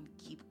you don't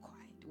keep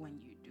quiet when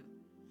you do.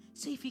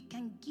 So if you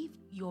can give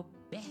your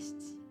best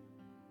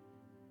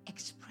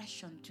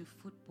expression to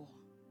football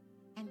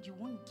and you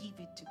won't give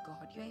it to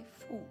God, you're a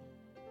fool.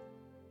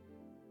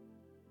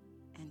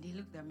 And they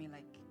looked at me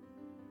like,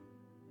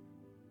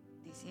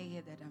 they say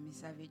here that I'm a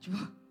savage.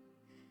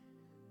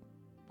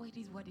 But it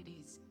is what it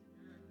is.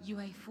 You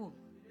are a fool.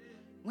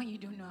 When you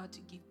don't know how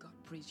to give God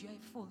praise, you're a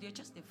fool. You're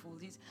just a fool.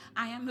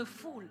 I am a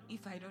fool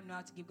if I don't know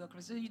how to give God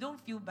praise. So you don't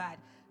feel bad.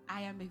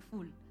 I am a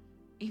fool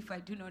if I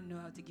do not know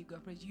how to give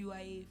God praise. You are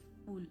a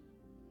fool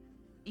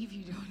if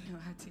you don't know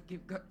how to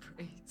give God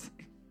praise.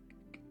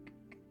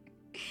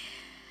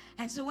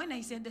 And so when I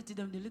said that to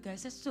them, they look at it, I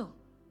said, so,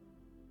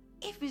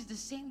 if it's the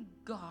same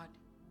God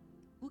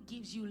who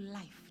gives you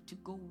life to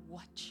go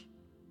watch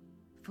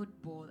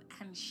football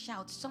and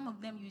shout, some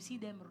of them, you see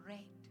them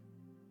red.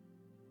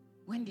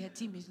 When their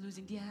team is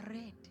losing, they are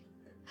red.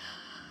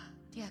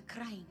 They are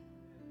crying.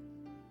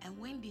 And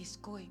when they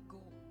score a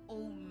goal,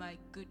 oh my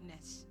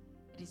goodness,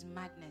 it is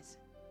madness.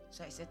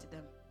 So I said to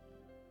them,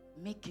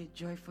 make a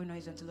joyful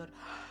noise unto the Lord.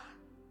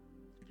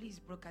 Please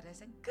broke out. I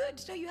said, good,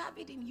 so you have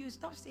it in you.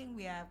 Stop saying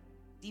we are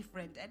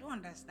different. I don't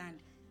understand.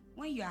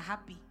 When you are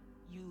happy,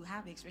 you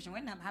have expression.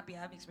 When I'm happy,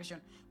 I have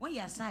expression. When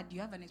you are sad, you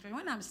have an expression.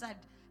 When I'm sad,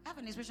 I have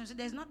an expression. So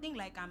there's nothing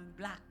like I'm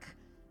black,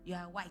 you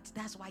are white.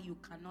 That's why you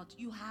cannot.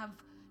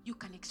 You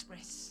can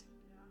express.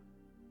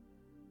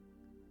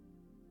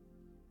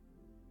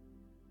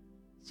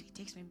 So it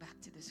takes me back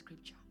to the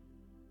scripture.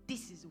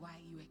 This is why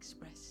you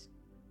express.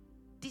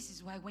 This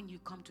is why when you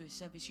come to a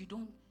service, you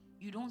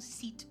don't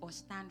sit or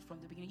stand from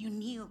the beginning. You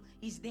kneel.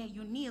 He's there.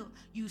 You kneel.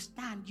 You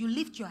stand. You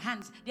lift your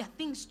hands. There are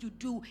things to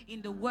do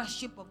in the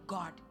worship of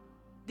God.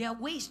 There are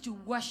ways to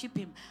worship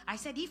him. I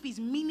said, if he's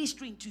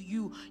ministering to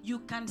you, you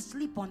can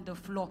sleep on the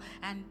floor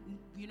and,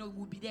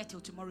 we'll be there till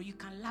tomorrow. You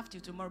can laugh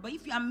till tomorrow. But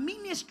if you are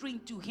ministering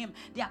to him,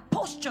 there are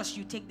postures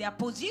you take. There are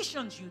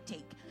positions you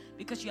take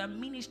because you are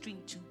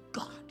ministering to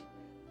God.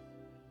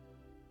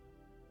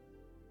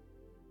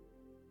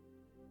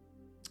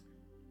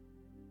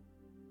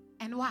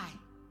 And why?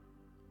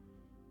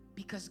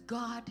 Because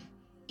God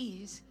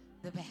is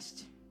the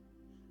best.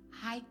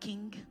 High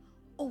King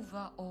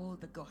over all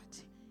the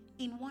gods.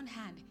 In one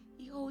hand,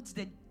 he holds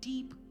the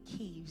deep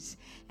caves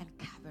and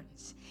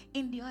caverns.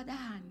 In the other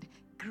hand,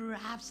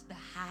 grabs the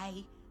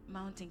high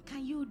mountain.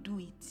 Can you do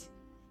it?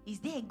 Is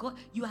there a God?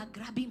 You are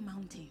grabbing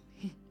mountain.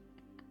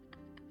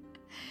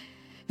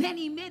 Then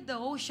he made the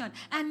ocean,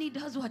 and he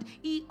does what?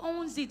 He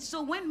owns it.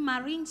 So when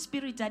marine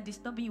spirits are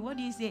disturbing you, what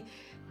do you say?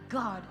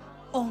 God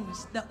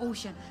owns the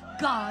ocean.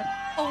 God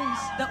owns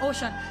the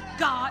ocean.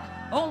 God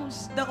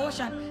owns the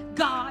ocean.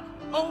 God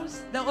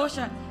owns the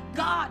ocean.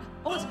 God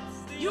owns.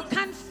 You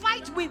can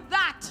fight with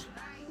that.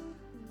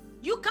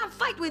 You can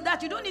fight with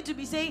that. You don't need to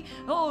be saying,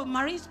 oh,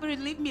 marine spirit,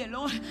 leave me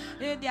alone.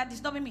 They are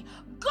disturbing me.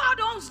 God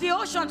owns the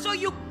ocean, so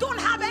you don't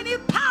have any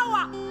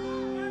power.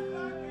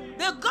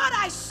 The God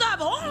I serve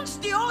owns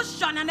the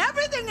ocean and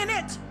everything in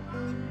it.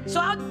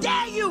 So how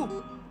dare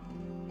you?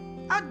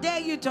 How dare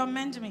you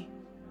torment me?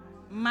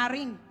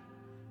 Marine.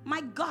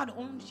 My God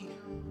owns you.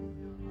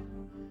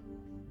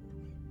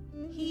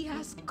 He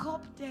has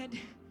sculpted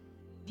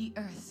the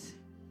earth.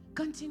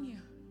 Continue.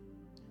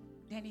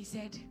 Then he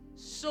said,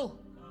 so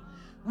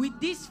with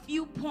this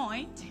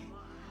viewpoint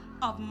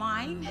of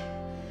mine,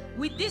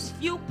 with this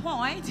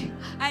viewpoint,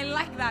 I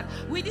like that.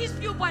 With this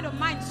viewpoint of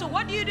mine, so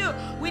what do you do?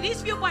 With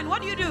this viewpoint,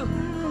 what do you do?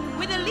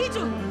 With a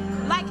little,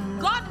 like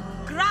God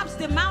grabs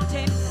the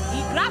mountain,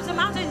 he grabs the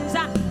mountain in his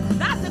hand.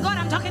 That's the God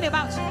I'm talking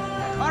about.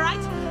 All right?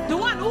 The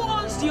one who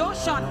owns the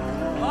ocean.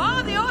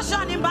 All the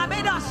ocean in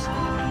Barbados,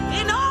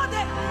 in all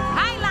the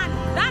island,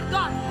 that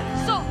God.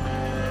 So,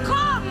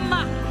 come.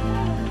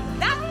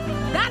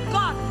 That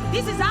God,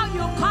 this is how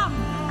you come.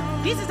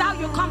 This is how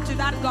you come to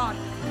that God.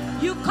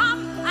 You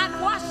come and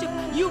worship.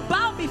 You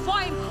bow before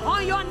him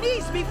on your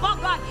knees before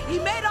God. He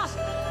made us.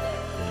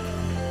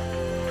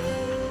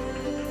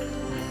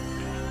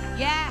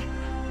 Yeah.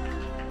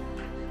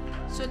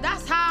 So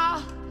that's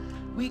how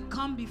we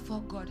come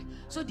before God.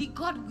 So the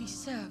God we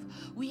serve,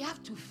 we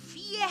have to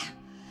fear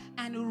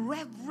and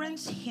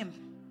reverence him.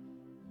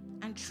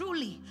 And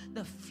truly,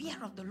 the fear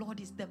of the Lord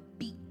is the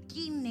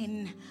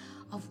beginning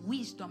of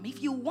wisdom.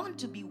 If you want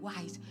to be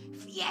wise,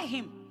 fear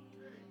him.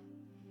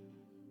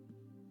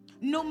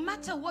 No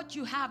matter what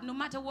you have, no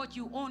matter what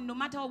you own, no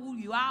matter who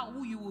you are,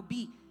 who you will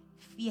be,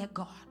 fear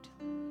God.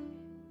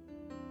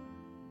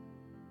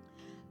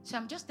 So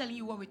I'm just telling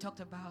you what we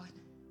talked about.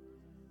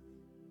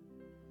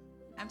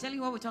 I'm telling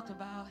you what we talked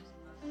about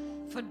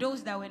for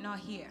those that were not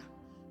here.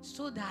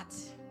 So that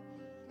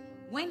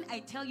when I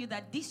tell you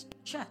that this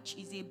church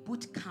is a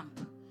boot camp,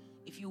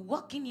 if you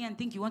walk in here and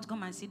think you want to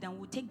come and sit down,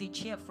 we'll take the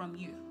chair from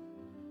you.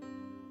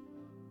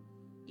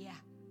 Yeah.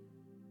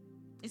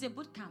 It's a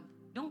boot camp.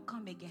 Don't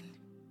come again.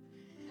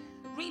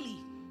 Really.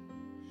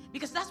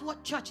 Because that's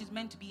what church is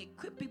meant to be.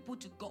 Equip people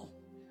to go.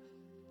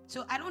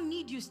 So I don't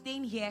need you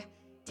staying here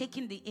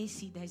taking the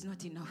AC. That is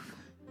not enough.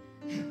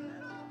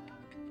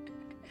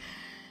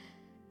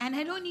 And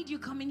I don't need you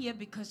coming here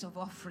because of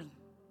offering.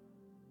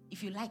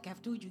 If you like,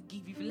 I've told you,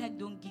 give. If you like,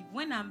 don't give.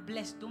 When I'm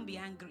blessed, don't be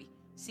angry.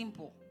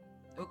 Simple.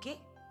 Okay?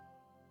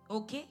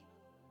 Okay?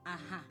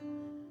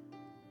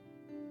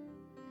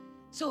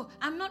 So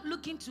I'm not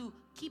looking to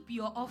keep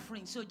your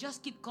offering. So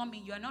just keep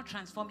coming. You are not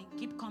transforming.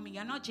 Keep coming.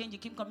 You are not changing.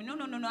 Keep coming.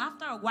 No.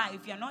 After a while,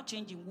 if you are not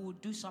changing, we will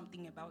do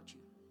something about you.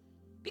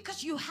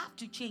 Because you have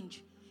to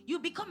change. You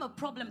become a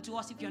problem to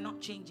us if you're not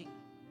changing.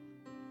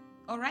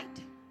 All right?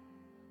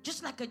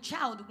 Just like a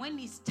child, when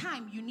it's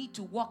time you need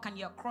to walk and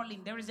you're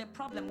crawling, there is a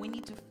problem. We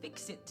need to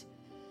fix it.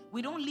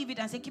 We don't leave it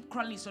and say, keep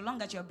crawling so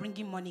long as you're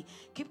bringing money.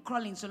 Keep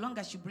crawling so long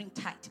as you bring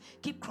tithe.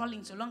 Keep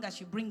crawling so long as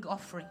you bring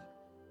offering.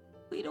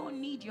 We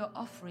don't need your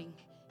offering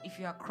if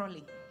you are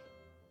crawling.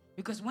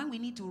 Because when we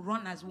need to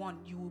run as one,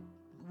 you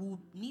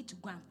will need to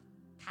go and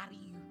carry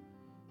you.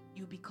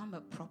 You become a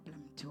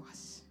problem to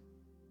us.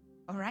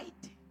 All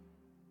right?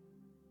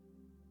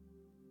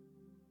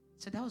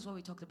 So that was what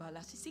we talked about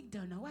last week. Sit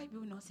down now. Why are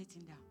people not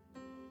sitting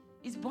down?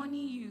 It's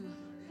burning you.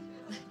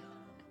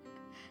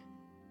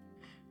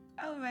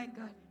 Oh my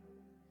God.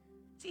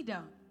 Sit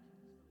down.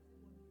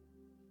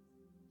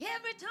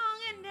 Every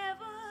tongue in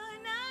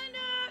heaven and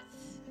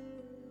earth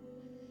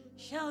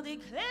shall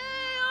declare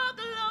your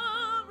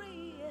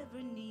glory.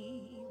 Every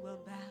knee will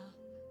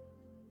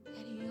bow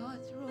at your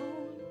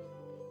throne,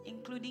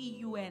 including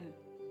UN.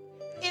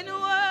 In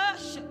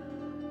worship,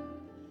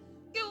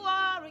 you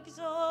are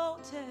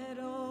exalted,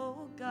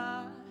 oh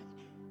God,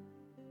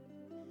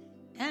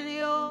 and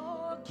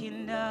your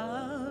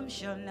kingdom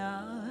shall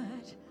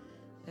not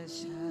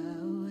pass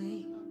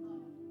away.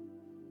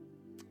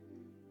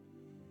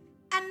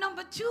 And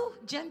number 2,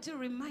 gentle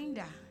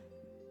reminder,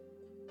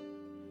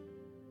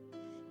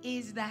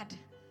 is that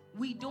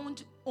we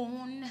don't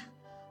own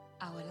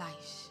our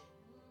lives.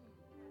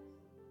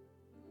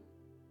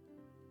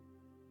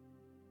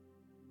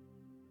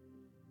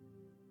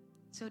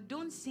 So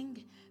don't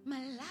sing, my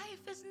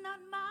life is not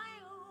my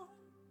own.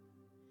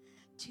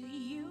 To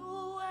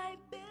you I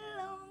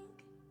belong.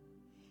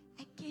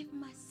 I give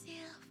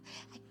myself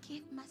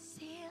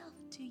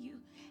to you,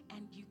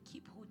 and you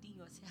keep holding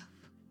yourself.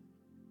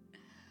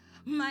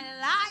 My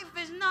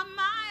life is not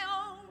my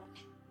own.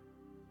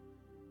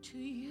 To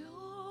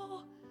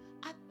you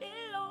I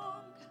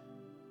belong.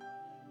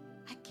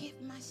 I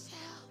give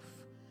myself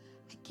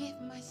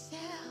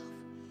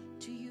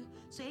to you.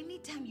 So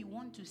anytime you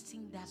want to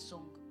sing that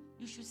song,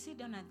 you should sit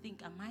down and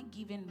think, am I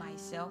giving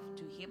myself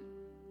to him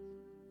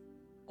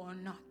or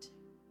not?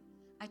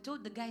 I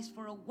told the guys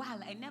for a while,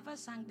 I never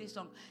sang this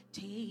song.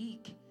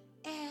 Take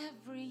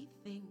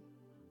everything.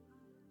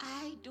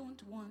 I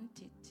don't want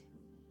it.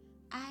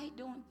 I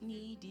don't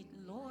need it,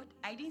 Lord.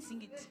 I didn't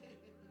sing it.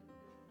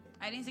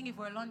 I didn't sing it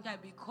for a long time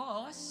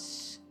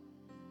because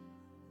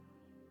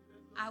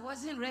I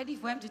wasn't ready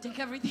for him to take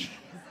everything.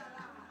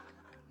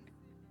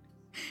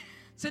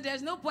 So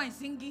there's no point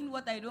singing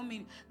what I don't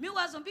mean.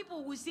 Meanwhile, some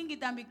people will sing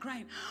it and be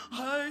crying,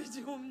 I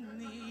don't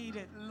need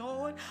it,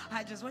 Lord.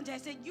 I just want to. I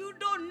said, you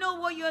don't know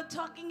what you're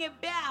talking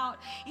about.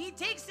 He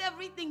takes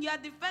everything. You're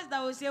the first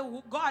that will say,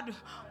 oh, God,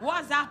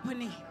 what's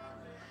happening?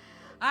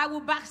 I will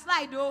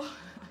backslide, though.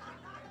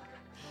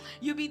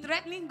 You'll be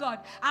threatening God.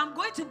 I'm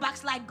going to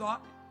backslide,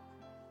 God,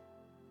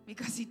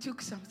 because he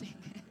took something.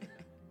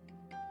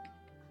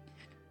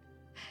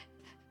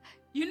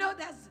 You know,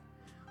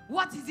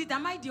 what is it?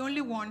 Am I the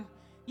only one?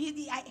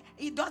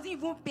 It doesn't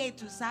even pay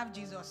to serve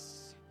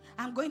Jesus.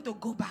 I'm going to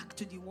go back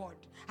to the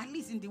world. At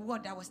least in the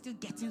world, I was still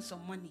getting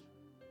some money.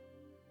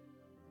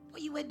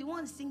 But you were the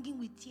one singing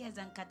with tears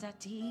and kata,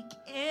 take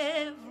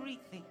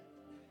everything.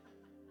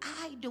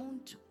 I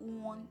don't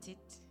want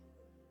it.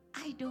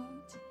 I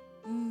don't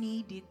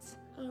need it.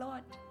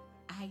 Lord,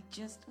 I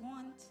just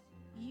want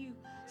you.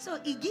 So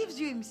he gives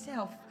you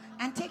himself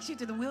and takes you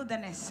to the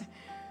wilderness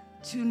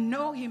to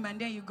know him. And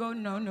then you go,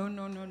 no.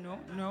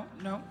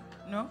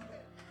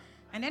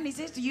 And then he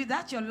says to you,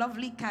 that's your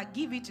lovely car.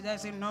 Give it to them.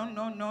 Say, no,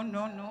 Lord.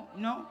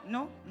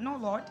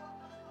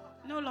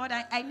 No, Lord,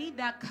 I need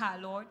that car,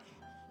 Lord.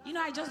 You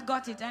know, I just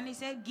got it. And he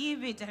said,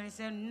 give it. And he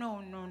said,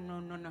 no.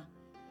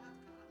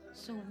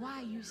 So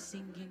why are you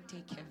singing,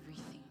 take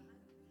everything?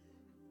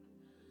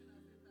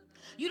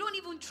 You don't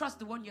even trust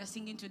the one you're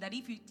singing to, that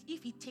if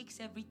he takes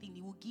everything,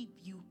 he will give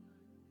you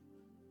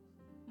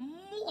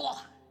more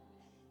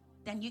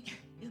than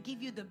he'll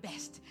give you the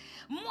best.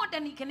 More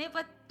than you can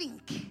ever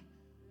think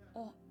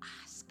or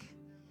ask.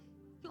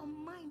 Your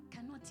mind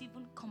cannot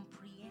even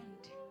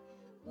comprehend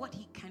what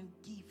he can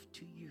give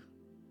to you.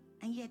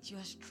 And yet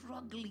you're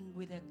struggling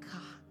with a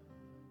car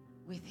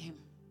with him.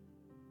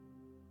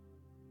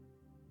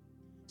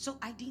 So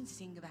I didn't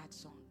sing that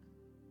song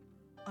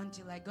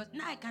until I got,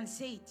 now I can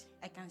say it.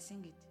 I can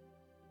sing it.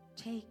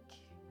 Take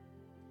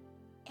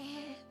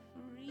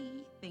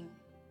everything.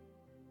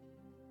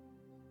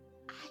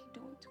 I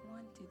don't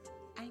want it.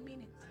 I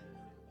mean it.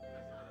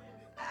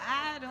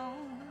 I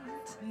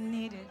don't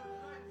need it.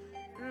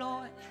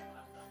 Lord,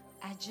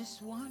 I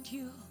just want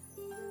you.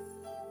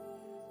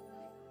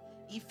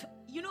 If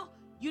you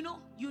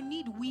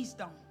need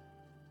wisdom.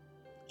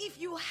 If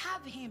you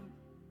have him,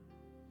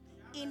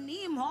 in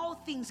him all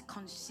things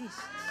consist.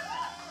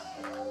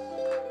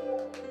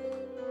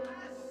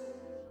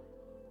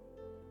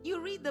 You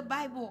read the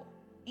Bible.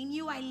 In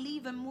you I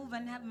live and move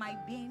and have my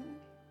being.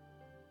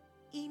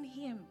 In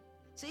him.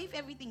 So if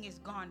everything is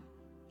gone,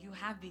 you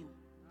have him.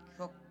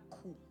 You're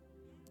cool.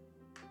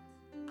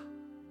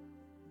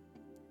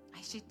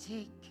 I should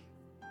take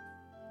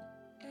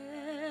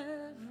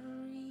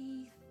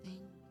everything.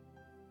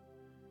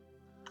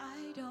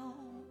 I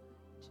don't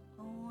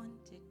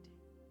want it.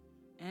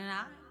 And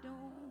I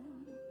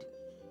don't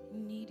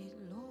need it,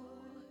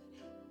 Lord.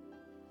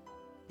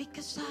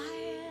 Because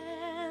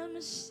I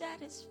am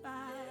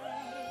satisfied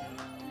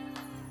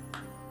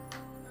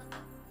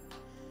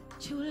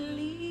to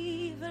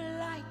live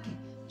like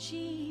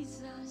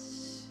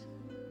Jesus.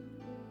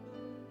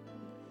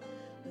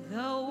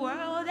 The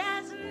world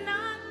has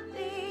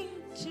nothing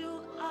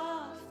to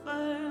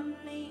offer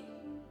me.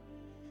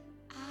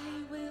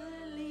 I will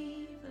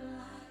live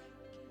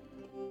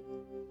like.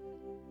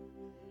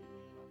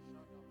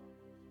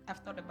 I've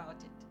thought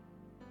about it.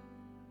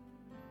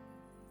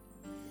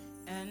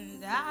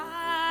 And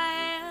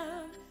I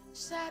am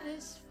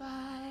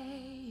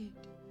satisfied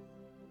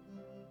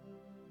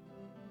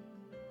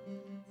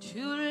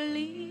to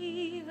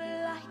live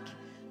like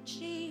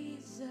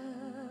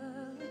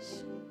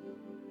Jesus.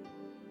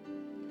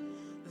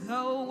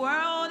 The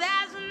world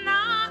has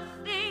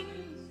nothing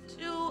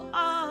to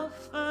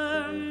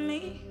offer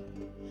me.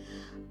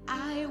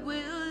 I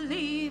will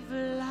live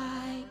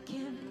like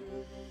him.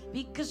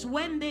 Because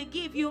when they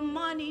give you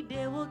money,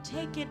 they will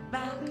take it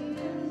back.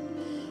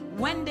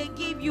 When they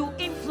give you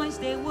influence,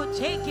 they will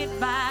take it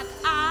back.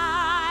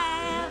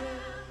 I am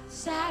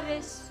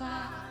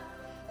satisfied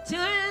to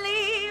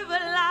live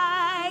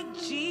like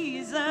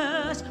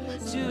Jesus.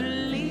 To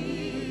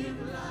live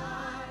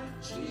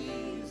like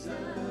Jesus.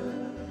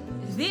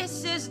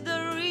 This is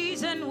the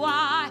reason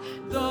why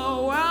the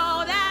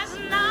world has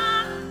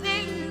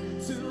nothing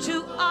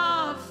to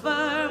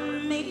offer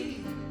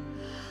me.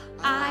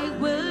 I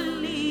will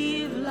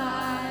live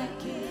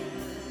like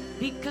it.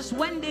 Because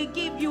when they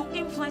give you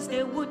influence,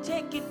 they will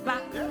take it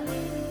back.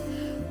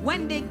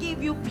 When they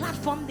give you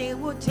platform, they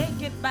will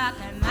take it back.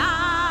 And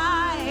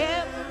I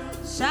am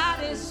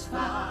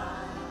satisfied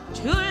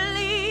to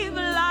live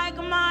like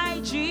my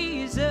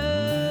Jesus.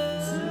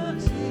 To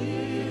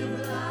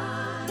live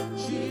like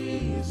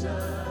Jesus.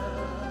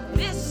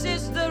 This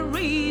is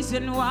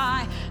reason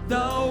why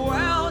the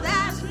world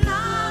has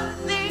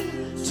nothing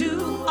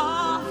to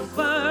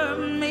offer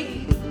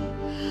me.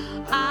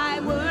 I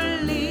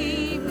will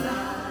live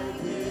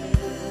like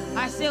this.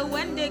 I say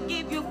when they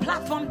give you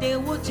platform, they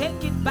will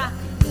take it back.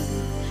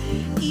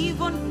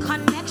 Even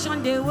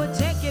connection, they will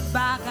take it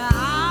back.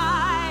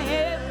 I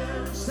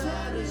am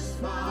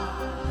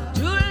satisfied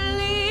to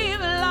live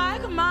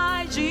like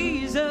my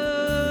Jesus.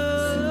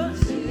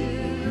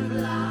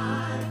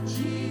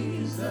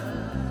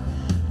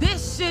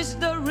 This is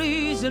the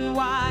reason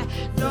why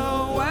the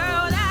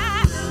world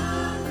has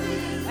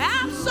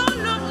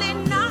absolutely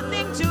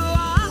nothing to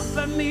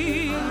offer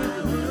me.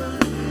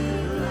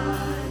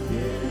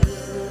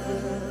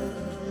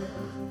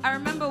 I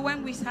remember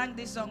when we sang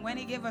this song, when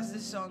he gave us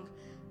this song,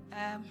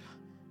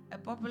 a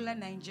popular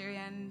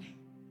Nigerian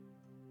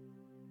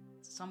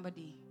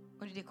somebody,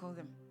 what do they call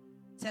them?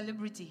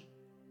 Celebrity,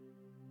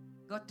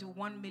 got to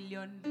 1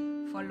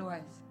 million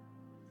followers.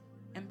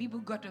 And people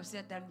got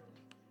upset and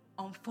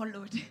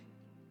unfollowed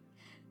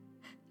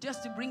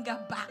just to bring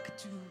her back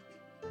to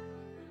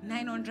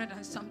 900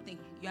 and something.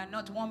 You are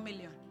not 1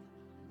 million.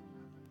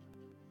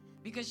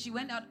 Because she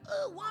went out,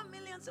 1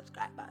 million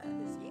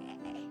subscribers. Yeah.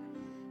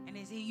 And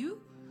they say,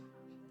 you?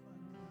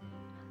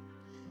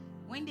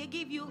 When they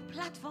give you a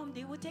platform,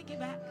 they will take it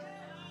back.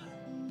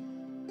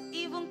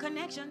 Even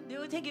connection, they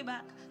will take it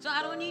back. So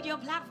I don't need your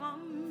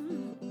platform.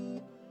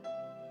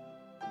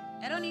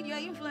 I don't need your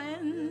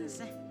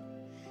influence.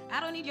 I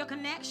don't need your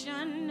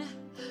connection.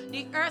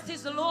 The earth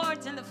is the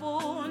Lord's and the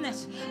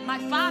fullness. My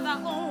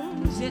Father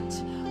owns it.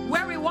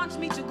 Where He wants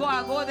me to go,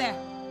 I'll go there.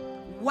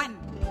 When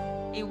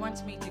He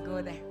wants me to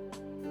go there.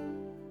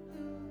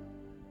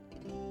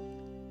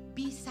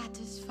 Be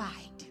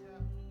satisfied.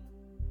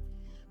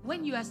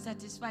 When you are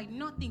satisfied,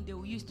 nothing they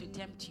will use to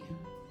tempt you.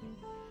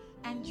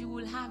 And you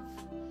will have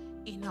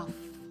enough.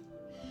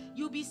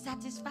 You'll be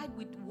satisfied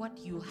with what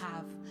you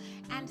have.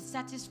 And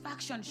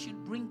satisfaction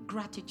should bring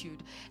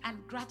gratitude.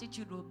 And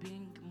gratitude will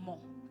bring more.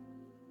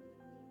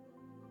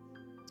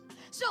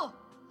 So,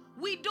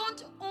 we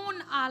don't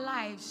own our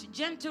lives.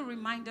 Gentle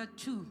reminder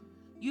too.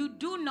 You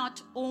do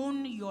not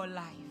own your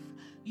life.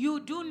 You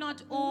do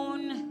not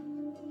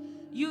own.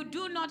 You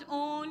do not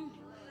own.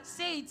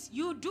 Say it.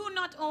 You do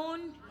not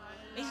own.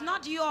 It's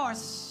not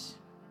yours.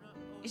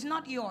 It's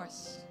not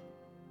yours.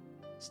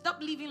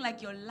 Stop living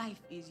like your life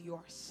is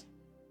yours.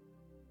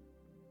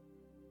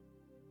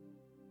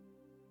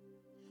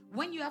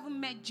 When you haven't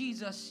met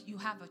Jesus, you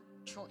have a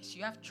choice.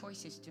 You have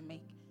choices to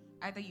make.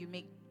 Either you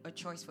make a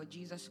choice for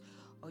Jesus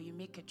or you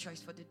make a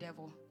choice for the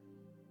devil.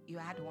 You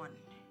had one.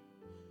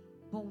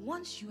 But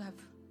once you have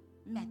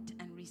met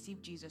and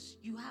received Jesus,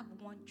 you have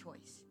one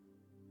choice.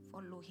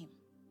 Follow Him.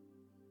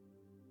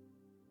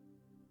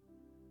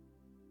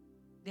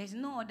 There's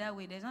no other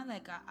way. There's not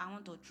like I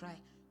want to try.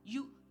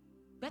 You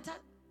better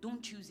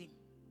don't choose Him.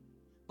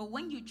 But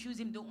when you choose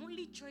Him, the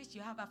only choice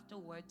you have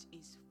afterwards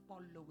is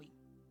following.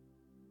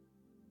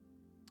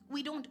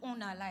 We don't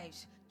own our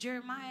lives.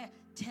 Jeremiah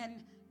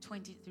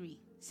 10:23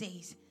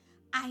 says,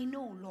 I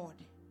know,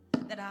 Lord,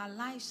 that our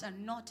lives are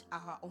not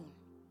our own.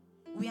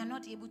 We are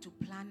not able to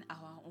plan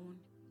our own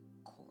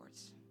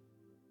course.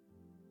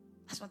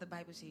 That's what the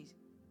Bible says.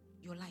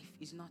 Your life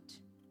is not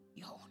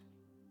your own.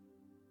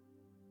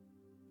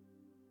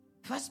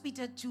 1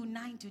 Peter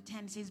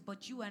 2:9-10 says,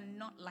 but you are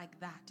not like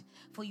that,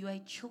 for you are a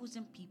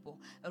chosen people,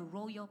 a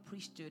royal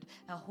priesthood,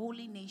 a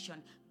holy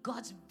nation,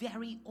 God's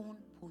very own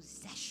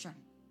possession.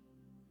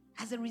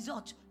 As a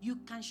result, you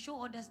can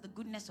show others the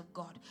goodness of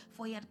God,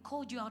 for He had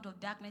called you out of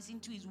darkness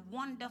into His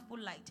wonderful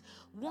light.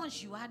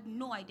 Once you had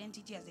no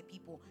identity as a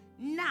people,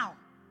 now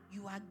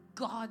you are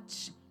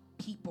God's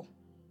people.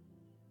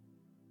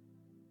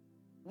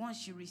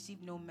 Once you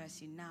received no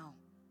mercy, now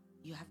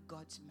you have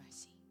God's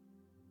mercy.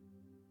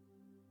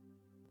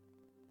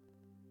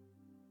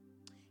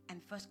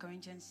 And 1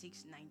 Corinthians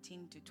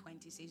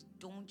 6:19-20 says,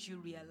 don't you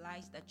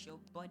realize that your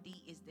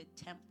body is the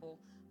temple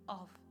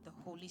of the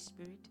Holy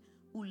Spirit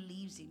who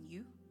lives in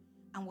you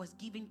and was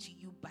given to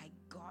you by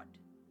God?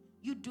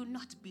 You do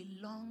not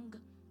belong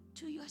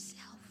to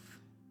yourself.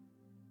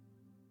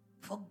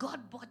 For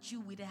God bought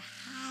you with a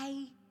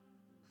high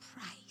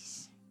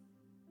price.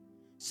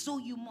 So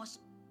you must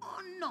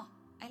honor.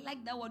 I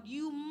like that word.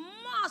 You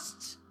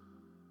must.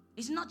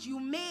 It's not you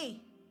may.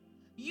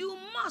 You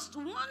must.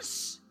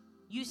 Once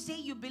you say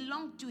you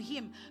belong to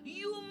Him,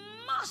 you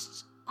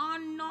must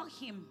honor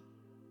Him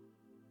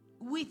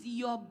with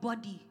your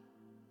body.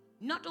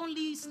 Not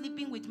only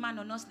sleeping with man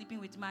or not sleeping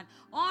with man.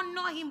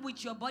 Honor Him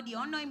with your body.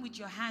 Honor Him with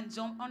your hands.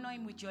 Honor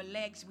Him with your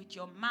legs, with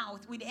your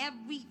mouth, with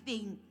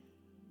everything.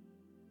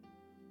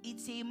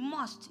 It's a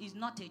must. It's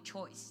not a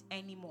choice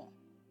anymore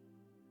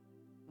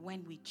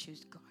when we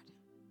choose God.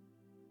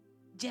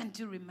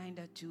 Gentle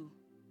reminder too.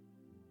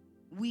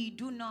 We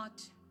do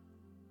not.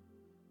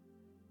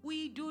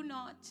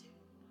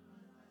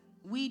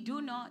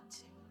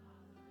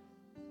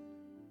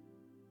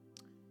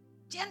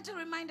 Gentle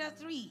reminder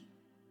 3.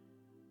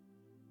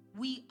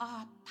 We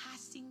are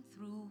passing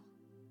through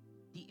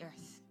the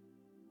earth.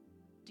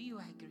 Do you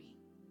agree?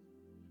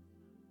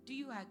 Do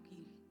you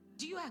agree?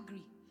 Do you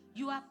agree?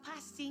 You are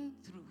passing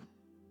through.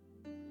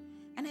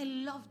 And I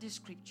love this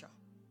scripture.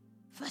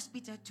 1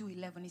 Peter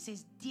 2:11. It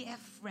says, dear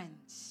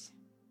friends,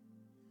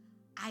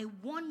 I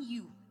warn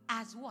you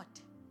as what?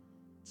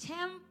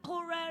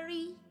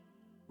 Temporary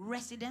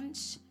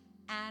residents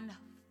and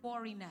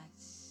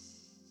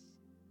foreigners.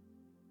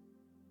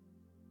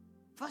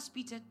 1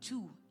 Peter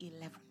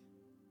 2:11.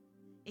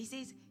 It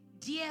says,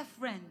 dear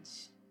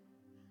friends,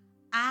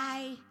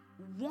 I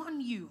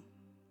warn you.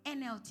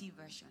 NLT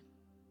version.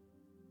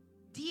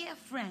 Dear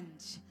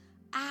friends,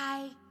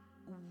 I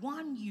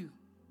warn you.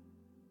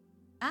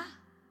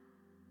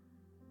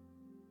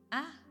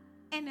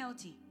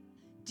 NLT.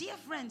 Dear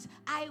friends,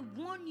 I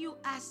warn you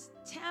as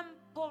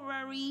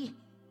temporary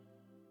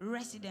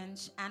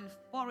residents and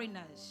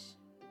foreigners.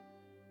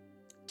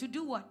 To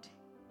do what?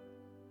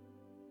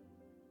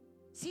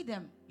 See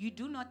them. You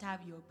do not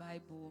have your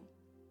Bible.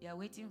 You are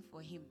waiting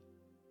for him.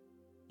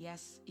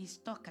 Yes, he's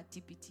stuck at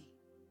TPT.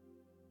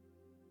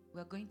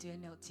 We're going to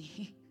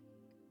NLT.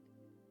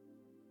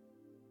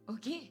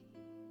 Okay?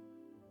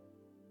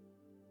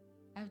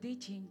 Have they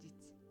changed it?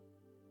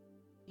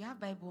 You have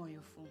Bible on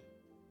your phone.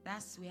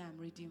 That's where I'm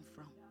reading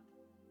from.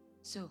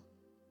 So,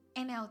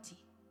 NLT.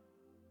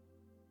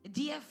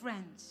 Dear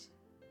friends,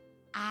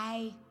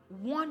 I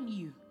warn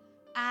you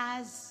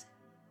as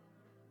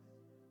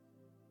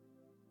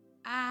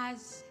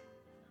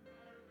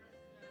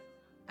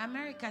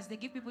Americans, they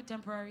give people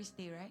temporary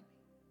stay, right?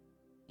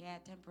 Yeah,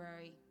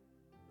 temporary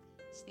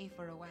stay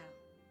for a while.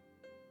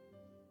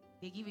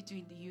 They give it to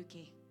you in the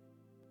UK.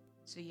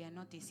 So you are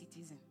not a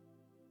citizen.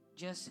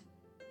 Just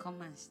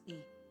come and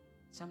stay.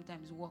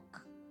 Sometimes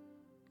walk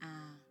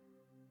and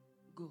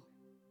go.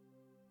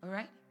 All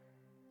right?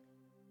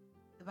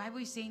 The Bible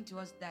is saying to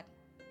us that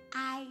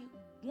I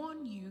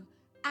warn you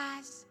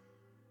as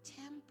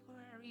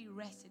temporary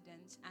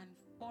residents and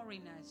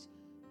foreigners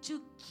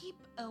to keep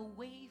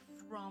away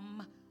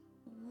from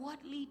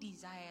worldly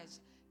desires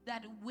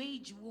that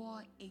wage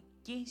war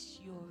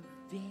against your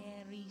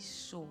very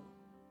soul.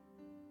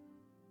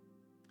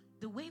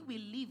 The way we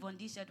live on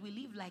this earth, we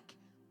live like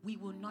we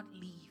will not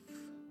leave.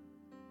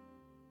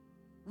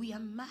 We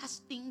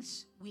amass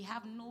things we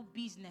have no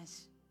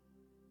business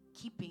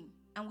keeping,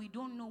 and we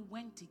don't know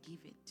when to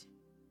give it.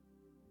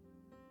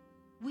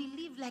 We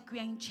live like we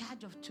are in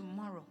charge of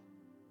tomorrow.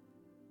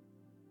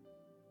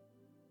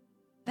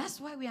 That's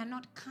why we are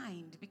not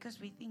kind, because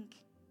we think,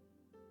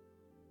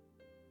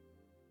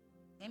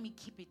 let me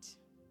keep it.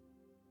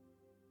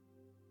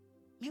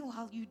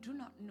 Meanwhile, you do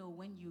not know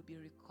when you'll be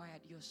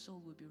required. Your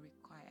soul will be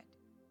required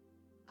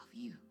of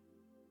you.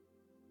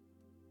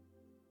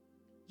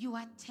 You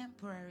are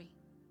temporary.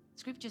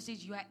 Scripture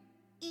says you are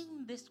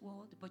in this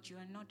world, but you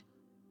are not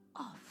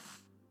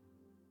of.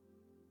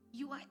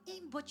 You are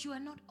in, but you are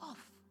not of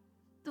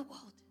the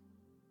world.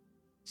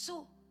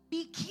 So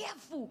be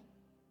careful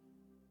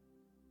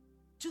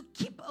to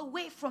keep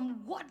away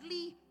from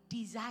worldly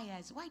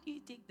desires. Why do you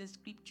take the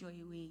scripture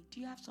away? Do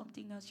you have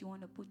something else you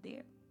want to put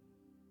there?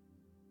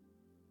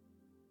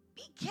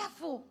 Be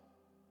careful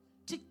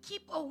to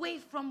keep away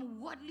from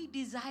worldly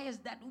desires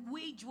that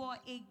wage war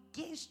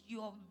against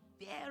your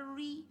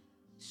very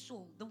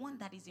soul. The one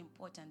that is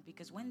important,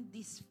 because when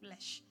this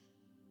flesh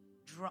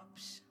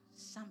drops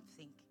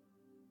something,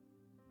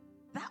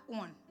 that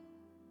one,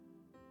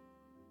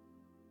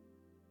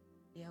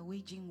 they are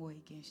waging war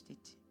against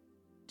it,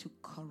 to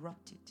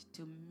corrupt it,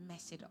 to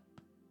mess it up.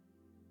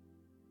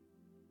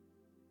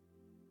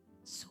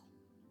 So,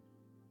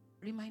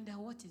 reminder,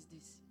 what is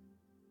this?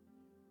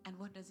 And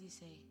what does he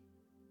say?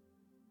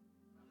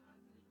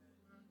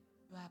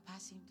 You are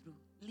passing through.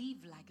 Live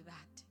like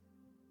that.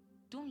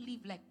 Don't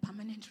live like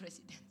permanent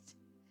residents.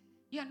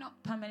 You are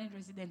not permanent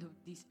resident of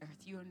this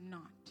earth. You are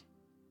not.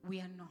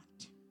 We are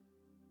not.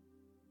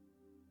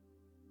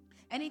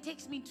 And it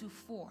takes me to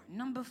 4.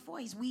 Number 4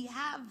 is we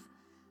have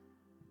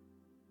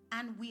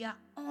and we are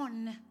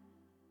on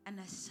an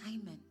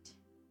assignment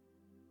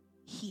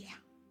here.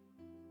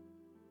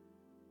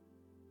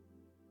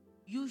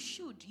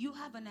 You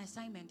have an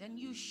assignment, and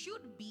you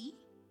should be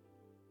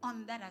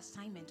on that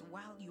assignment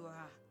while you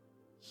are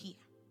here.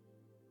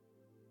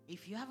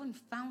 If you haven't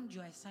found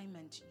your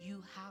assignment,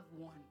 you have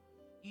one.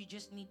 You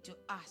just need to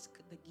ask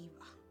the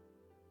giver.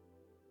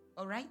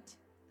 All right?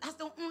 That's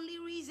the only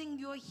reason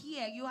you're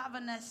here. You have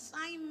an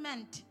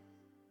assignment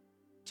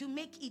to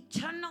make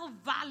eternal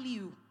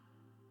value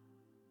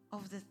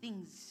of the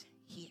things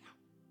here.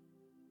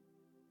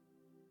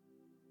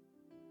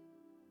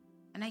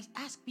 And I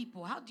ask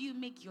people, how do you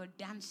make your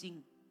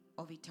dancing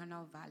of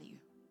eternal value?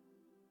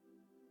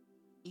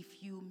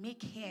 If you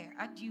make hair,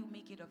 how do you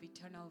make it of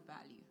eternal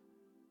value?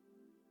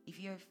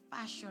 If you're a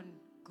fashion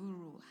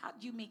guru, how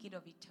do you make it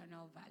of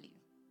eternal value?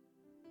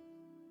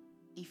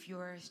 If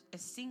you're a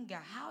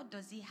singer, how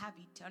does it have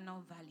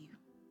eternal value?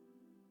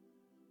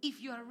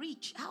 If you're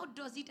rich, how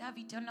does it have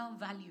eternal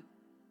value?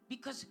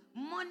 Because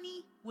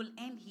money will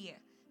end here.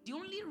 The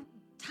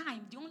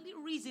only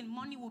reason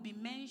money will be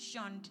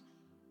mentioned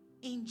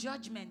in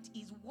judgment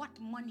is what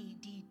money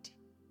did.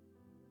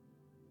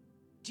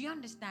 Do you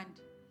understand?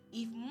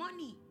 If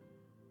money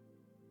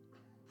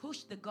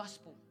push the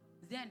gospel,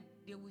 then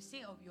they will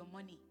say of your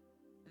money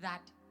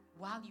that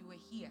while you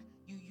were here,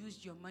 you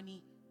used your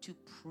money to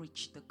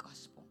preach the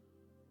gospel.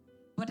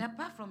 But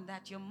apart from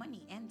that, your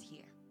money ends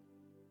here.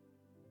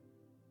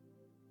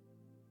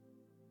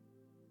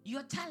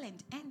 Your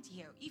talent ends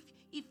here.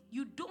 If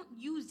you don't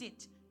use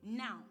it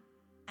now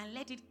and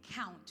let it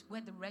count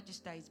where the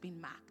register is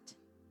being marked,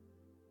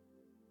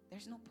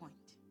 there's no point.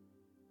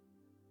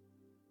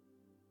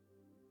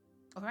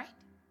 All right?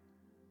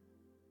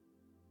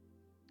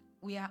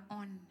 We are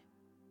on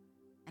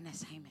an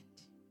assignment.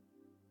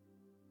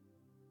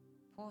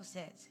 Paul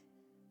says,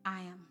 I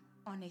am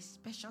on a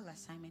special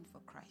assignment for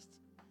Christ,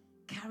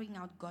 carrying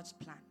out God's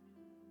plan,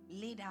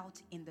 laid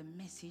out in the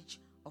message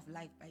of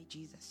life by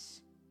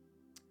Jesus.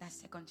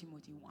 That's 2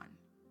 Timothy 1.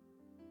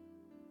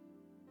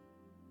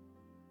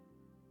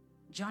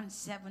 John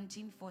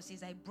 17:4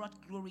 says, I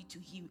brought glory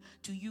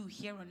to you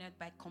here on earth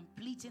by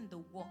completing the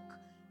work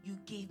you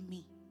gave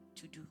me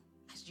to do.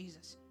 That's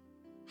Jesus.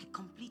 I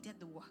completed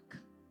the work.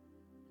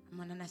 I'm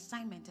on an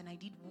assignment and I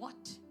did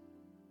what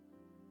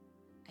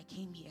I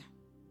came here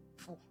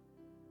for.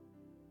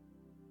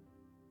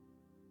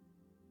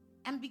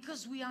 And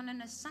because we are on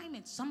an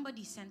assignment,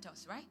 somebody sent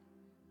us, right?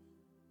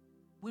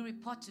 We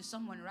report to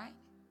someone, right?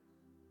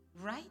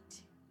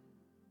 Right?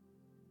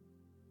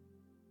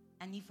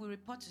 And if we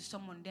report to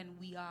someone, then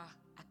we are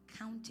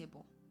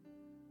accountable.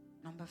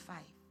 Number 5.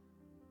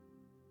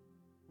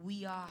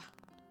 We are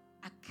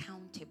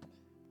accountable.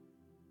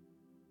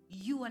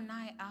 You and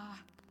I are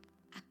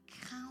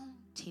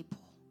accountable.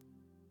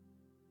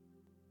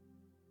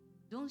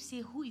 Don't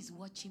say, who is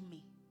watching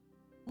me?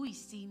 Who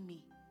is seeing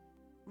me?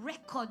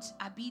 Records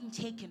are being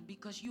taken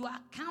because you are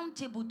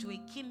accountable to a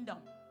kingdom.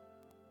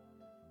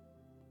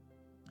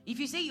 If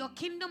you say your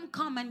kingdom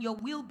come and your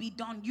will be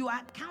done, you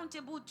are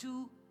accountable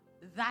to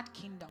that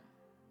kingdom.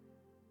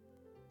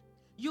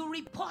 You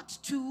report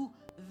to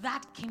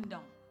that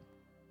kingdom.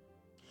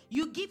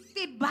 You give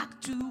feedback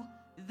to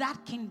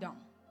that kingdom.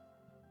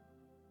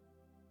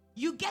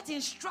 You get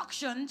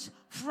instructions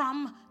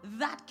from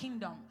that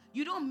kingdom.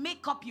 You don't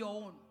make up your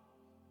own.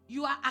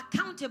 You are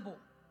accountable.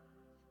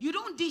 You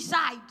don't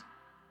decide.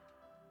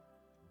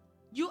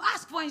 You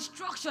ask for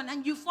instruction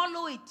and you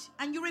follow it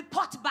and you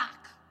report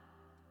back.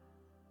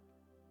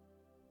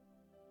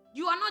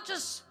 You are not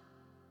just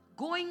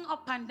going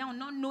up and down,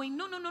 not knowing.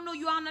 No.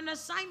 You are on an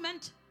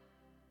assignment.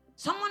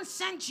 Someone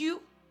sent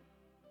you.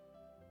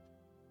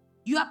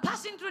 You are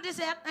passing through this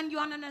earth and you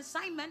are on an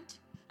assignment.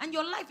 And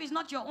your life is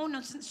not your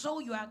own, so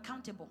you are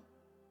accountable.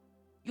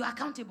 You are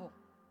accountable.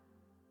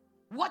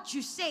 What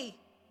you say,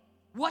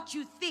 what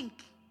you think,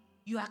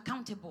 you are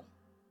accountable.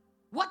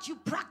 What you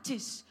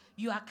practice,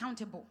 you are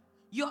accountable.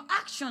 Your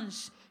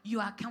actions, you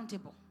are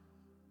accountable.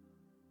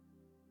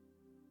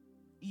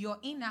 Your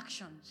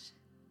inactions,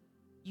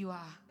 you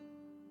are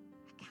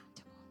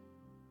accountable.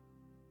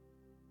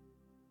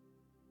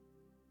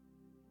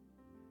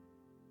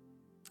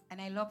 And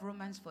I love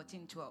Romans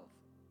 14:12.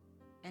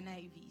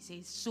 NIV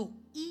says, so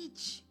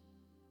each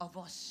of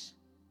us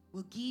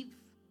will give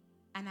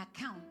an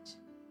account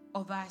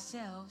of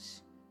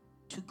ourselves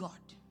to God.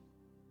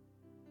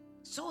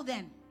 So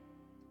then,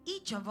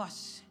 each of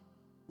us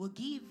will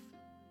give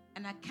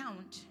an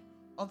account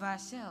of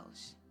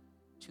ourselves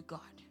to God.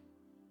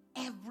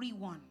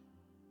 Everyone,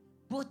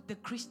 both the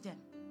Christian,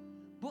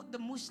 both the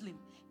Muslim,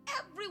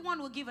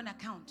 everyone will give an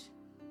account.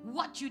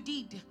 What you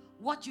did,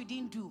 what you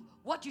didn't do,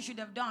 what you should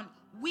have done.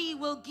 We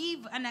will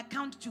give an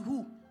account to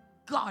who?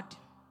 God.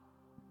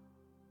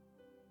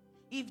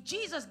 If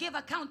Jesus gave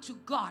account to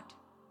God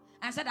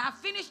and said, I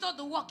finished all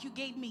the work you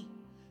gave me,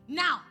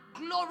 now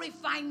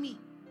glorify me,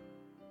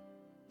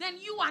 then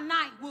you and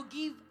I will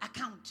give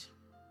account.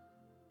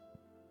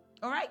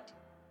 All right?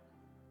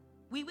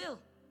 We will.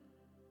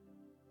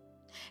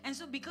 And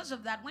so because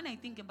of that, when I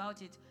think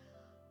about it,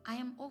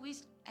 I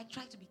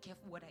try to be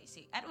careful what I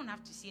say. I don't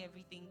have to see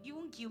everything. You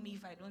won't kill me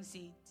if I don't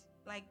say it.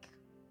 Like,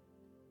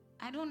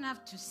 I don't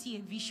have to see a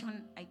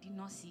vision I did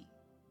not see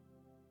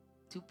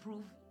to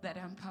prove that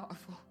I'm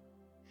powerful,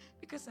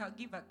 because I'll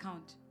give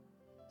account.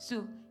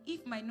 So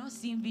if my not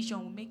seeing vision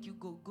will make you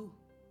go,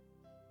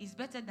 it's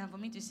better than for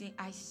me to say,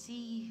 I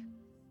see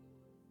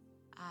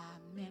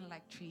men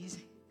like trees.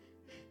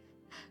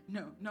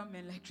 No, not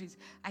men like trees.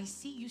 I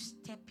see you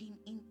stepping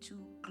into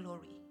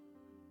glory.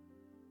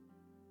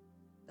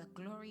 The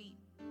glory,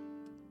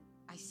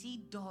 I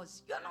see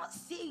doors. You're not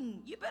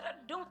seeing. You better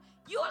don't.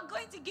 You are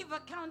going to give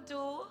account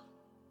to.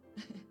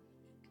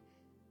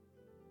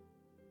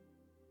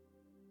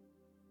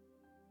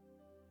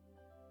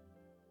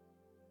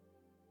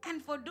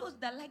 And for those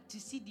that like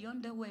to see the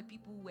underwear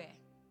people wear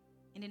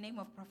in the name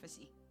of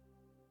prophecy,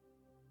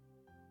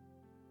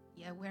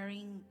 you're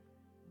wearing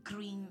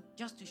green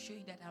just to show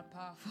you that I'm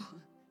powerful.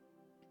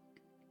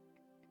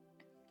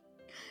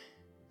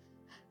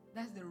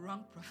 That's the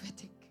wrong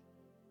prophetic.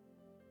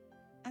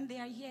 And they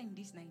are here in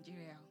this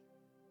Nigeria,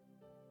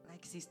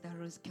 like Sister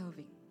Rose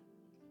Kelvin.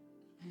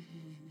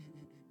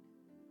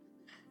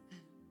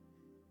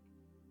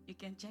 You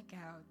can check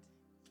her out.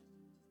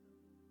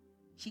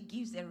 She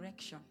gives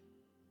erection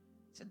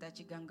so that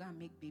you can go and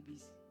make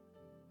babies.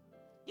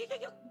 You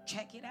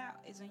check it out.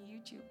 It's on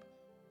YouTube.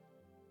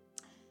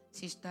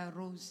 Sister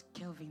Rose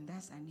Kelvin,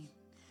 that's her name.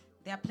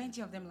 There are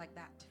plenty of them like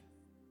that.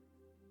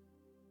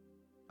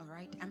 All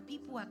right? And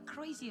people are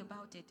crazy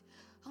about it.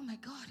 Oh my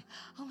God.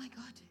 Oh my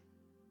God.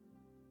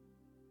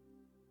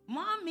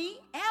 Mommy,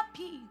 help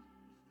him.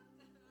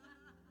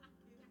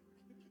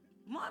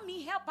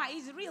 Mommy, help her.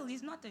 It's real.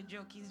 It's not a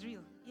joke. It's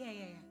real. Yeah.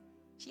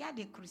 She had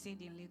a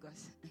crusade in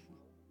Lagos.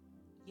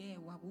 Yeah,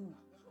 wahoo.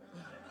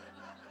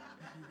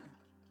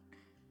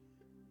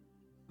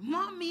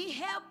 Mommy,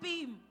 help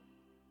him.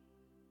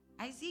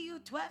 I see you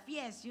 12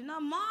 years.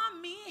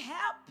 Mommy,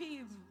 help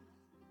him.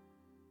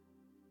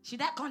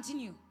 Should I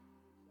continue?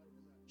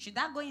 Should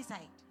I go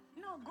inside?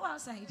 No, go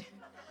outside.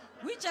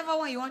 Whichever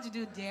one you want to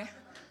do there.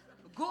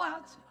 Go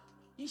out.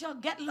 You shall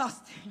get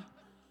lost.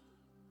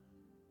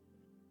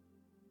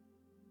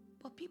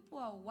 But people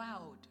are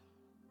wild.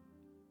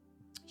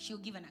 She'll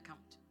give an account.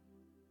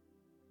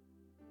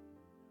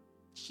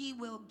 She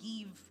will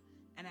give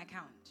an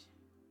account.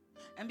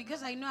 And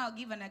because I know I'll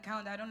give an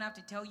account, I don't have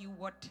to tell you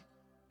what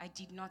I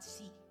did not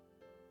see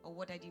or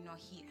what I did not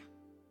hear.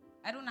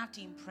 I don't have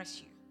to impress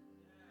you.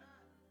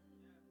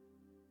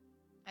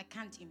 I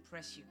can't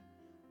impress you.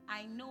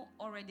 I know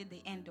already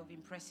the end of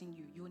impressing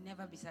you. You will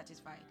never be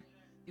satisfied.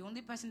 The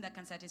only person that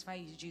can satisfy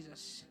you is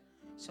Jesus.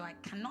 So I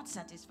cannot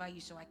satisfy you,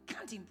 so I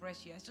can't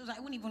impress you. So I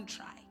won't even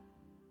try.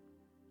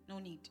 No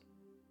need.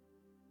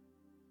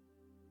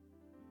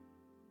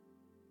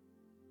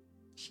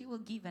 She will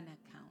give an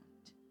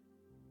account.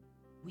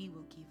 We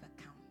will give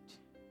account.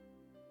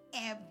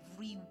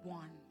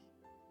 Everyone.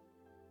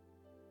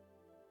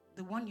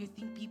 The one you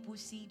think people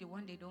see, the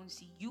one they don't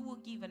see, you will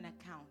give an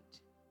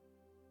account.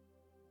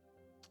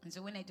 And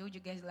so when I told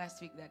you guys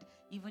last week that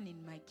even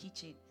in my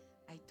kitchen,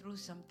 I throw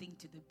something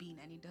to the bin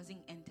and it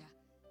doesn't enter.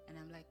 And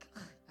I'm like,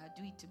 I'll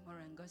do it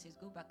tomorrow. And God says,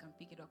 go back and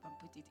pick it up and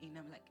put it in.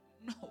 I'm like,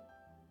 no.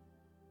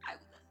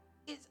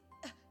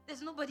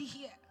 There's nobody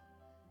here.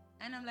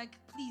 And I'm like,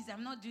 please,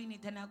 I'm not doing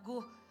it. And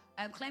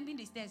I'm climbing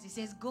the stairs. He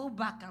says, go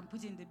back and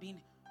put it in the bin.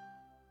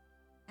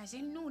 I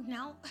say, no,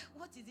 now,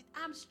 what is it?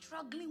 I'm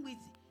struggling with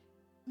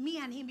me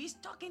and him. He's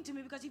talking to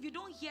me because if you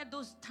don't hear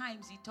those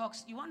times he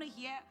talks, you want to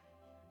hear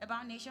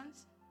about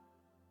nations?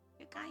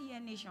 You can't hear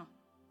nation.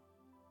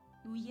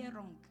 You hear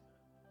wrong.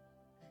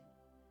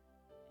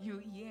 You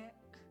hear,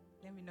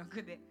 let me not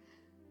go there.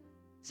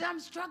 So I'm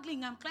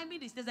struggling. I'm climbing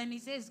the stairs and he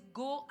says,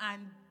 go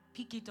and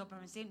pick it up.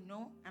 And I say,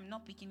 no, I'm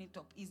not picking it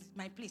up. It's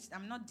my place.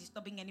 I'm not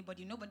disturbing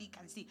anybody. Nobody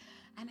can see.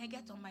 And I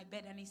get on my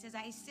bed and he says,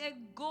 I said,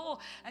 go.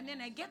 And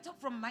then I get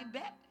up from my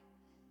bed,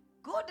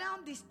 go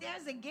down the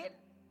stairs again,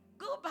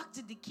 go back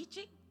to the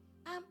kitchen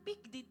and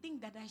pick the thing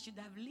that I should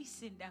have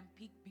listened and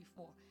picked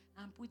before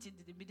and put it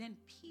in the bed. Then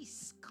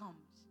peace comes.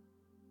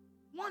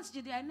 Once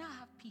today, I now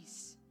have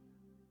peace.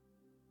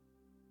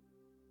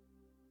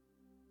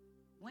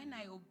 When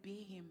I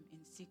obey him in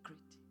secret,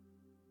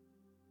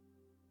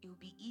 it will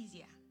be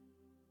easier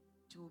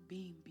to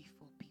obey him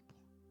before people.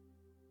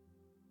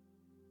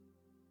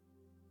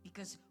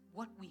 Because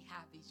what we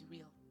have is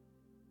real.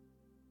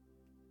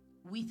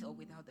 With or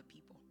without the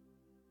people.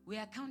 We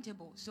are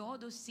accountable. So all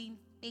those same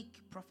fake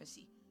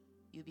prophecy,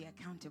 you'll be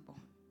accountable.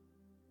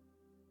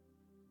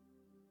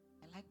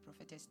 I like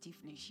Prophetess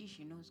Tiffany.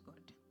 She knows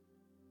God.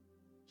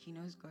 She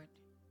knows God.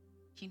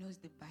 She knows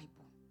the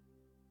Bible.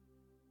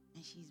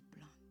 And she's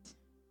blunt.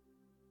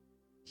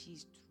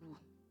 She's true.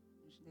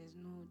 There's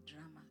no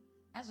drama.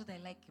 That's what I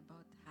like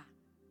about her.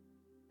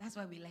 That's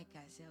why we like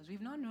ourselves.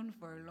 We've not known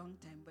for a long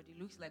time, but it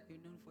looks like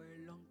we've known for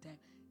a long time.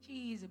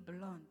 She is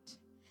blunt.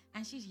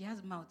 And she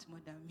has mouth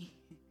more than me.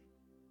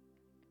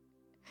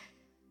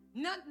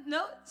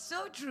 No,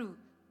 so true.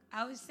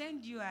 I will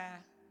send you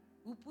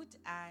we'll put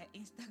our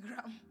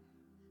Instagram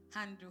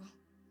handle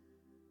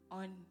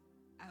on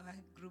our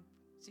group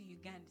so you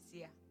can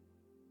see her.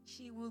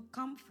 She will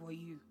come for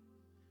you.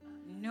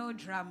 No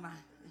drama.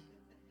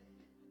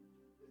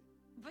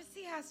 But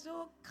see her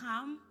so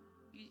calm.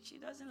 She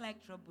doesn't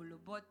like trouble,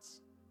 but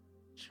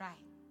try.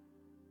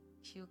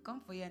 She'll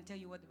come for you and tell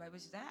you what the Bible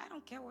says. I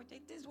don't care what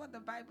it is, what the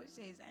Bible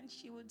says. And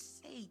she would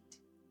say it.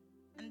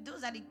 And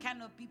those are the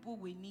kind of people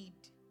we need.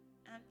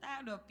 I'm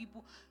tired of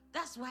people.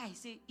 That's why I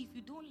say, if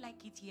you don't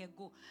like it here,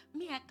 go.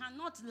 Me, I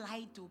cannot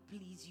lie to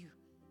please you.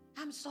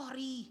 I'm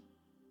sorry.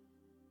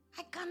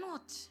 I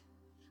cannot.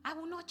 I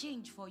will not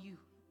change for you.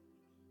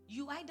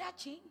 You either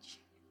change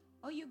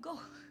or you go.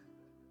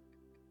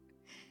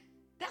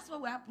 That's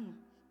what will happen.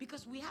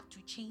 Because we have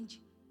to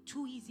change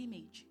to his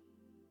image.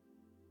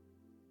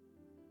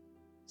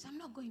 So I'm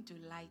not going to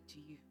lie to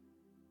you.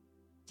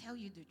 Tell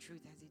you the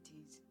truth as it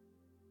is.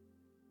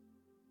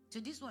 So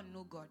this one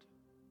know God.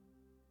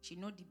 She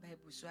know the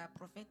Bible. So our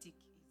prophetic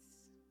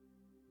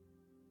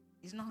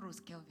is not Rose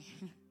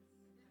Kelvin.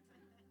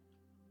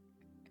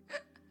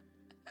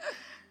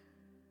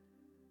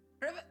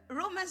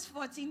 Romans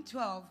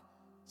 14:12.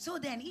 So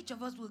then each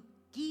of us will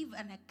give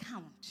an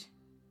account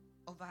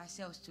of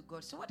ourselves to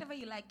God. So whatever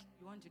you like,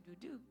 you want to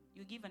do.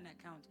 You give an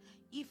account.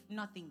 If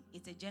nothing,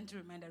 it's a gentle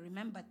reminder.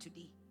 Remember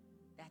today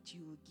that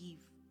you will give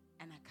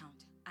an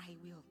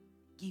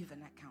give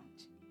an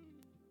account.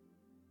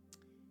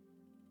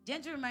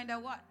 Gentle reminder,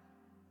 what?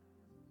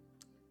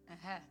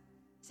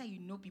 Say you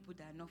know people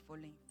that are not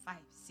following. 5,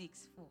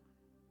 6, 4.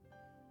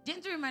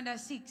 Gentle reminder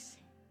 6.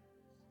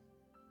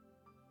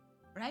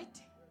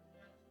 Right?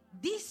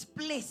 This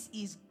place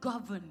is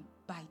governed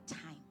by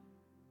time.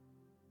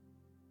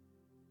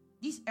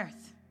 This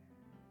earth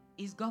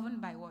is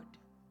governed by what?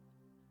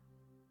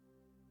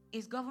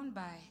 It's governed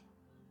by.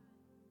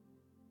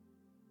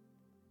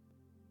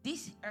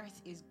 This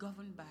earth is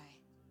governed by.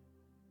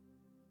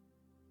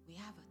 We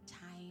have a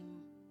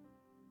time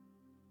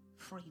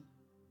frame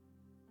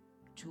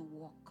to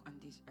walk on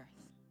this earth.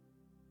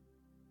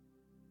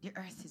 The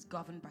earth is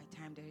governed by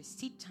time. There is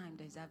seed time,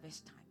 there is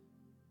harvest time.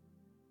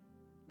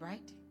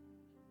 Right?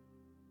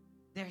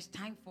 There's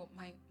time for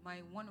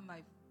one of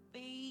my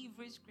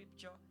favorite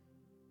scripture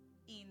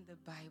in the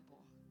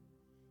Bible.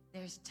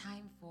 There's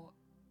time for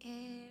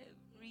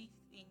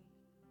everything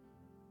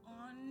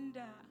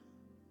under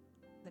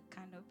the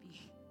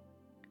canopy.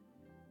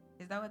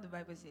 Is that what the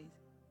Bible says?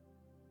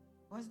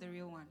 What's the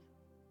real one?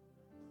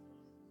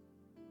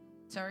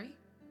 Sorry?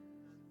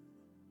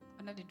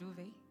 Under the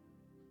duvet?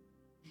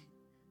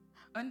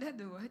 Under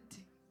the what?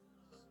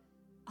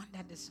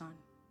 Under the sun.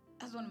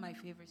 That's one of my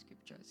favorite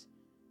scriptures.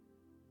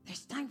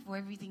 There's time for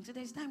everything. So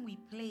there's time we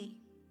play.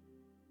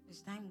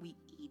 There's time we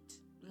eat,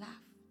 laugh.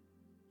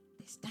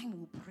 There's time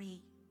we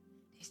pray.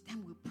 There's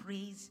time we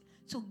praise.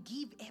 So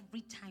give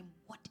every time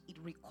what it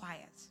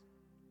requires.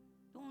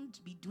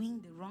 Don't be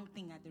doing the wrong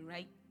thing at the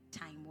right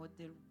time or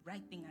the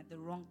right thing at the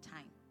wrong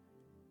time.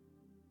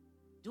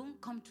 Don't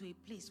come to a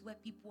place where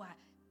people are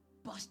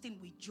bursting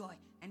with joy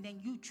and then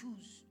you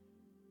choose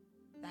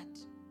that,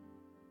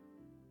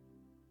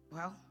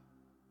 well,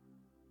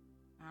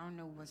 I don't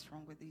know what's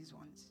wrong with these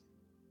ones.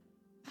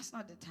 That's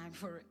not the time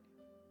for it.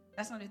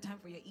 That's not the time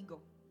for your ego.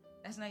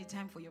 That's not the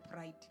time for your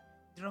pride.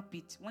 Drop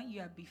it. When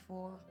you are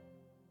before,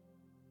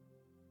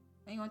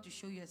 when you want to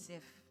show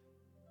yourself,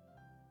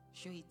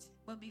 show it.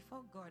 But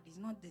before God, it's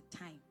not the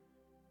time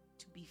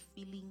to be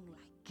feeling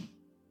like.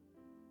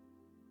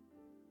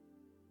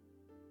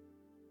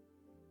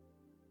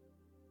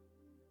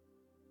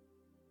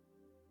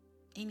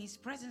 In his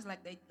presence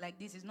like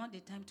this is not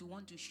the time to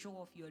want to show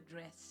off your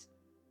dress.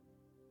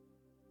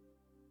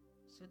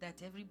 So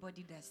that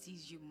everybody that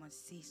sees you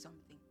must say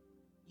something.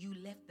 You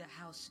left the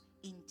house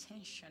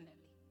intentionally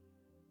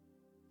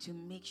to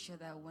make sure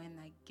that when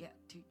I get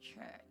to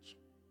church,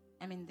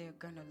 they're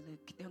going to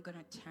look, they're going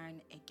to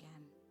turn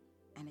again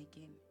and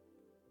again.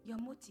 Your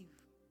motive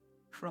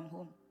from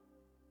home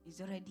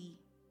is already.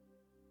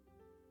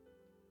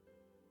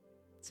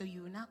 So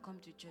you will now come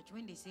to church.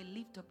 When they say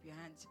lift up your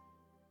hands,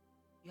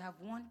 you have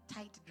one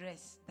tight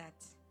dress that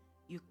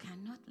you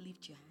cannot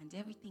lift your hands.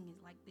 Everything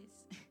is like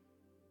this.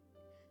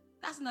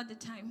 That's not the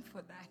time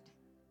for that.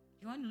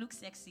 If you want to look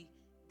sexy,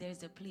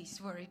 there's a place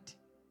for it.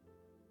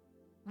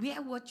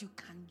 Wear what you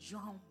can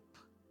jump.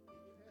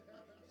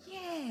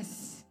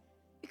 Yes.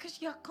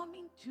 Because you're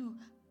coming to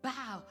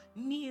bow,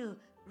 kneel,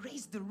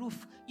 raise the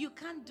roof. You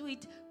can't do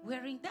it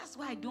wearing. That's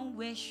why I don't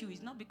wear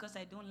shoes. Not because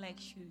I don't like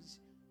shoes.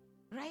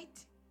 Right?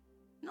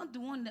 Not the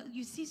one that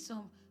you see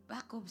some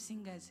backup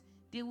singers.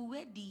 They will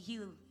wear the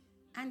heel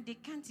and they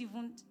can't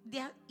even, they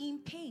are in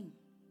pain.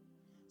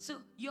 So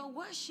your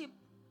worship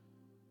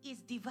is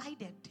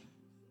divided.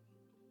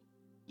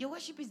 Your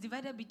worship is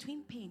divided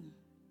between pain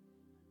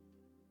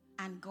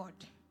and God.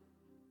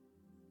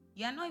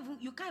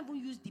 You can't even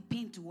use the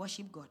pain to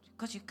worship God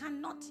because you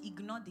cannot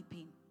ignore the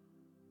pain.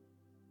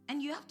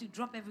 And you have to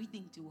drop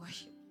everything to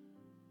worship.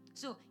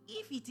 So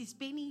if it is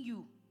paining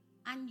you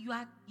and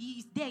he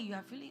is there, you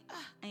are feeling,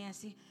 and you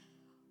say,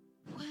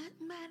 what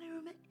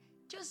matter?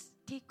 Just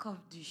take off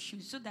the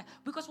shoes so that,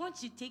 because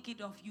once you take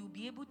it off, you'll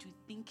be able to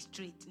think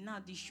straight. Now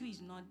the shoe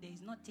is not there,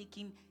 it's not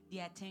taking the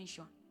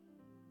attention.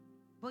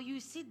 But you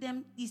see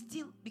them, it's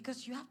still,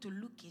 because you have to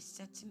look a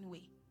certain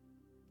way.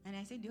 And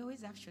I said, they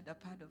always have shoulder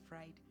pad of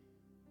pride.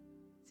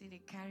 So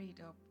they carry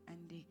it up and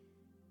they,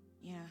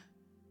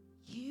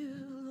 you,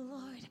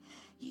 Lord,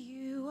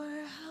 you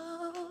are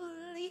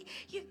holy.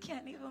 You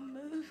can't even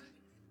move.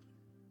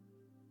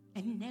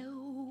 And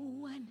no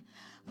one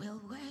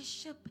will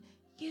worship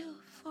you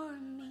for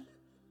me.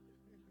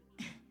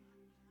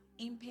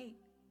 In pain.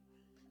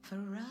 For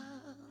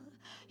all.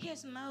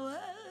 Here's my word.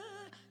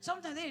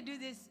 Sometimes they do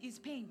this, it's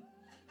pain.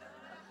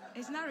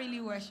 It's not really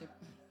worship.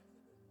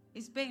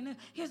 It's pain.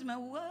 Here's my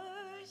worship.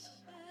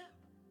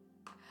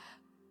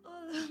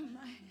 All of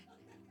my.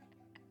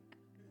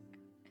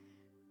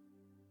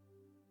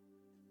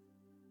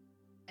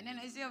 And then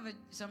I see of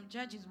some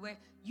churches where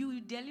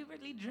you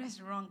deliberately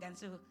dress wrong, and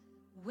so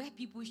where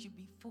people should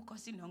be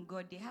focusing on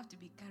God, they have to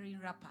be carrying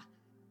wrapper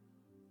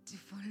to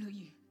follow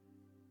you,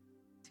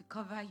 to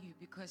cover you,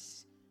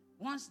 because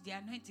once the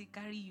anointing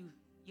carry you,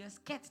 your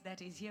skirt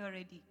that is here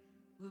already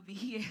will be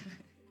here.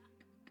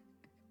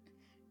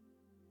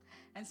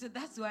 And so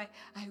that's why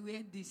I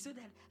wear this, so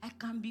that I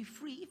can be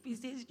free. If he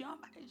says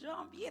jump, I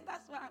jump. Yeah,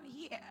 that's why I'm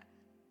here.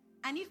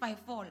 And if I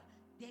fall,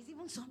 there's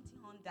even something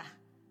under.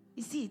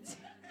 You see it?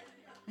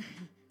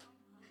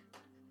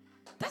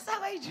 That's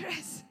how I I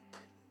dress?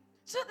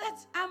 So that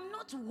I'm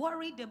not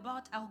worried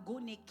about I'll go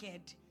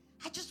naked.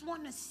 I just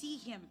want to see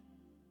him.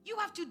 You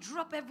have to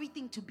drop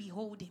everything to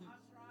behold him.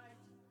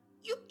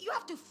 You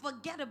have to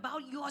forget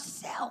about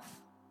yourself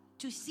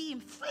to see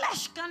him.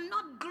 Flesh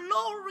cannot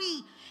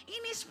glory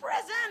in his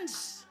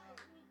presence.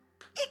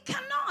 It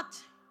cannot.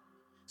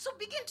 So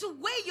begin to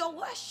weigh your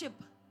worship.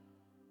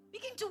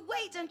 Begin to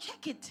wait and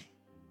check it.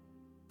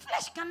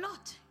 Flesh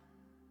cannot.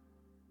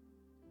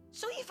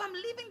 So if I'm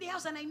leaving the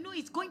house and I know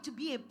it's going to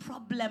be a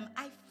problem,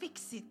 I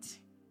fix it.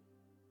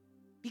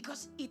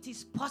 Because it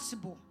is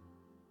possible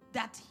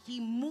that he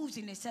moves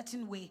in a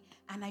certain way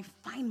and I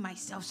find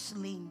myself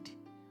slain.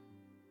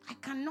 I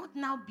cannot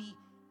now be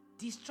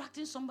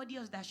distracting somebody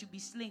else that should be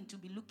slain to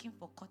be looking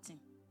for cotton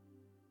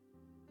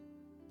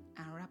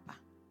and wrapper.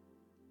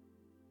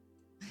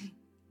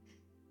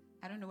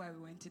 I don't know why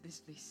we went to this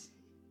place.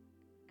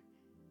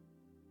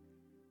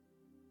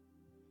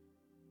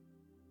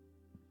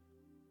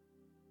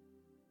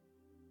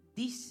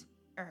 This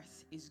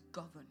earth is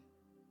governed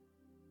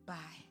by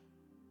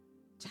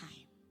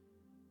time.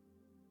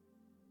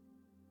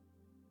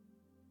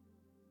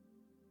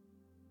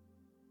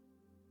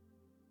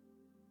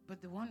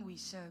 But the one we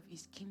serve,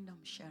 his kingdom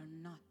shall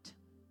not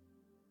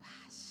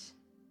pass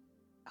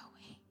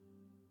away.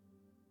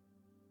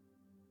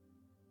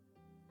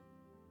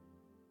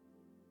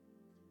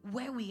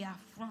 Where we are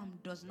from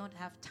does not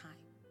have time.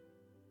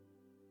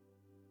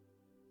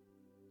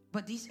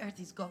 But this earth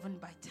is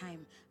governed by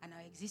time, and our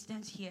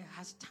existence here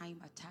has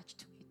time attached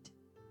to it.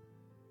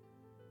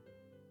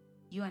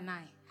 You and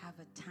I have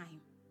a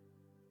time.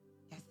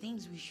 There are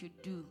things we should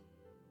do.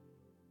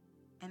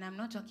 And I'm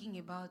not talking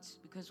about,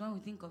 because when we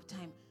think of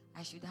time,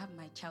 I should have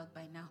my child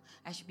by now.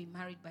 I should be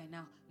married by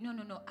now. No.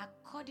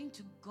 According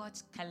to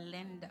God's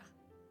calendar,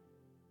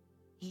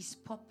 his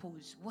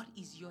purpose, what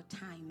is your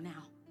time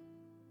now?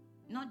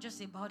 Not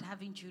just about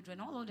having children.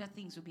 All other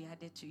things will be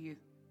added to you.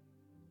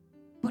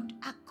 But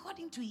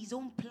according to his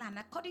own plan,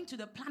 according to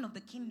the plan of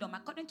the kingdom,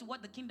 according to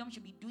what the kingdom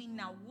should be doing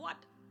now, what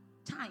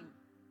time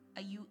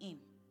are you in?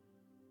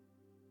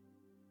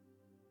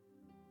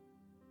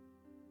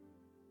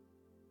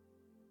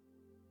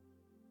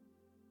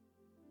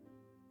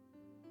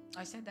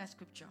 I said that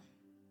scripture.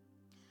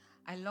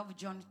 I love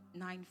John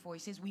 9:4.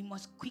 It says, we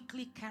must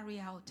quickly carry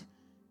out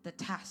the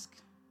task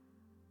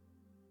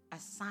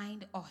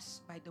assigned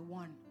us by the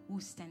one who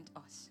sent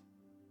us.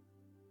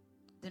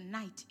 The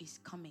night is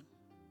coming.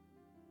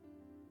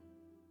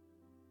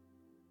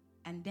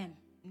 And then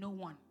no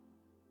one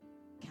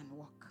can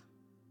walk.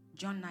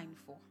 John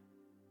 9:4.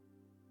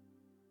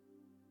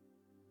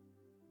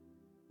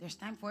 There's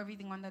time for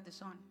everything under the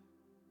sun.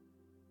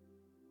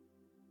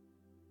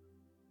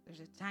 There's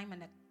a time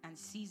and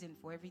season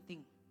for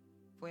everything,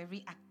 for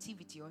every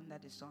activity under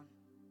the sun.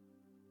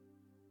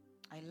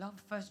 I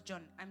love 1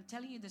 John. I'm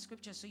telling you the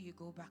scripture so you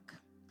go back.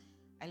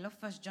 I love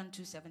 1 John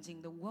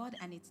 2:17. The world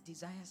and its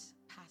desires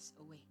pass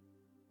away.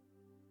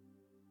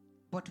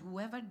 But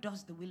whoever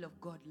does the will of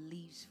God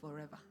lives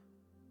forever.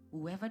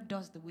 Whoever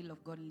does the will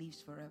of God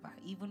lives forever.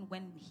 Even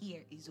when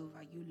here is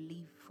over, you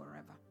live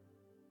forever.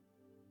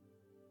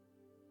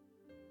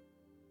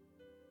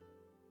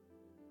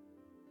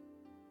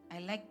 I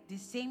like the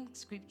same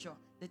scripture.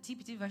 The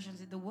TPT version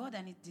says the world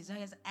and its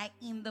desires are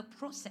in the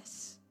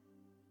process.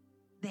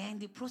 They are in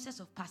the process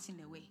of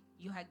passing away.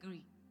 You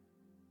agree?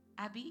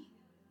 Abby?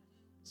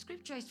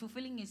 Scripture is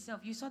fulfilling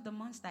itself. You saw the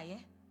monster, yeah?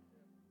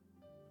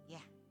 Yeah.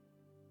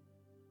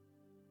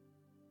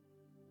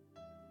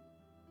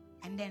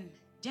 And then,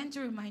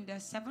 gentle reminder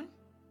 7,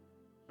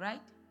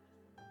 right?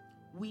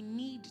 We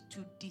need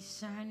to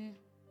discern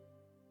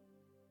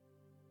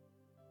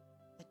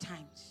the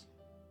times.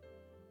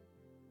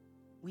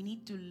 We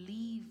need to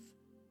live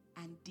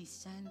and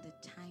discern the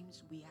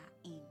times we are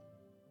in.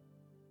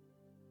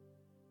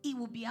 It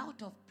will be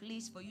out of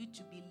place for you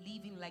to be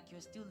living like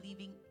you're still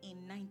living in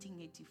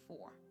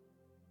 1984.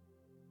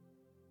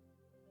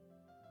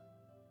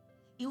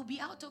 It will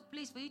be out of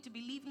place for you to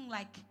be living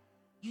like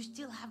you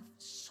still have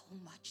so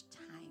much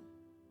time.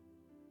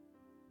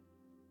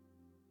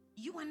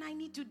 You and I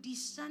need to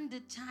discern the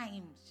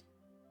times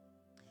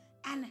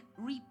and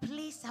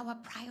replace our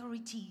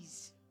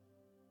priorities.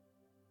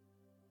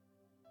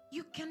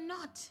 You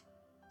cannot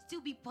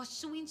still be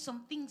pursuing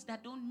some things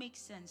that don't make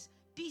sense.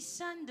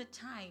 Discern the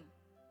time.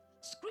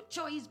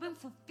 Scripture is being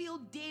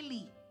fulfilled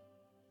daily.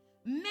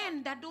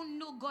 Men that don't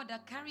know God are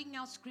carrying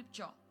out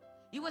scripture.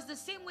 It was the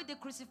same way they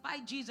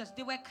crucified Jesus.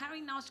 They were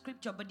carrying out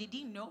scripture, but they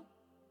didn't know.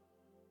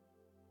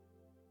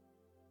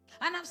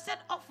 And I've said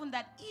often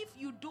that if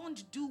you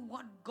don't do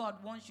what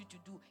God wants you to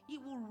do, He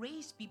will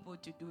raise people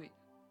to do it.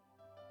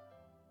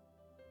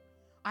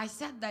 I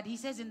said that He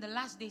says in the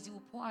last days He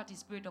will pour out His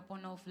Spirit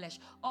upon all flesh.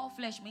 All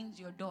flesh means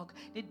your dog.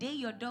 The day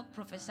your dog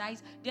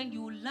prophesies, then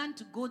you will learn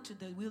to go to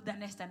the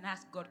wilderness and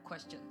ask God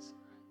questions.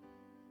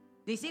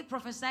 They say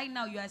prophesy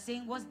now, you are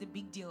saying what's the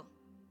big deal?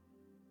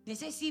 They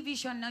say see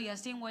vision now, you are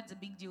saying what's the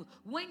big deal?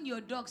 When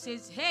your dog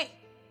says, hey,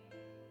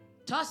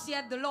 thus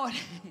saith the Lord,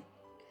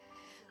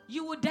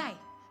 you will die.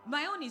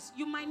 My own is,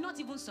 you might not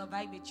even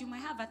survive it. You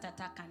might have a heart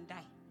attack and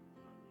die.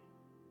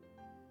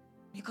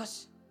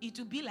 Because it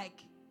will be like,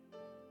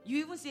 you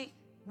even say,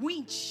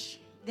 winch,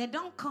 they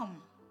don't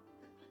come.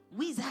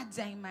 Wizards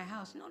are in my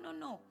house. No, no,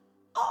 no.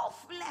 All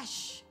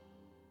flesh.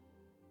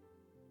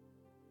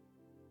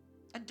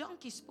 A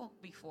donkey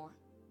spoke before.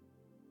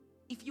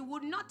 If you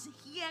would not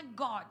hear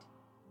God,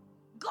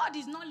 God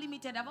is not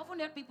limited. I've often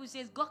heard people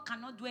say God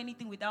cannot do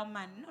anything without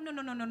man. No, no,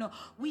 no, no, no, no.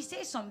 We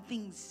say some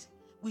things.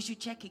 We should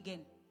check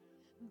again.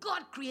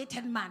 God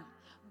created man.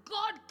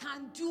 God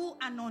can do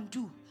and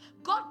undo.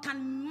 God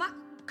can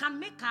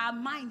make our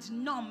minds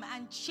numb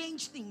and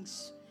change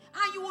things.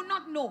 And you will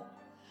not know.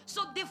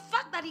 So the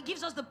fact that he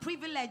gives us the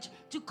privilege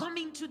to come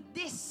into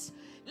this,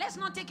 let's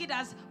not take it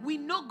as we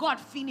know God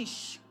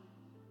finish.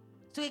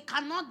 So he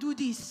cannot do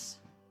this.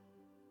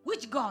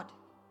 Which God?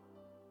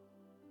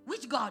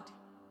 Which God?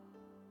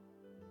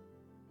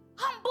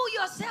 Humble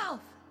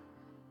yourself.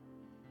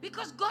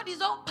 Because God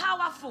is all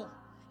powerful.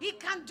 He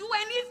can do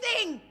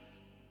anything.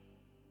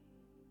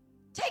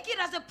 Take it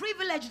as a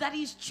privilege that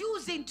he's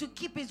choosing to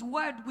keep his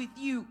word with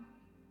you.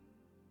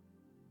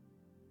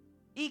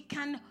 He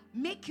can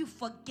make you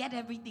forget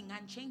everything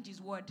and change his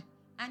word.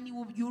 And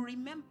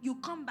you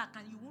come back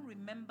and you won't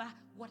remember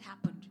what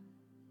happened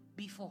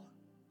before.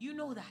 You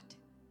know that.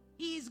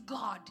 He is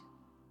God.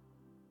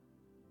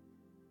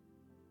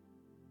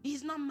 He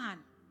is not man.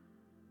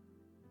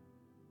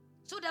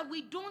 So that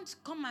we don't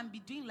come and be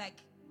doing like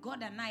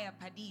God and I are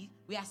paddy.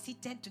 We are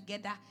seated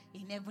together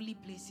in heavenly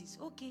places.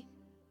 Okay,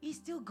 he's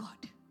still God.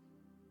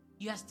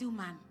 You are still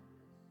man.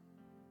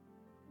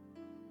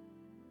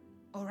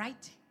 All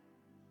right?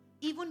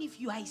 Even if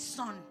you are his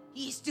son,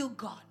 he is still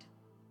God.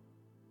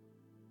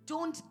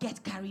 Don't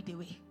get carried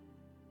away.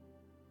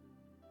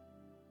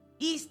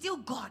 He is still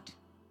God.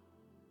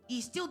 He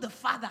is still the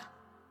Father.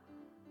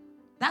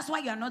 That's why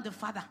you are not the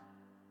Father.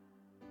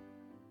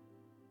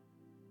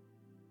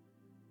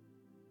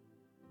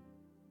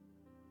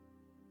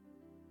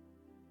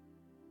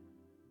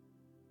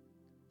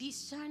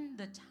 Discern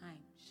the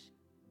times.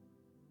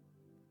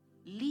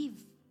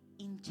 Live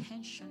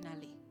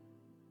intentionally.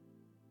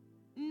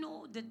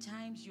 Know the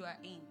times you are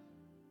in.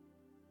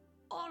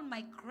 All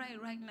my cry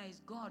right now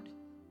is, God,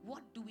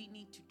 what do we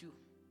need to do?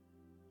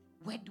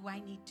 Where do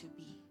I need to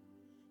be?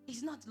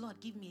 It's not,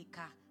 Lord, give me a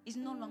car. It's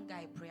no longer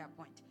a prayer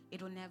point.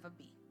 It will never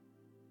be.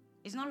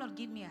 It's not, Lord,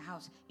 give me a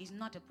house. It's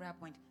not a prayer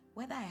point,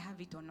 whether I have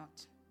it or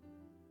not.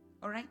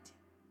 All right?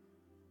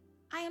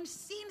 I am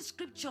seeing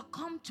scripture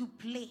come to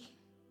play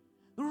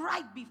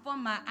right before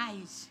my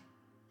eyes.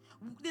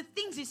 The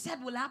things he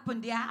said will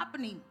happen, they are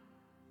happening.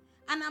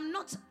 And I'm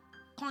not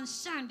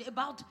concerned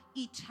about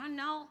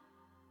eternal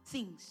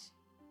things.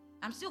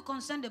 I'm still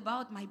concerned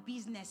about my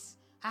business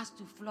has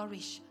to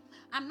flourish.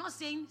 I'm not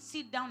saying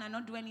sit down and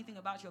not do anything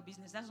about your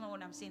business. That's not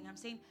what I'm saying. I'm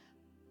saying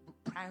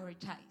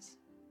prioritize.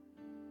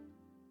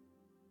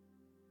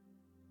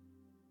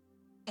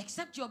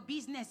 Except your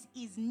business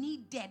is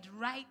needed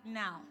right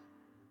now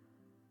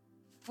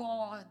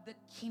for the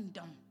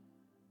kingdom.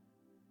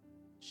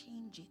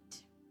 Change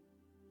it.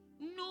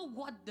 Know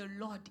what the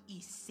Lord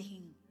is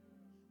saying.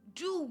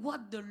 Do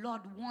what the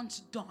Lord wants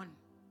done.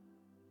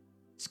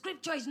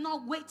 Scripture is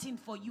not waiting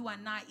for you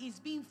and I. It's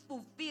being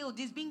fulfilled.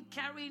 It's being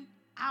carried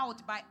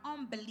out by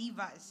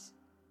unbelievers.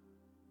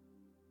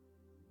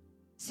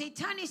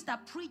 Satanists are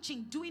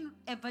preaching, doing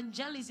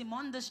evangelism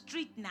on the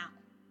street now.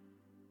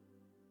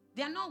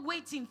 They are not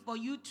waiting for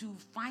you to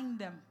find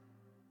them.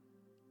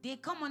 They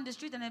come on the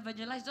street and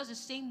evangelize just the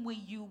same way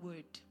you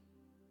would.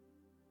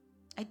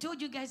 I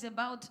told you guys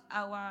about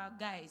our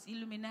guys,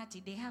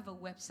 Illuminati. They have a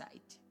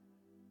website.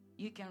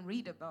 You can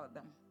read about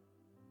them.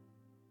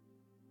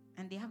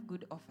 And they have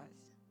good offers.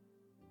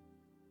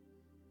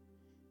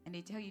 And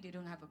they tell you they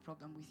don't have a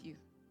problem with you.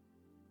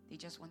 They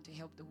just want to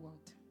help the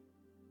world.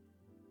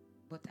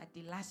 But at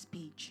the last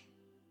page,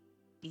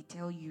 they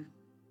tell you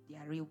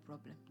their real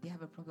problem. They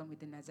have a problem with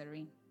the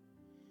Nazarene.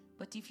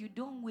 But if you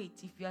don't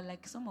wait, if you're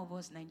like some of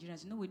us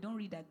Nigerians, we don't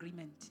read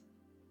agreement.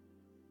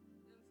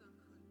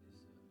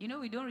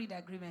 We don't read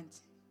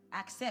agreement.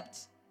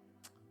 Accept.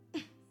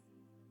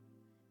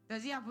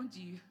 Does it happen to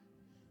you?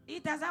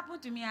 It has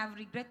happened to me. I've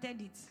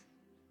regretted it.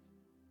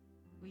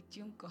 With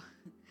Junko.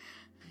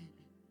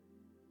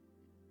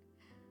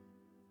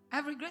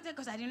 I've regretted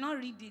because I did not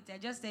read it. I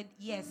just said,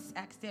 yes,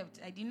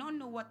 accept. I did not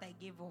know what I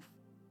gave off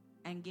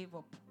and gave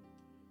up.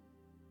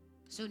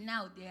 So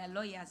now they are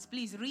lawyers.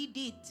 Please read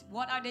it.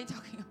 What are they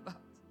talking about?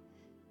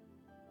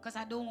 Because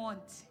I don't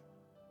want.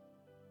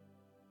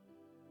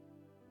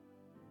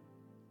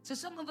 So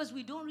some of us,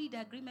 we don't read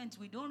agreements.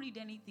 We don't read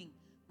anything.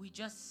 We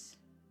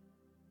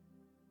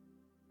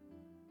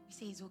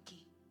say it's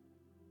okay.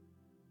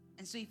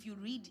 And so if you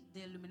read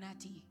the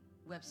Illuminati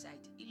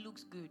website, it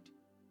looks good.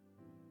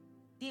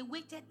 They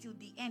waited till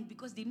the end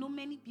because they know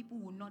many people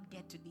will not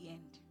get to the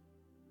end.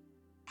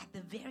 At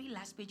the very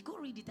last page, go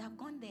read it. I've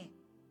gone there.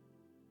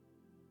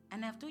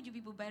 And I've told you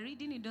people, by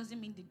reading it doesn't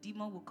mean the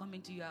demon will come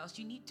into your house.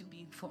 You need to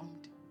be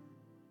informed.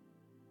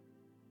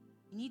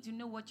 You need to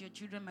know what your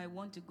children might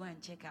want to go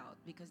and check out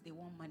because they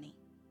want money.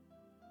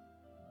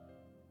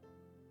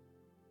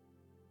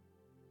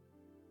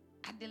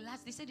 At the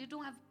last, they said they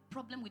don't have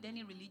problem with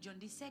any religion.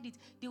 They said it.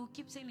 They will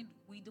keep saying it.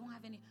 We don't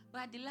have any.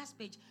 But at the last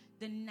page,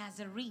 the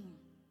Nazarene,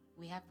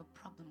 we have a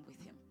problem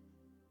with him.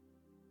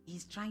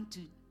 He's trying to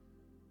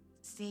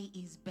say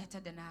he's better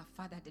than our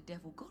father, the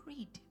devil. Go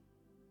read.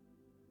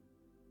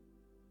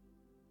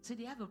 So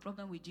they have a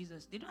problem with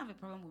Jesus. They don't have a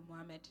problem with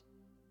Muhammad.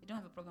 They don't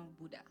have a problem with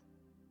Buddha.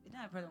 They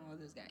don't have a problem with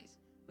all those guys.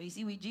 But you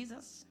see, with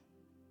Jesus,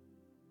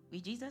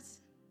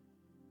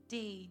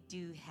 they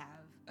do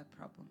have a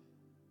problem.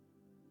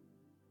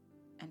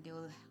 And they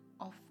will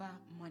offer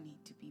money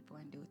to people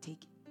and they will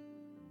take it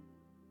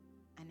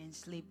and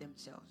enslave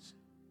themselves.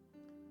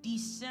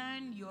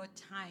 Discern your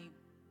time.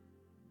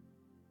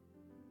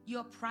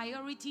 Your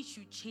priority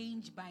should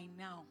change by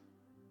now.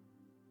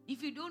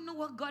 If you don't know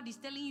what God is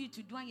telling you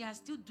to do and you are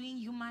still doing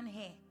human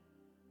hair,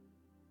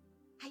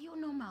 are you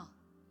normal?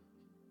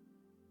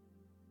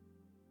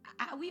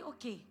 Are we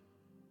okay?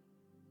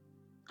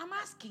 I'm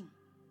asking.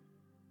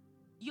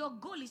 Your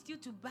goal is still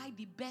to buy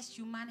the best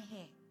human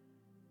hair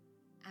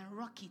and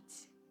rock it.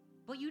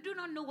 But you do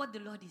not know what the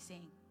Lord is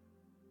saying.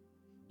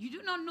 You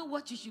do not know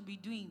what you should be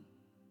doing.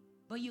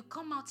 But you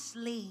come out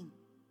slaying.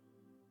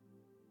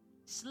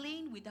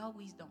 Slaying without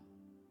wisdom.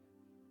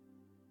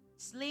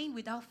 Slaying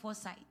without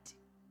foresight.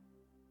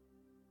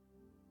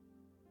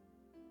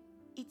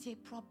 It's a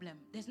problem.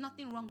 There's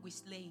nothing wrong with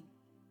slaying.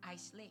 I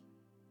slay.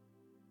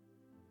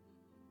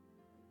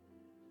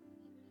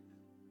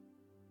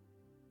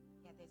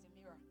 Yeah, there's a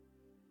mirror.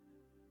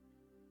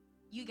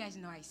 You guys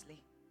know I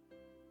slay.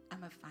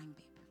 I'm a fine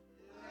babe.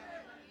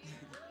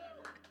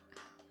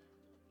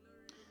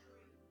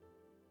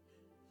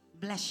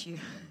 Bless you.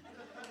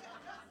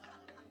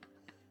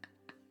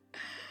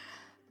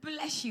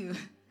 Bless you.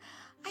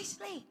 I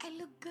slay. I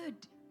look good.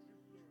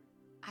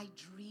 I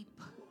drip.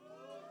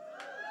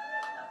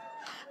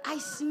 I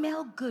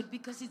smell good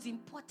because it's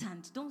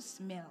important. Don't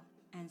smell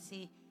and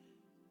say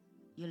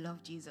you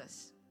love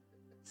Jesus.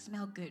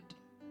 Smell good.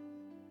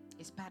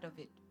 It's part of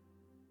it.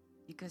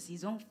 Because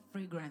his own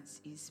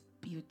fragrance is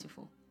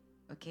beautiful.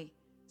 Okay?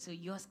 So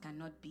yours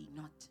cannot be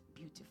not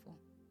beautiful.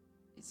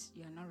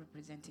 You are not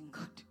representing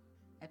God.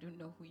 I don't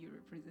know who you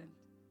represent.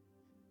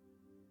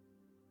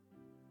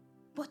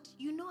 But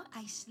you know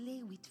I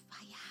slay with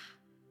fire.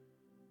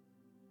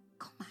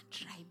 Come and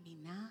try me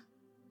now.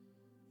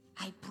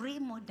 I pray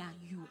more than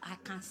you. I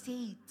can say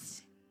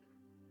it.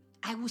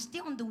 I will stay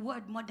on the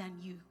word more than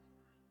you.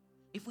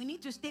 If we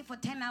need to stay for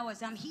 10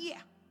 hours, I'm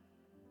here.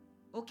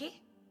 Okay?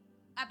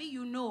 Abi,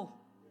 you know.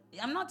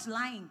 I'm not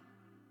lying.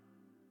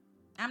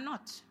 I'm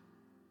not.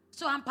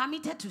 So I'm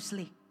permitted to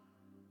slay.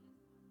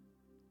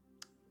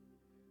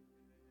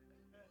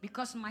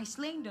 Because my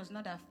slaying does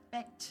not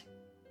affect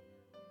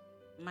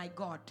my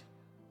God.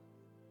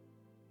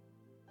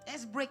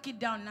 Let's break it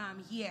down now.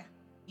 I'm here.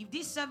 If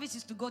this service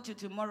is to go to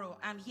tomorrow,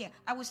 I'm here.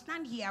 I will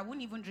stand here. I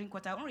won't even drink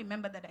water. I won't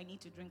remember that I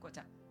need to drink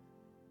water.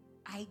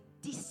 I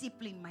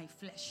discipline my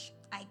flesh.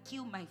 I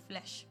kill my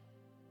flesh.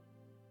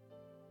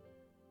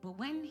 But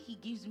when he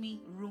gives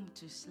me room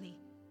to slay,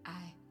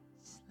 I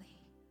slay.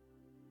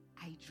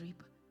 I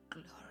drip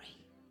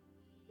glory.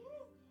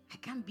 I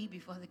can't be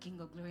before the King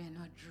of Glory and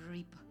not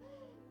drip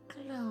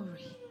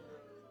glory.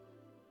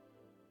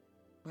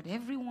 But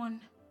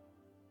everyone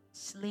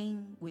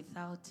slaying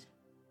without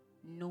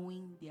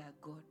knowing their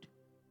God,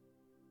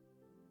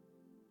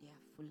 they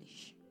are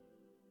foolish.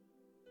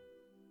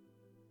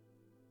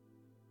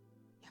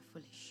 They are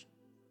foolish.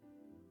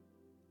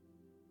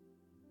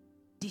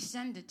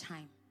 Discern the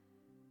time.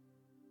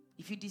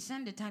 If you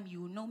discern the time,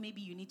 you will know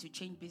maybe you need to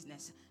change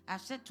business.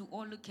 I've said to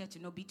all look here to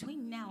know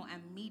between now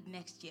and mid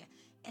next year,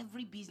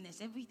 every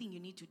business, everything you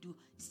need to do,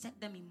 set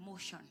them in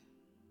motion.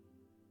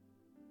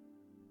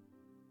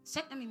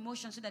 Set them in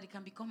motion so that it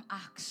can become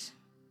arcs.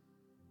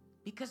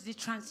 Because the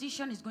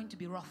transition is going to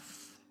be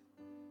rough.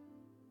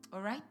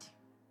 All right?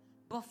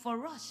 But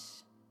for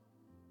us,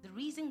 the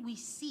reason we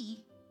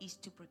see is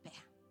to prepare.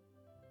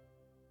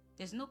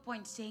 There's no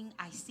point saying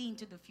I see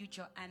into the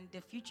future and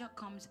the future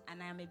comes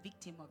and I am a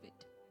victim of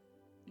it.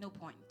 No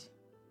point.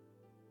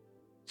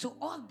 So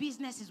all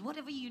businesses,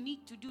 whatever you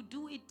need to do,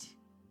 do it.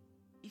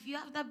 If you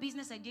have that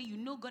business idea, you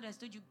know God has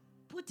told you,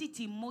 put it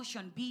in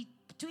motion.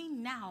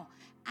 Between now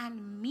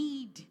and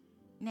mid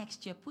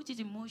next year, put it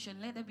in motion.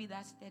 Let there be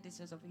that steady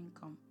source of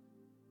income.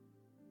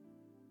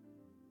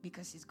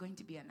 Because it's going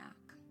to be an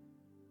arc.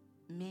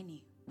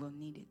 Many will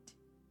need it.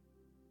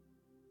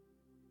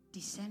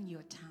 Discern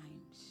your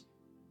times.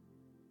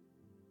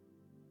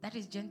 That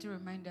is gentle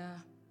reminder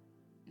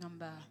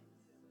number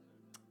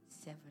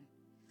 7.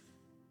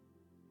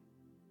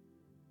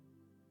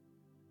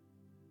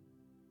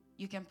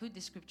 You can put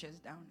the scriptures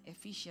down.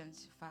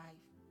 Ephesians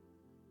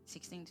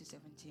 5:16 to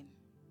 17.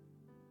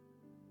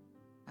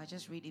 I'll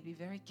just read it. Be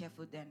very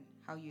careful then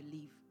how you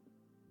live.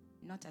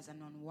 Not as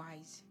an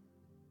unwise,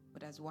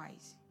 but as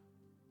wise.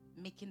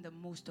 Making the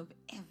most of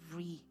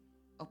every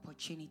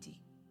opportunity.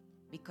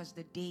 Because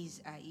the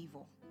days are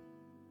evil.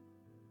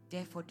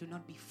 Therefore, do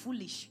not be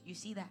foolish. You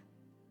see that?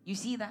 You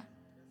see that?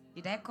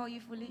 Did I call you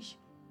foolish?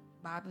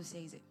 Bible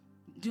says it.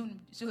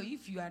 So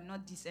if you are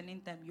not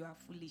discerning time, you are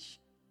foolish.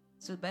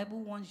 So the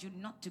Bible wants you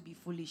not to be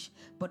foolish,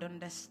 but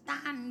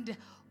understand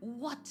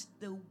what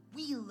the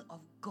will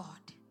of God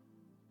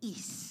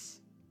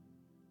is.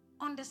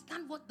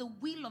 Understand what the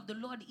will of the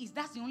Lord is.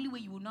 That's the only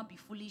way you will not be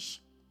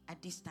foolish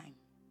at this time.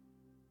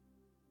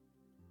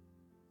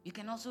 You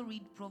can also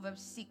read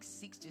Proverbs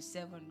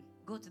 6:6-7.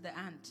 Go to the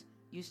ant,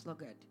 you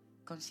sluggard.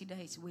 Consider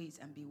his ways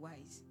and be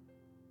wise.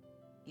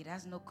 It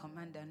has no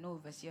commander, no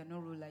overseer, no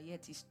ruler,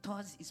 yet it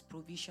stores its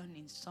provision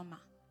in summer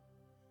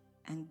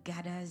and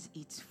gathers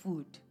its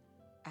food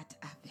at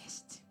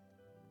harvest.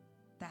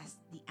 That's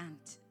the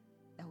ant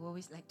that we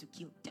always like to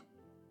kill. Tap,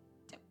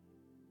 tap.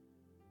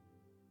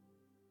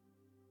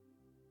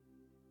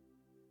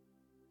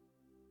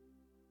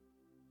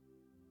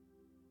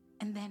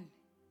 And then,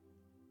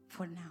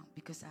 for now,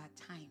 because our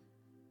time.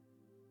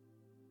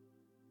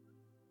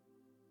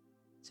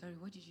 Sorry,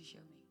 what did you show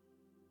me?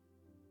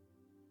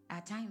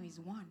 Our time is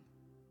 1.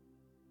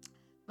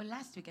 But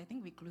last week, I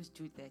think we closed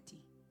 2:30.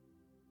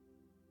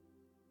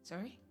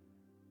 Sorry?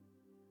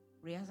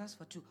 Rehearsals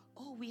for 2.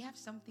 Oh, we have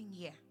something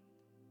here.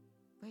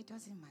 But it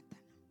doesn't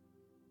matter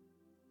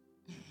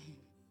now.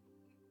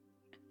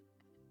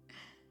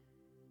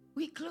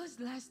 We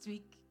closed last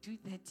week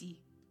 2:30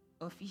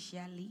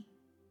 officially.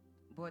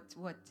 But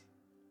what?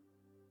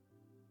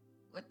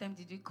 What time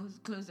did we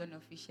close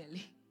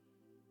unofficially?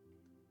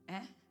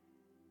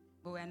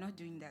 But we're not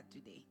doing that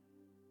today.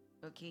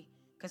 Okay?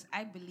 Because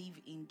I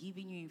believe in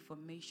giving you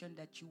information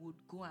that you would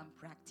go and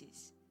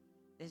practice.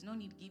 There's no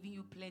need giving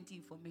you plenty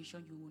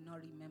information you will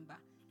not remember.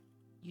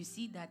 You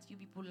see that you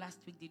people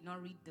last week did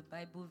not read the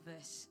Bible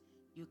verse.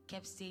 You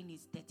kept saying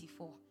it's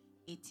 34,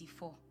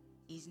 84,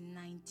 it's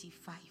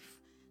 95.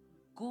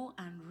 Go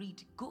and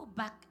read. Go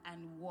back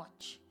and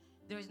watch.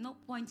 There is no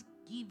point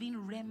giving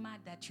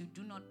rhema that you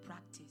do not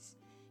practice.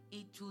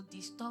 It will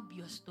disturb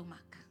your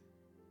stomach.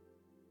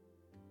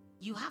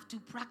 You have to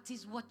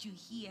practice what you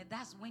hear.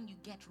 That's when you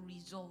get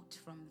results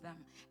from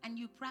them. And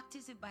you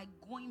practice it by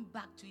going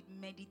back to it,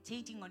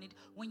 meditating on it.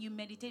 When you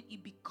meditate,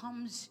 it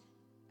becomes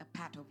a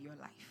part of your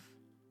life.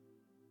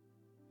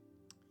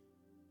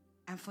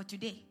 And for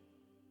today,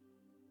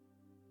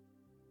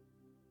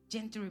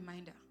 gentle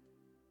reminder,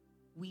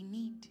 we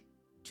need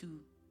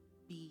to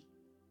be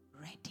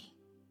ready.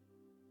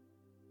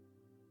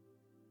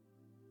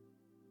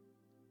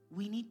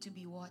 We need to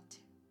be what?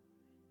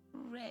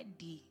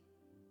 Ready.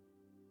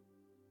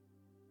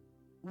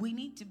 We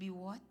need to be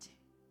what?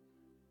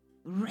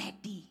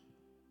 Ready.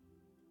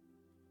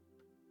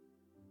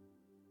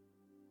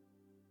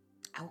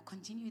 I will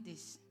continue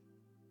this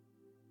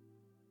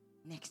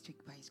next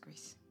week by His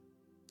grace.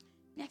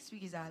 Next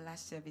week is our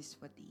last service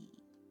for the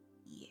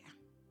year.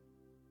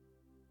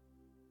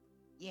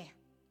 Yeah.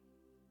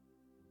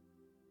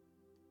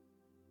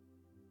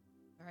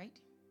 All right?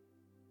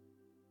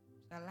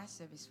 It's our last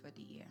service for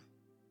the year.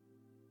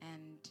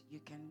 And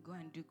you can go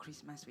and do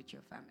Christmas with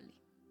your family.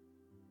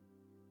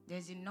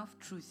 There's enough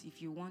truth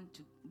if you want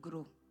to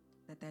grow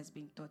that has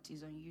been taught.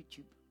 Is on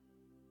YouTube.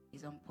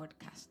 Is on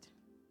podcast.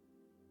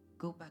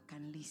 Go back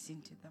and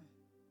listen to them.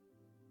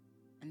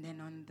 And then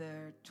on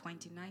the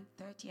 29th,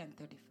 30th, and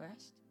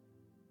 31st,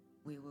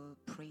 we will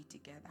pray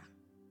together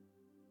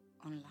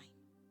online.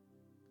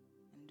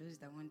 And those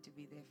that want to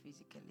be there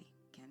physically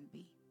can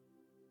be.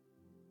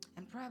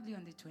 And probably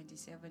on the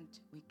 27th,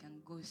 we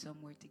can go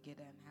somewhere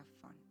together and have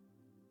fun.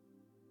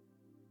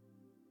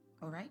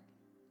 All right?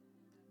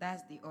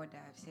 That's the order.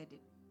 I've said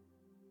it.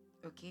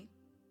 Okay?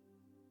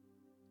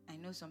 I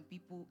know some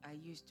people are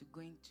used to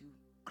going to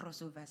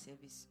crossover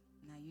service.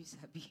 Now you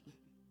sabi.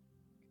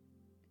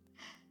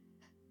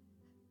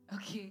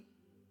 Okay?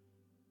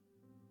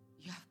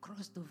 You have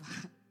crossed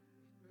over.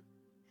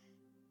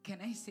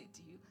 Can I say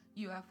to you,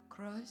 you have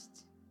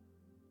crossed?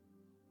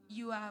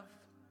 You have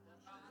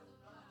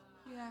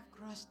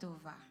crossed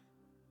over.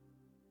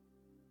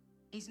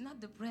 It's not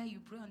the prayer you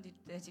pray on the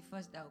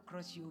 31st that will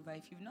cross you over.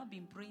 If you've not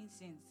been praying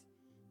since,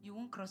 you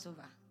won't cross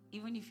over,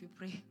 even if you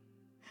pray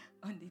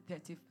on the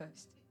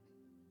 31st.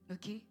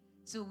 Okay?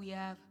 So we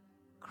have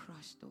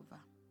crossed over.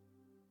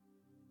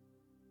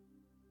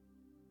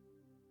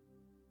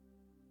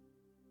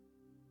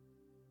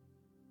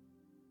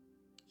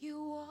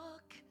 You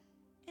walk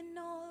in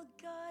all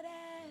God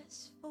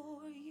has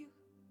for you.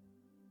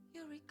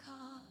 You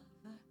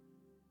recover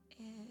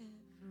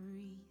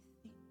everything.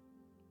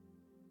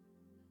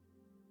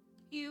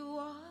 You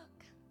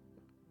walk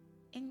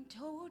in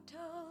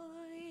total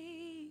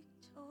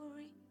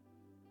victory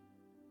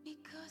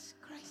because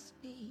Christ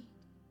paid.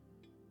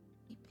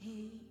 He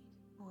paid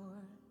for.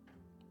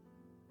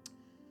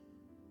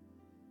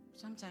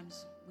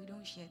 Sometimes we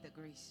don't share the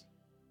grace.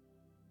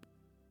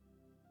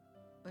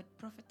 But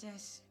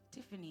Prophetess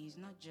Tiffany is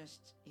not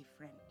just a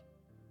friend.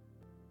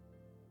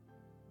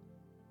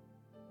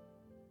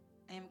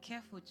 I am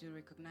careful to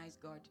recognize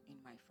God in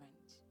my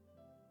friends.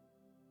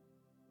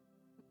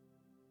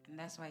 And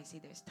that's why I say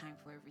there's time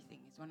for everything.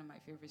 It's one of my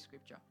favorite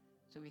scripture.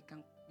 So we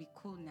can be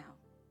cool now.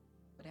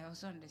 But I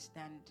also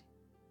understand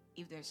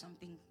if there's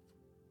something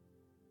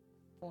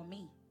for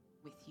me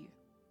with you.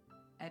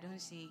 I don't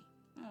say,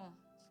 oh,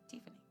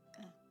 Tiffany.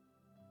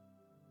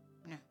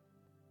 No.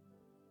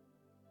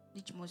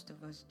 which most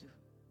of us do.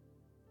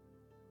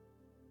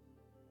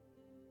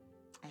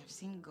 I have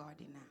seen God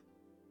in her,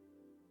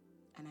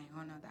 and I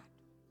honor that,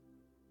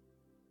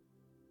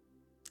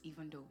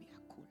 even though we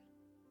are cool.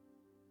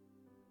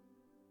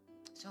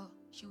 So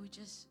she would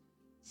just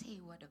say,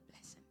 what a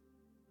blessing.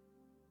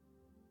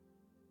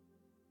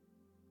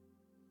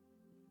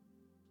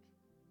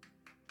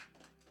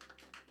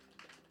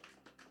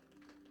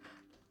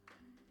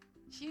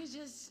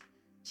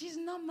 She's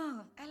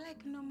normal. I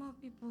like normal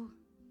people.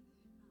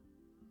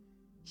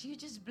 She would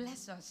just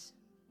bless us.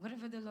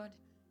 Whatever the Lord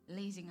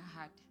lays in her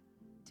heart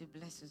to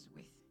bless us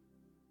with,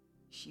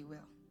 she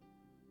will.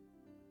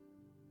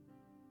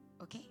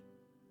 Okay?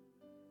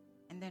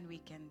 And then we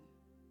can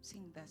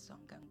sing that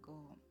song and go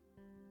home.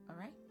 All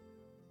right?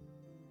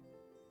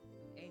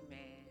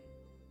 Amen.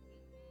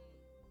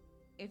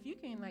 If you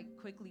can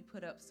quickly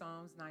put up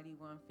Psalms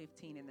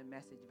 91:15 in the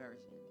Message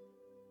version.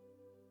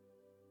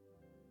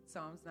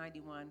 Psalms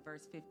 91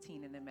 verse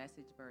 15 in the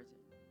Message version.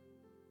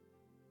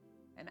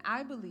 And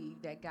I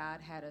believe that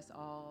God had us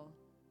all,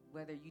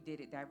 whether you did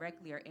it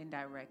directly or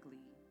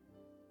indirectly,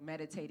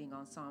 meditating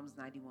on Psalms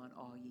 91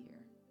 all year.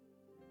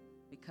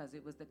 Because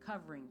it was the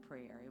covering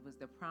prayer. It was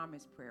the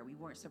promise prayer. We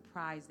weren't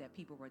surprised that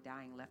people were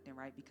dying left and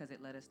right because it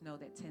let us know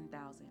that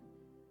 10,000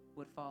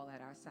 would fall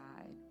at our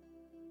side.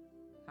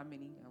 How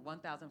many?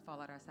 1,000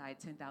 fall at our side,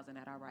 10,000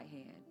 at our right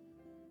hand.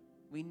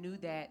 We knew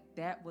that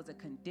that was a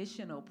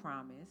conditional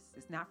promise.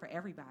 It's not for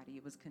everybody.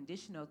 It was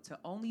conditional to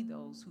only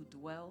those who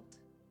dwelt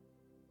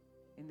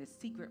in the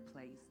secret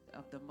place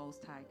of the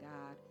Most High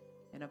God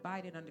and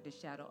abided under the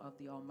shadow of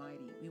the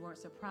Almighty. We weren't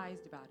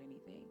surprised about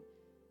anything.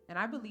 And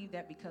I believe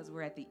that because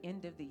we're at the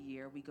end of the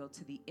year, we go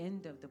to the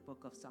end of the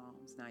book of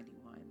Psalms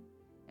 91,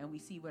 and we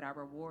see what our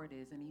reward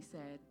is. And he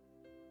said,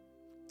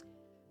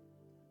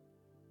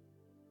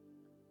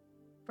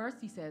 first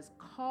he says,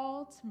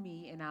 call to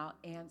me and I'll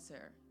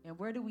answer. And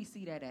where do we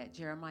see that at?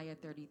 Jeremiah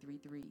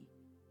 33:3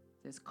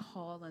 says,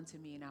 call unto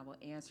me and I will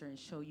answer and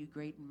show you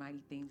great and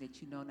mighty things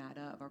that you know not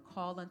of. Or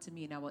call unto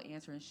me and I will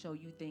answer and show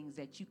you things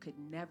that you could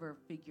never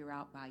figure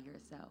out by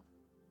yourself.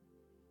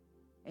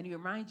 And he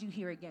reminds you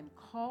here again,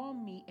 call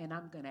me and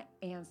I'm going to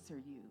answer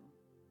you.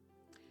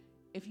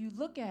 If you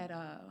look at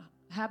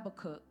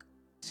Habakkuk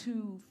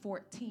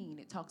 2:14,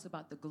 it talks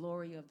about the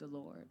glory of the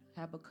Lord.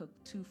 Habakkuk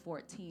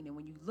 2:14. And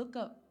when you look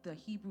up the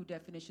Hebrew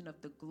definition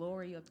of the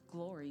glory of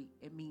glory,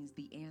 it means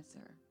the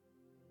answer.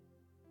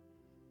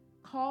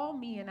 Call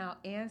me and I'll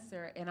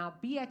answer, and I'll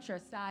be at your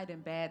side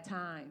in bad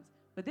times.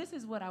 But this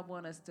is what I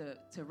want us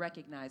to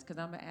recognize, because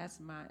I'm going to ask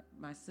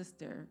my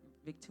sister,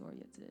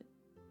 Victoria,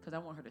 because I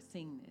want her to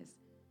sing this.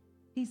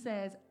 He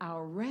says,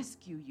 I'll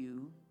rescue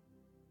you,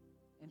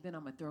 and then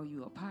I'm going to throw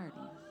you a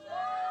party.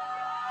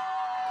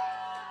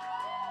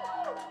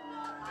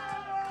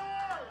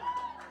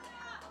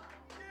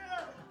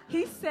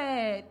 He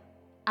said,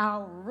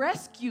 I'll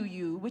rescue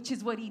you, which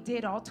is what he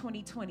did all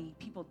 2020.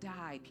 People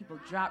died. People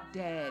dropped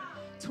dead.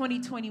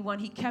 2021,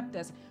 he kept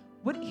us.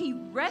 He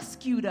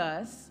rescued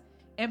us,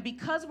 and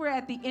because we're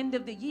at the end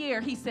of the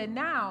year, he said,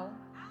 now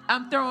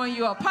I'm throwing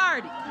you a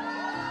party.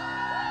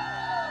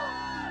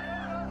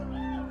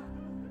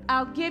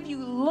 I'll give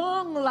you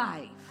long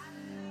life,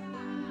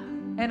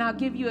 and I'll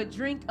give you a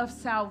drink of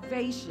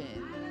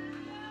salvation.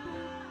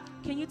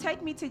 Can you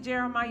take me to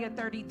Jeremiah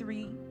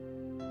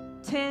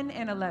 33:10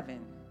 and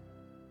 11?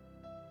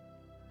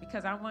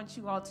 Because I want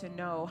you all to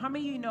know. How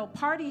many of you know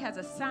party has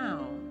a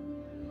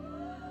sound?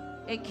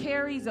 It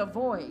carries a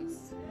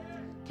voice.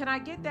 Can I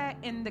get that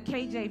in the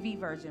KJV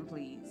version,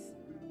 please?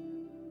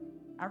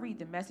 I read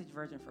the Message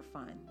version for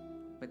fun,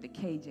 but the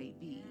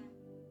KJV.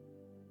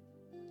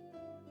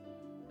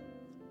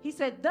 He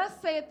said, thus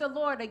saith the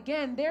Lord,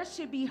 again, there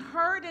should be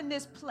heard in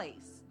this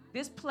place.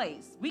 This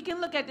place. We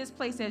can look at this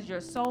place as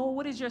your soul.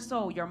 What is your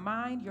soul? Your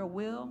mind, your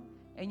will,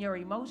 and your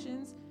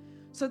emotions.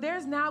 So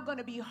there's now going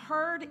to be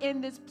heard in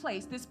this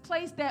place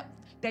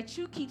that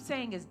you keep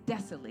saying is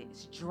desolate,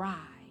 it's dry,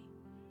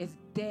 it's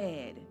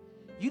dead.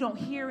 You don't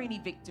hear any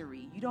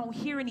victory. You don't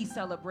hear any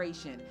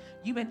celebration.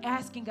 You've been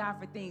asking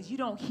God for things. You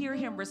don't hear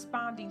him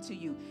responding to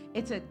you.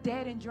 It's a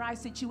dead and dry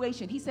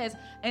situation. He says,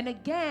 and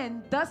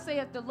again, thus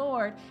saith the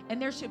Lord,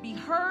 and there should be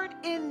heard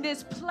in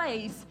this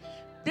place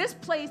that's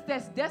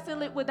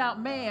desolate without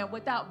man,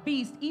 without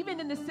beast, even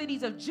in the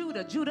cities of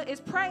Judah. Judah is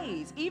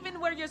praise, even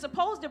where you're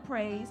supposed to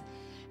praise.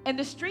 And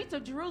the streets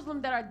of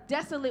Jerusalem that are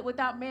desolate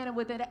without man and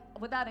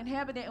without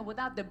inhabitant and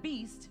without the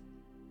beast,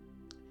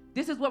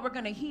 this is what we're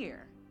going to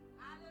hear.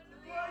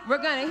 We're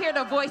going to hear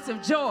the voice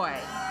of joy.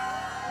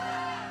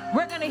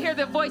 We're going to hear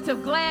the voice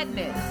of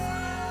gladness.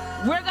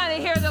 We're going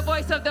to hear the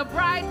voice of the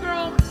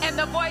bridegroom and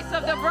the voice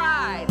of the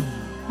bride.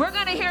 We're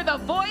going to hear the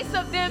voice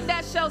of them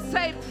that shall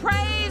say,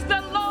 praise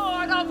the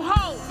Lord of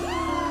hosts.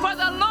 For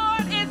the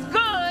Lord is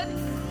good,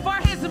 for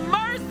his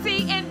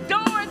mercy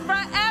endures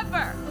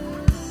forever.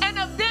 And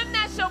of them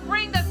that shall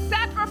bring the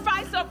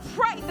sacrifice of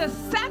praise,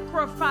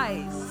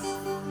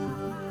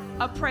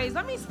 of praise.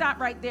 Let me stop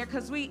right there,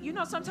 because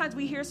sometimes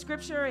we hear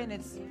scripture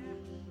and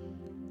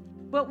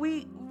but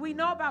we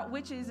know about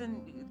witches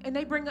and and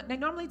they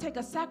normally take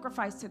a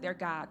sacrifice to their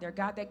God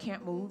that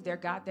can't move, their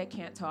God that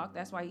can't talk.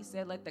 That's why he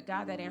said, let the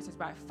God that answers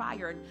by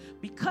fire. And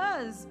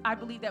because I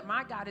believe that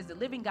my God is the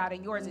living God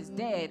and yours is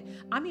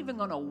dead, I'm even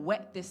going to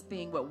wet this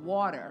thing with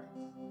water.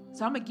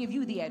 So I'm going to give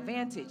you the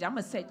advantage. I'm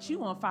going to set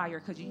you on fire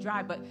because you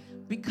dry. But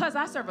because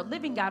I serve a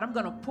living God, I'm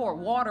going to pour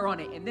water on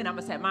it, and then I'm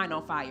going to set mine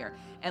on fire.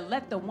 And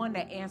let the one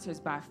that answers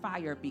by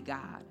fire be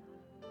God.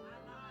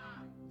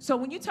 So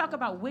when you talk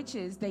about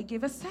witches, they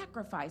give a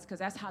sacrifice because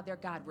that's how their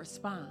God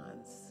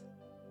responds.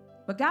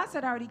 But God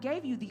said, I already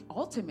gave you the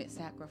ultimate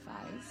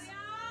sacrifice.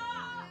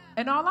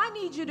 And all I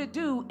need you to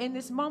do in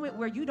this moment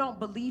where you don't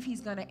believe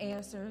he's going to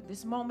answer,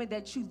 this moment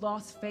that you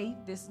lost faith,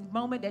 this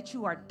moment that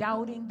you are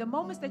doubting, the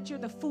moments that you're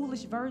the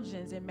foolish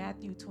virgins in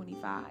Matthew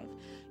 25.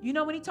 You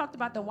know, when he talked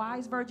about the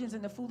wise virgins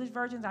and the foolish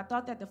virgins, I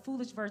thought that the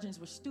foolish virgins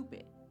were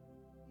stupid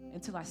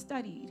until I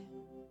studied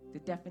the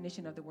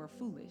definition of the word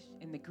foolish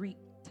in the Greek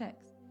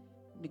text.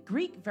 The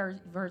Greek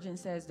version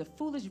says the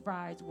foolish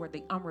brides were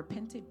the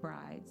unrepentant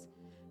brides.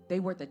 They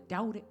were they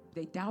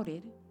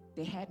doubted,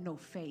 they had no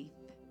faith.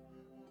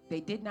 They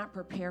did not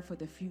prepare for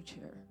the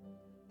future.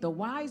 The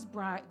wise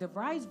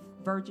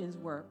virgins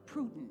were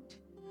prudent.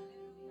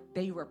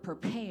 They were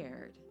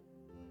prepared.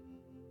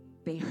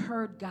 They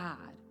heard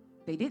God.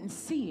 They didn't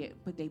see it,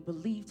 but they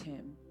believed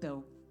him.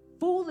 The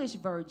foolish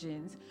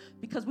virgins,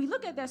 because we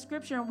look at that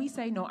scripture and we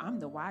say, no, I'm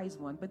the wise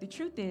one. But the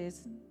truth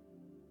is,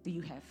 do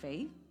you have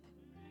faith?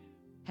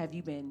 Have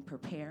you been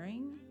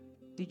preparing?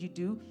 Did you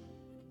do?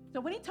 So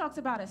when he talks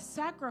about a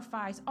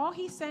sacrifice, all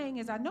he's saying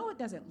is, I know it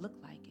doesn't look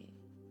like it.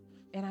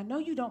 And I know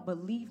you don't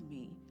believe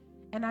me.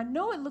 And I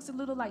know it looks a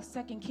little like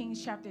 2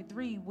 Kings chapter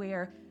 3,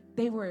 where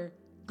they were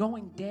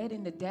going dead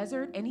in the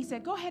desert. And he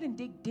said, go ahead and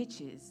dig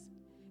ditches.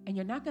 And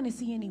you're not going to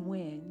see any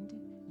wind.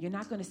 You're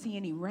not going to see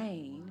any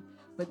rain.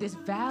 But this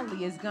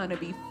valley is going to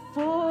be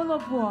full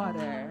of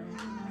water.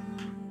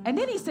 And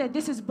then he said,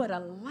 this is but a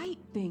light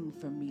thing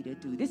for me to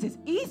do. This is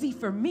easy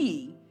for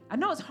me. I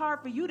know it's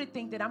hard for you to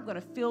think that I'm going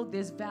to fill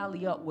this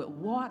valley up with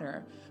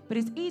water. But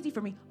it's easy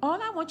for me. All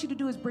I want you to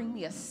do is bring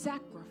me a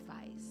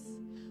sacrifice,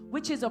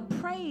 which is a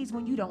praise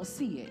when you don't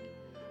see it,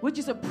 which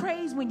is a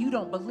praise when you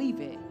don't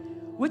believe it,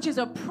 which is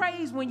a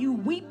praise when you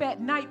weep at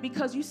night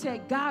because you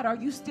said, God, are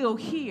you still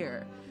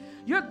here?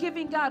 You're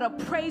giving God a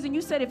praise, and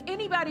you said, if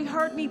anybody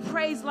heard me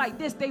praise like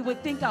this, they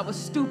would think I was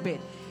stupid.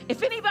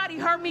 If anybody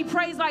heard me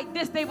praise like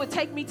this, they would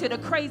take me to the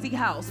crazy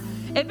house.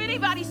 If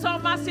anybody saw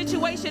my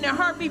situation and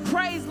heard me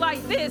praise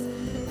like this,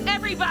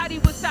 everybody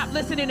would stop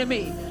listening to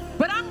me.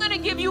 But I'm going to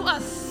give you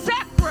a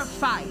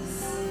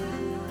sacrifice.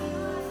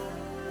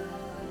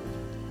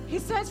 He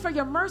says, for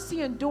your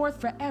mercy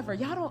endureth forever.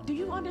 Do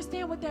you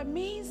understand what that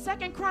means?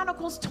 2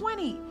 Chronicles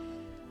 20.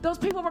 Those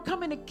people were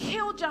coming to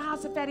kill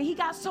Jehoshaphat, and he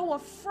got so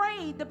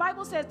afraid. The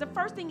Bible says the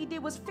first thing he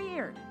did was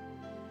feared.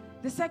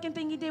 The second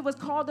thing he did was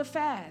call to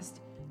fast.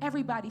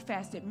 Everybody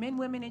fasted, men,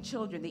 women, and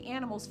children. The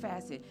animals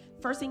fasted.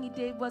 First thing he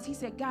did was he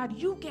said, God,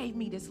 you gave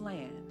me this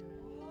land.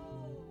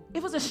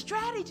 It was a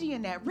strategy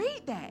in that.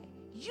 Read that.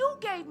 You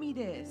gave me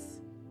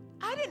this.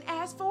 I didn't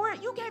ask for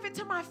it. You gave it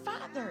to my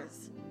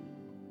fathers.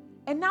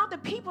 And now the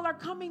people are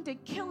coming to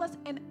kill us,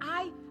 and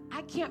I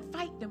can't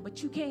fight them,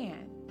 but you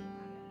can.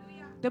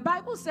 The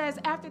Bible says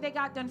after they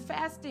got done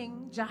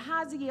fasting,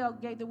 Jehaziel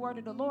gave the word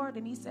of the Lord,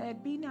 and he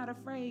said, be not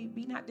afraid,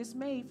 be not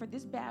dismayed, for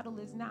this battle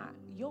is not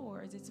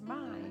yours, it's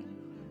mine.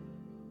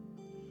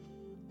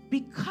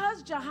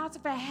 Because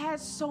Jehoshaphat had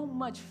so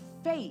much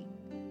faith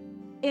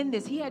in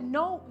this,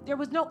 there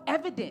was no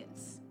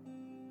evidence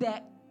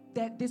that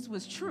this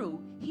was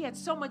true. He had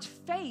so much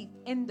faith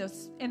in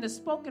the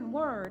spoken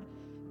word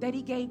that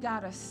he gave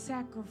God a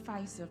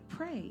sacrifice of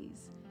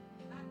praise.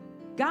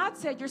 God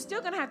said, you're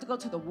still going to have to go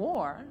to the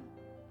war.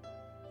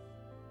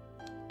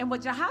 And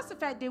what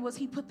Jehoshaphat did was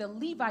he put the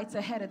Levites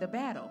ahead of the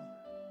battle.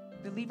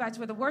 The Levites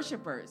were the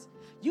worshipers.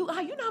 You know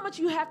how much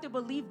you have to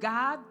believe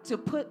God to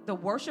put the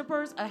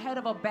worshipers ahead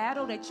of a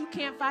battle that you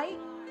can't fight?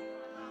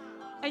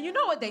 And you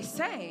know what they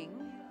sang?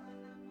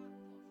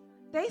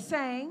 They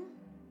sang,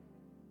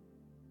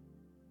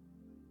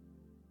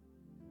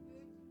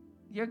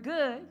 you're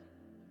good,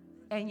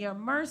 and your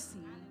mercy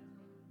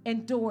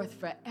endureth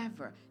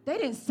forever. They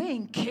didn't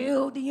sing,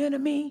 kill the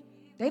enemy.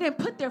 They didn't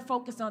put their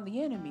focus on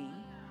the enemy.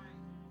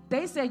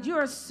 They said,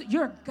 you're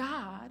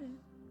God.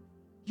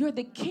 You're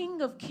the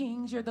King of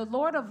kings. You're the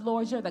Lord of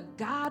lords. You're the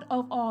God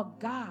of all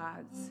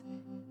gods.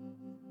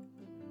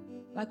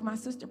 Like my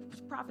sister,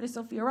 Prophetess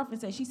Sophia Ruffin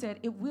said, she said,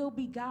 it will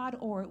be God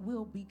or it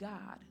will be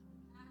God.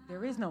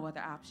 There is no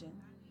other option.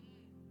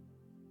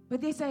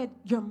 But they said,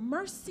 your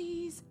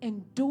mercies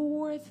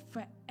endureth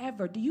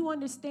forever. Do you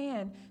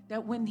understand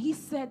that when he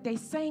said they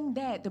sang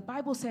that, the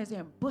Bible says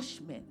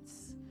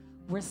ambushments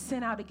were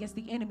sent out against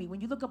the enemy.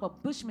 When you look up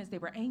ambushments, they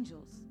were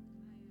angels.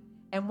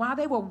 And while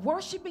they were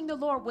worshiping the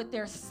Lord with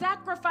their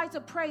sacrifice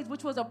of praise,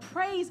 which was a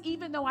praise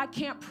even though I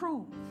can't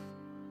prove,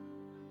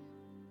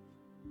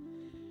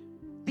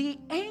 the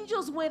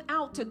angels went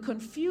out to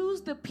confuse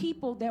the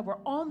people that were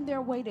on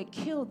their way to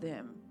kill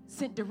them,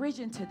 sent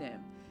derision to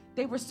them.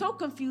 They were so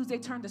confused, they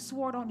turned the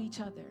sword on each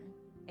other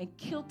and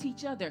killed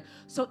each other.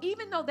 So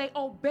even though they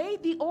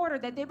obeyed the order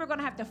that they were going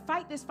to have to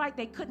fight this fight,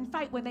 they couldn't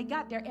fight. When they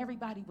got there,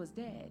 everybody was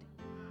dead.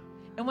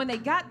 And when they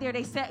got there,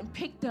 they sat and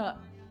picked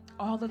up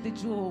all of the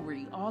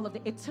jewelry,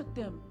 it took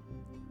them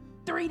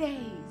 3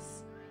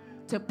 days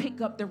to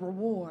pick up the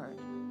reward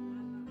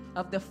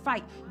of the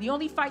fight. The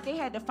only fight they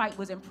had to fight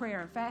was in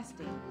prayer and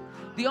fasting.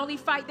 The only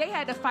fight they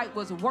had to fight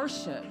was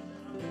worship.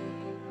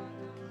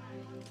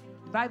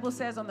 The Bible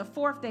says on the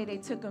 4th day, they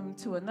took them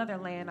to another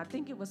land. I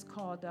think it was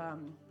called,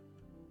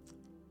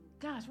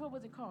 what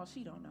was it called?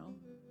 She don't know.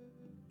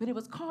 But it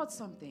was called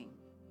something.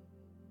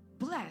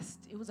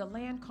 Blessed. It was a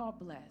land called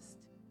Blessed.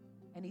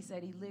 And he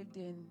said he lived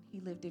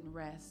in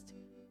rest.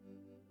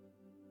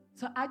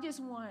 So I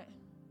just want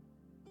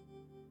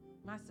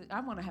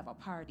to have a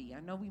party.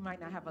 I know we might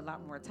not have a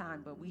lot more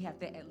time, but we have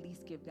to at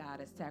least give God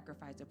a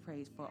sacrifice of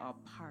praise for a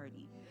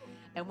party.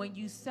 And when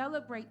you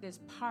celebrate this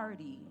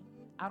party,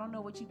 I don't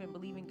know what you've been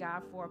believing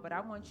God for, but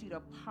I want you to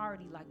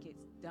party like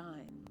it's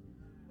done,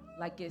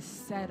 like it's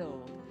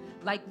settled.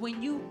 Like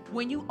when you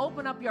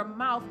open up your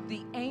mouth,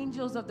 the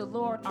angels of the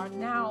Lord are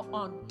now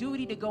on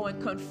duty to go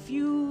and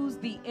confuse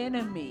the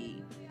enemy.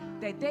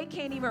 That they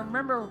can't even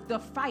remember the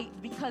fight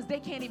because they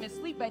can't even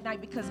sleep at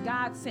night because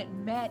God sent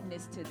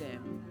madness to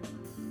them.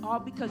 All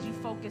because you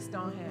focused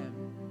on him.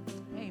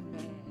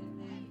 Amen.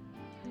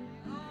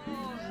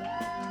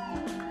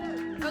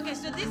 Okay,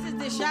 so this is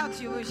the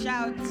shout you will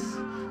shout.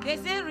 They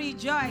say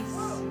rejoice.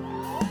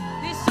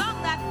 The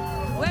song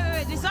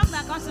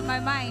that comes to my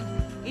mind,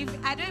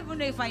 I don't even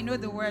know if I know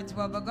the words,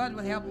 but God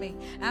will help me.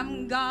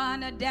 I'm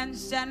gonna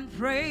dance and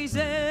praise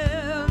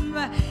him.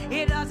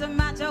 It doesn't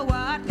matter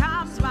what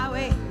comes my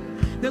way.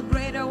 The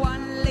greater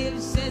one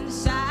lives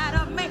inside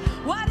of me.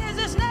 What is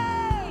his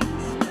name?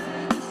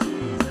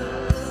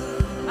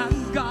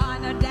 I'm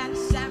gonna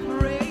dance and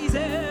praise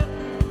him.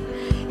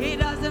 It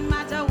doesn't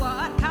matter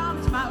what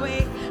comes my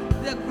way.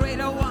 The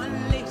greater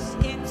one lives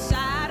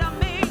inside of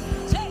me.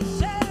 Say,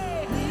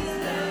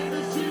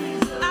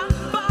 I'm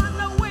born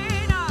a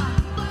winner,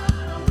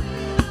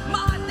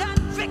 more than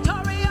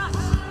victorious.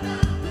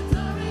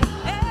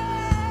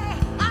 Hey,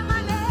 I'm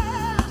an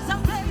heir of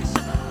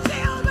salvation,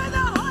 filled with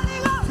the Holy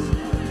Ghost.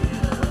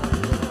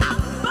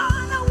 I'm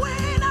born a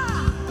winner.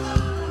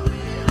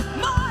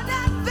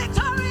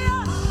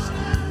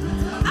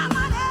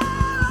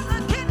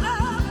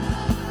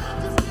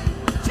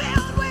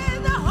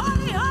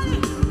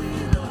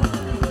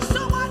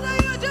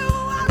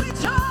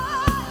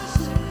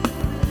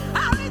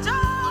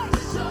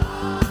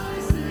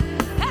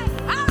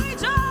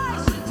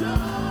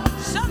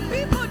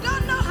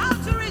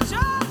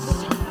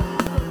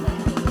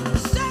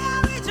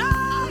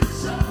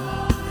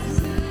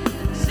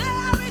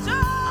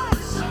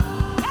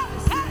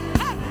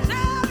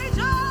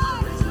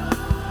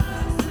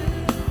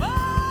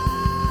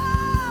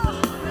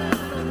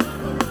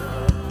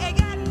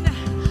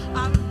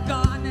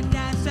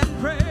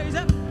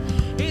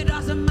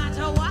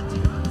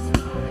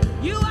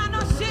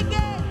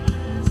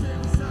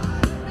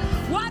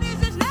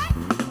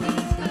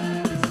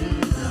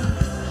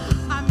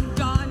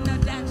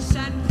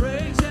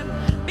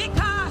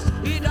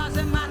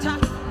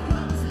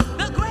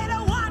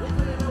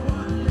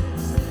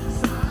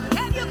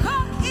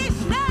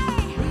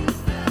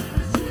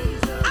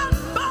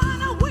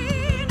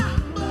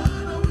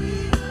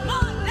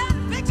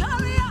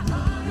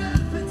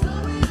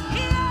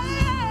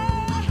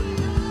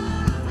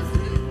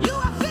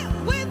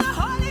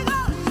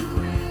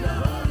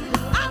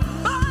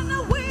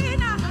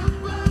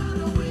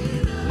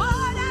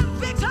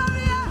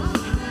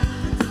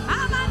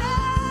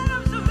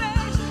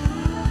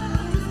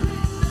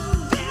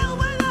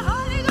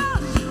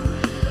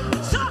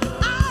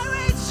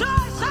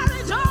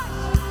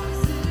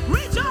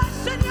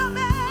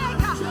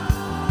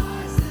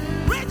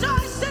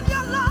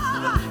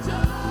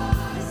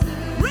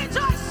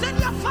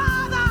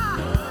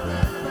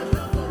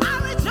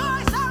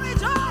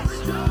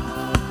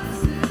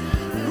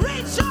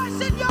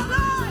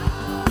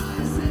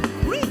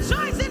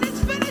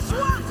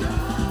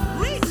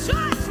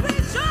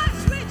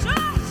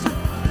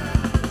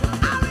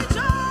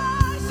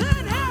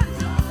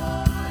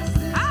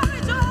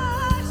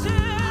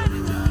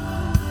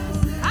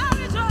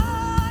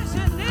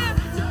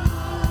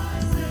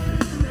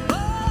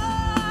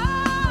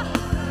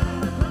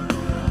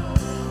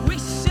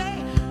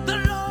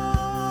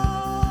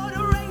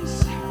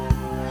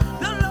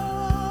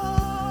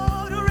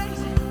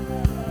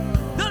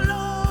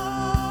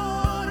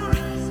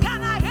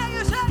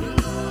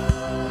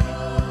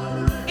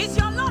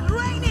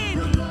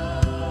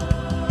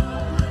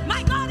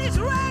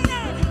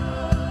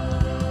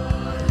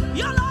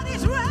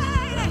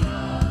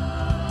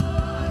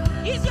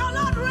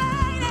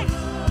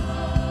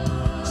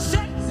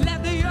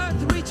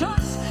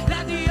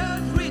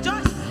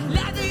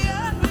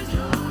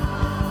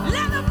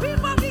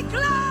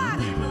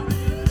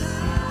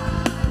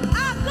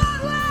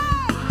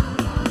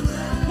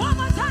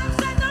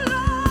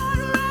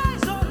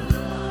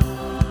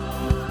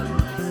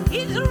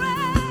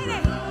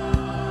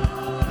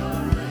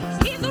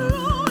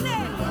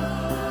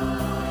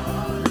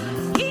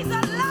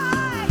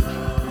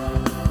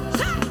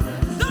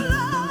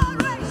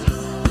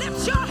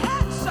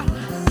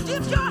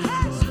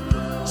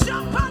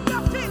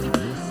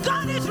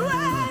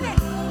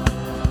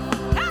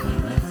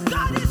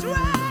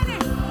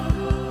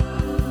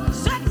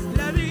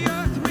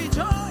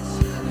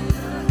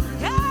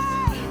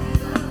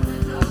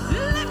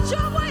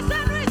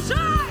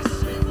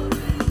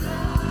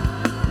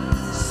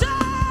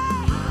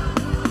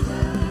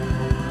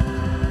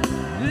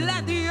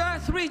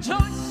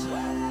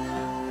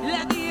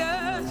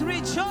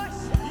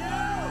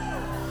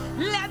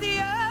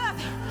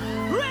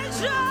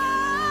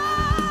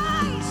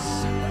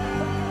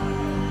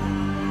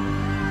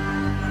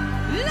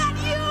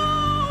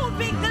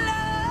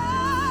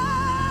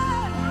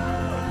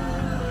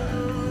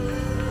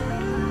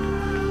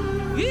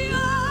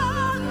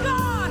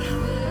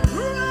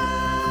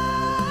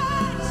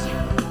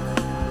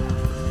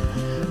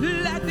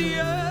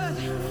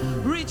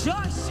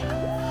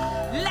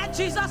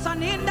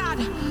 unhindered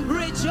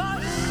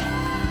rejoice.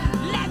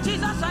 Let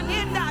Jesus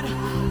unhindered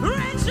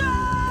rejoice.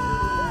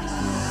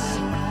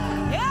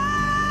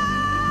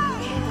 Yeah.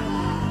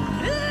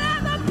 Let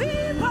the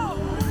people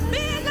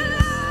be glad.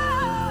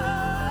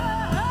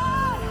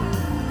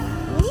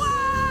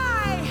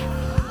 Why?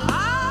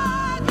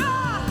 Our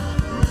God.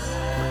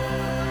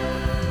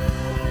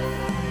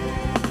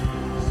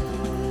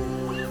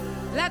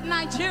 Let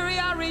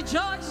Nigeria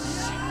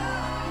rejoice.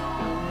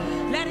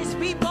 Let his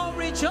people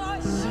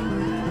rejoice.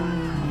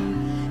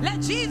 Let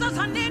Jesus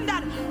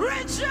unhindered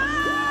rejoice.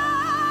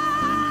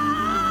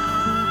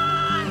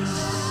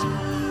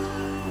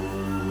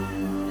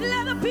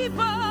 Let the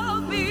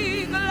people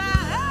be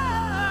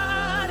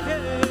glad.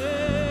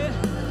 Yeah.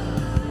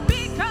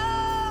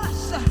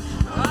 Because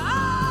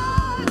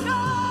our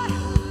God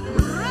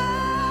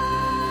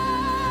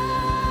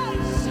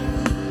reigns.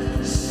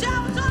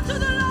 Shout unto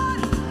the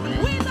Lord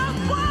with a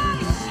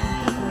voice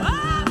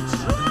of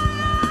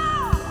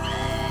triumph.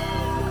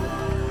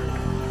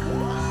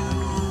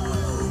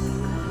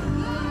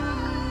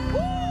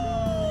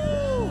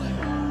 Woo!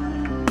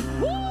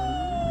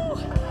 Woo!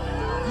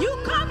 You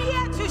come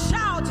here to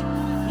shout.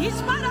 It's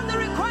part of the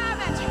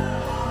requirement.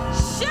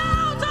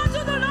 Shout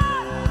unto the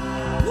Lord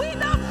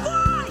with a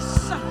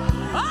voice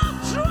of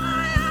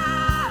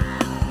triumph.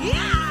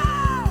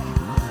 Yeah!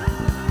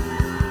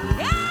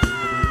 Yeah!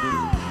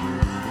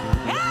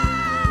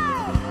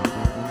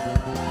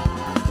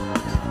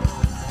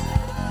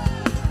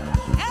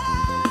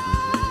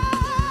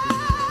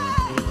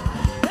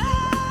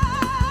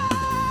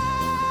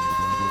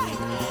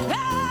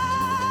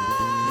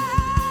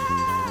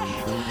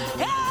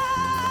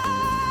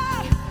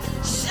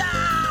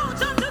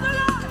 Shout unto the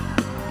Lord.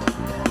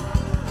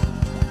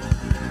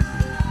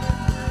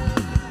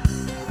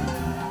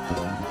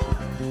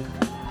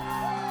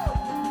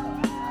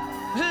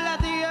 Let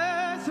the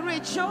earth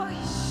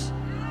rejoice.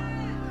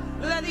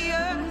 Let the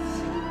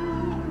earth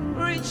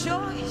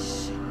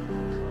rejoice.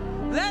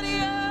 Let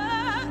the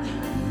earth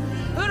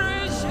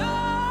rejoice.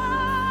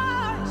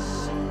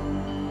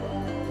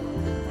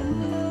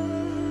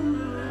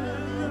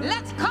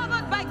 Let's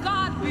covered by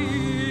God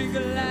be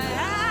glad.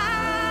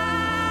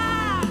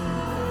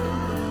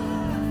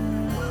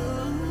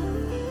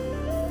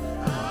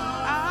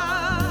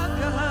 Our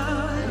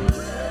God.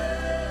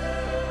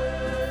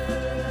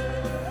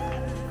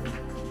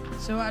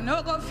 So I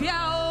no go fear,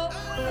 oh.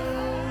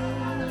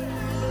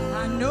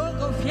 I no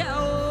go fear,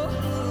 oh.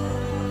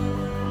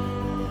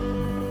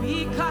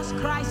 Because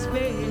Christ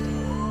paid,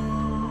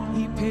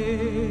 he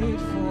paid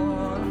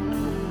for.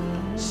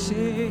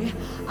 Say,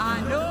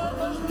 I know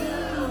go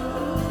fear,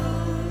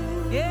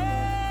 oh.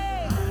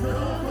 Yeah.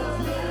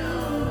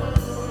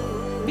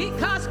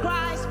 Because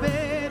Christ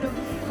paid,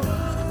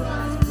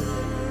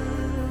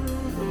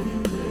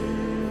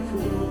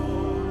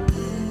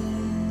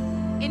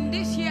 in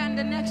this year and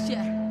the next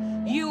year,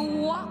 you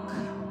walk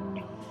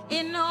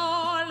in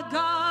all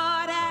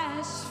God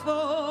has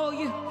for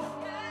you.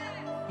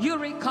 You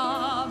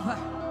recover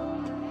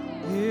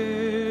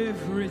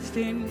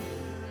everything.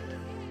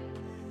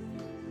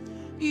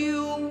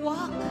 You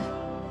walk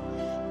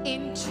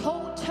in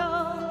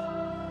total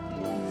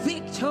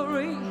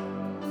victory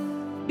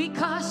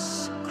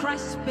because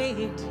Christ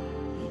paid.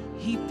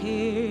 He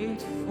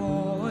paid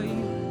for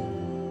you.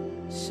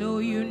 So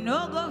you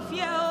no go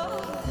fear.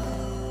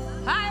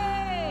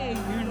 Hey,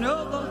 you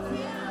no go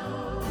fear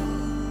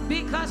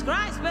because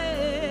Christ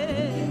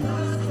paid.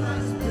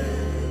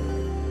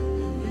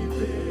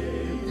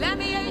 Let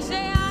me hear you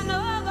say, I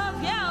no go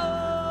fear.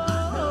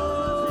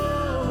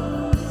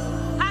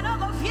 I no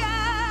go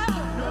fear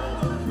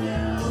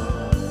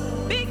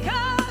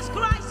because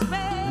Christ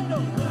paid.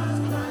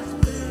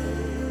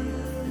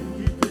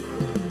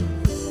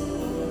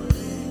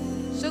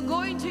 So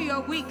go into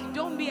your week.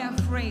 Don't be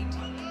afraid.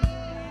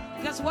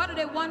 Because what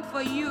they want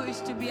for you is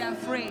to be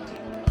afraid.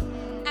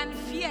 And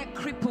fear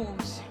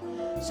cripples.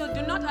 So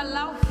do not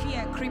allow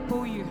fear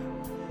cripple you.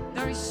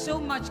 There is so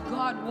much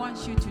God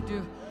wants you to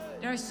do.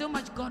 There is so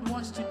much God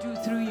wants to do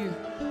through you.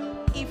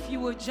 If you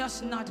will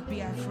just not be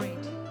afraid.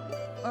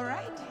 All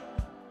right?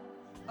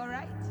 All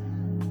right?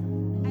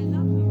 I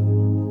love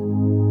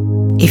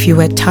you. If you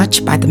were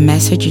touched by the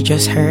message you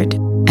just heard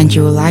and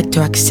you would like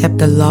to accept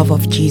the love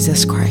of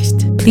Jesus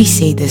Christ, please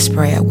say this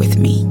prayer with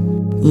me.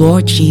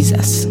 Lord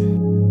Jesus,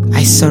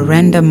 I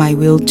surrender my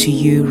will to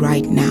you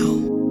right now.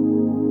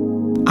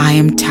 I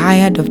am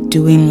tired of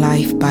doing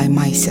life by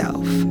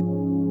myself.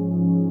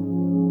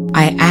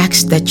 I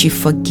ask that you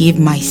forgive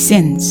my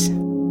sins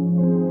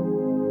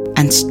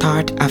and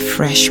start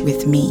afresh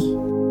with me.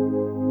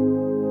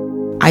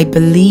 I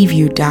believe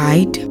you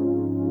died,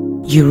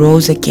 you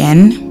rose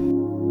again,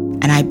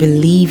 and I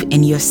believe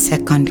in your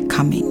second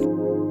coming.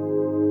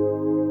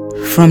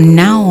 From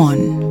now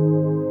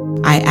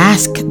on, I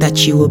ask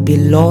that you will be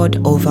Lord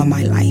over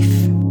my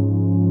life.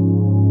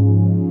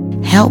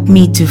 Help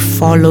me to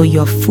follow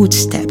your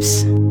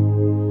footsteps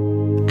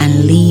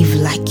and live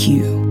like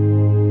you.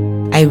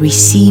 I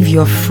receive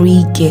your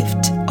free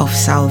gift of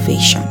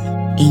salvation.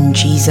 In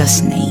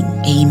Jesus' name,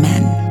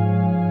 amen.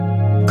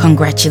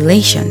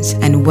 Congratulations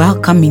and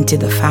welcome into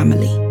the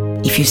family.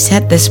 If you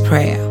said this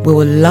prayer, we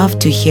would love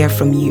to hear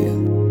from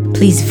you.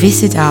 Please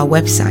visit our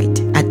website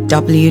at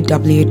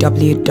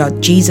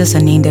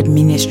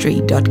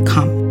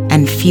www.jesusunendedministry.com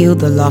and fill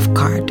the love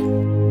card.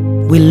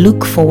 We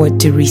look forward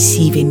to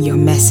receiving your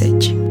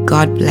message.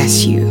 God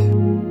bless you.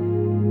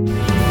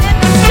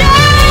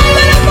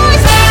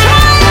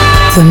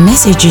 The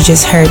message you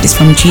just heard is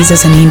from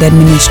Jesus Unended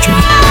Ministry.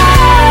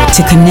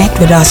 To connect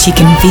with us, you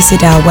can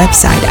visit our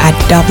website at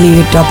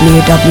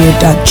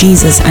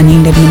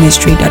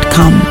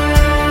www.jesusunendedministry.com.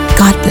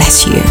 God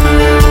bless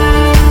you.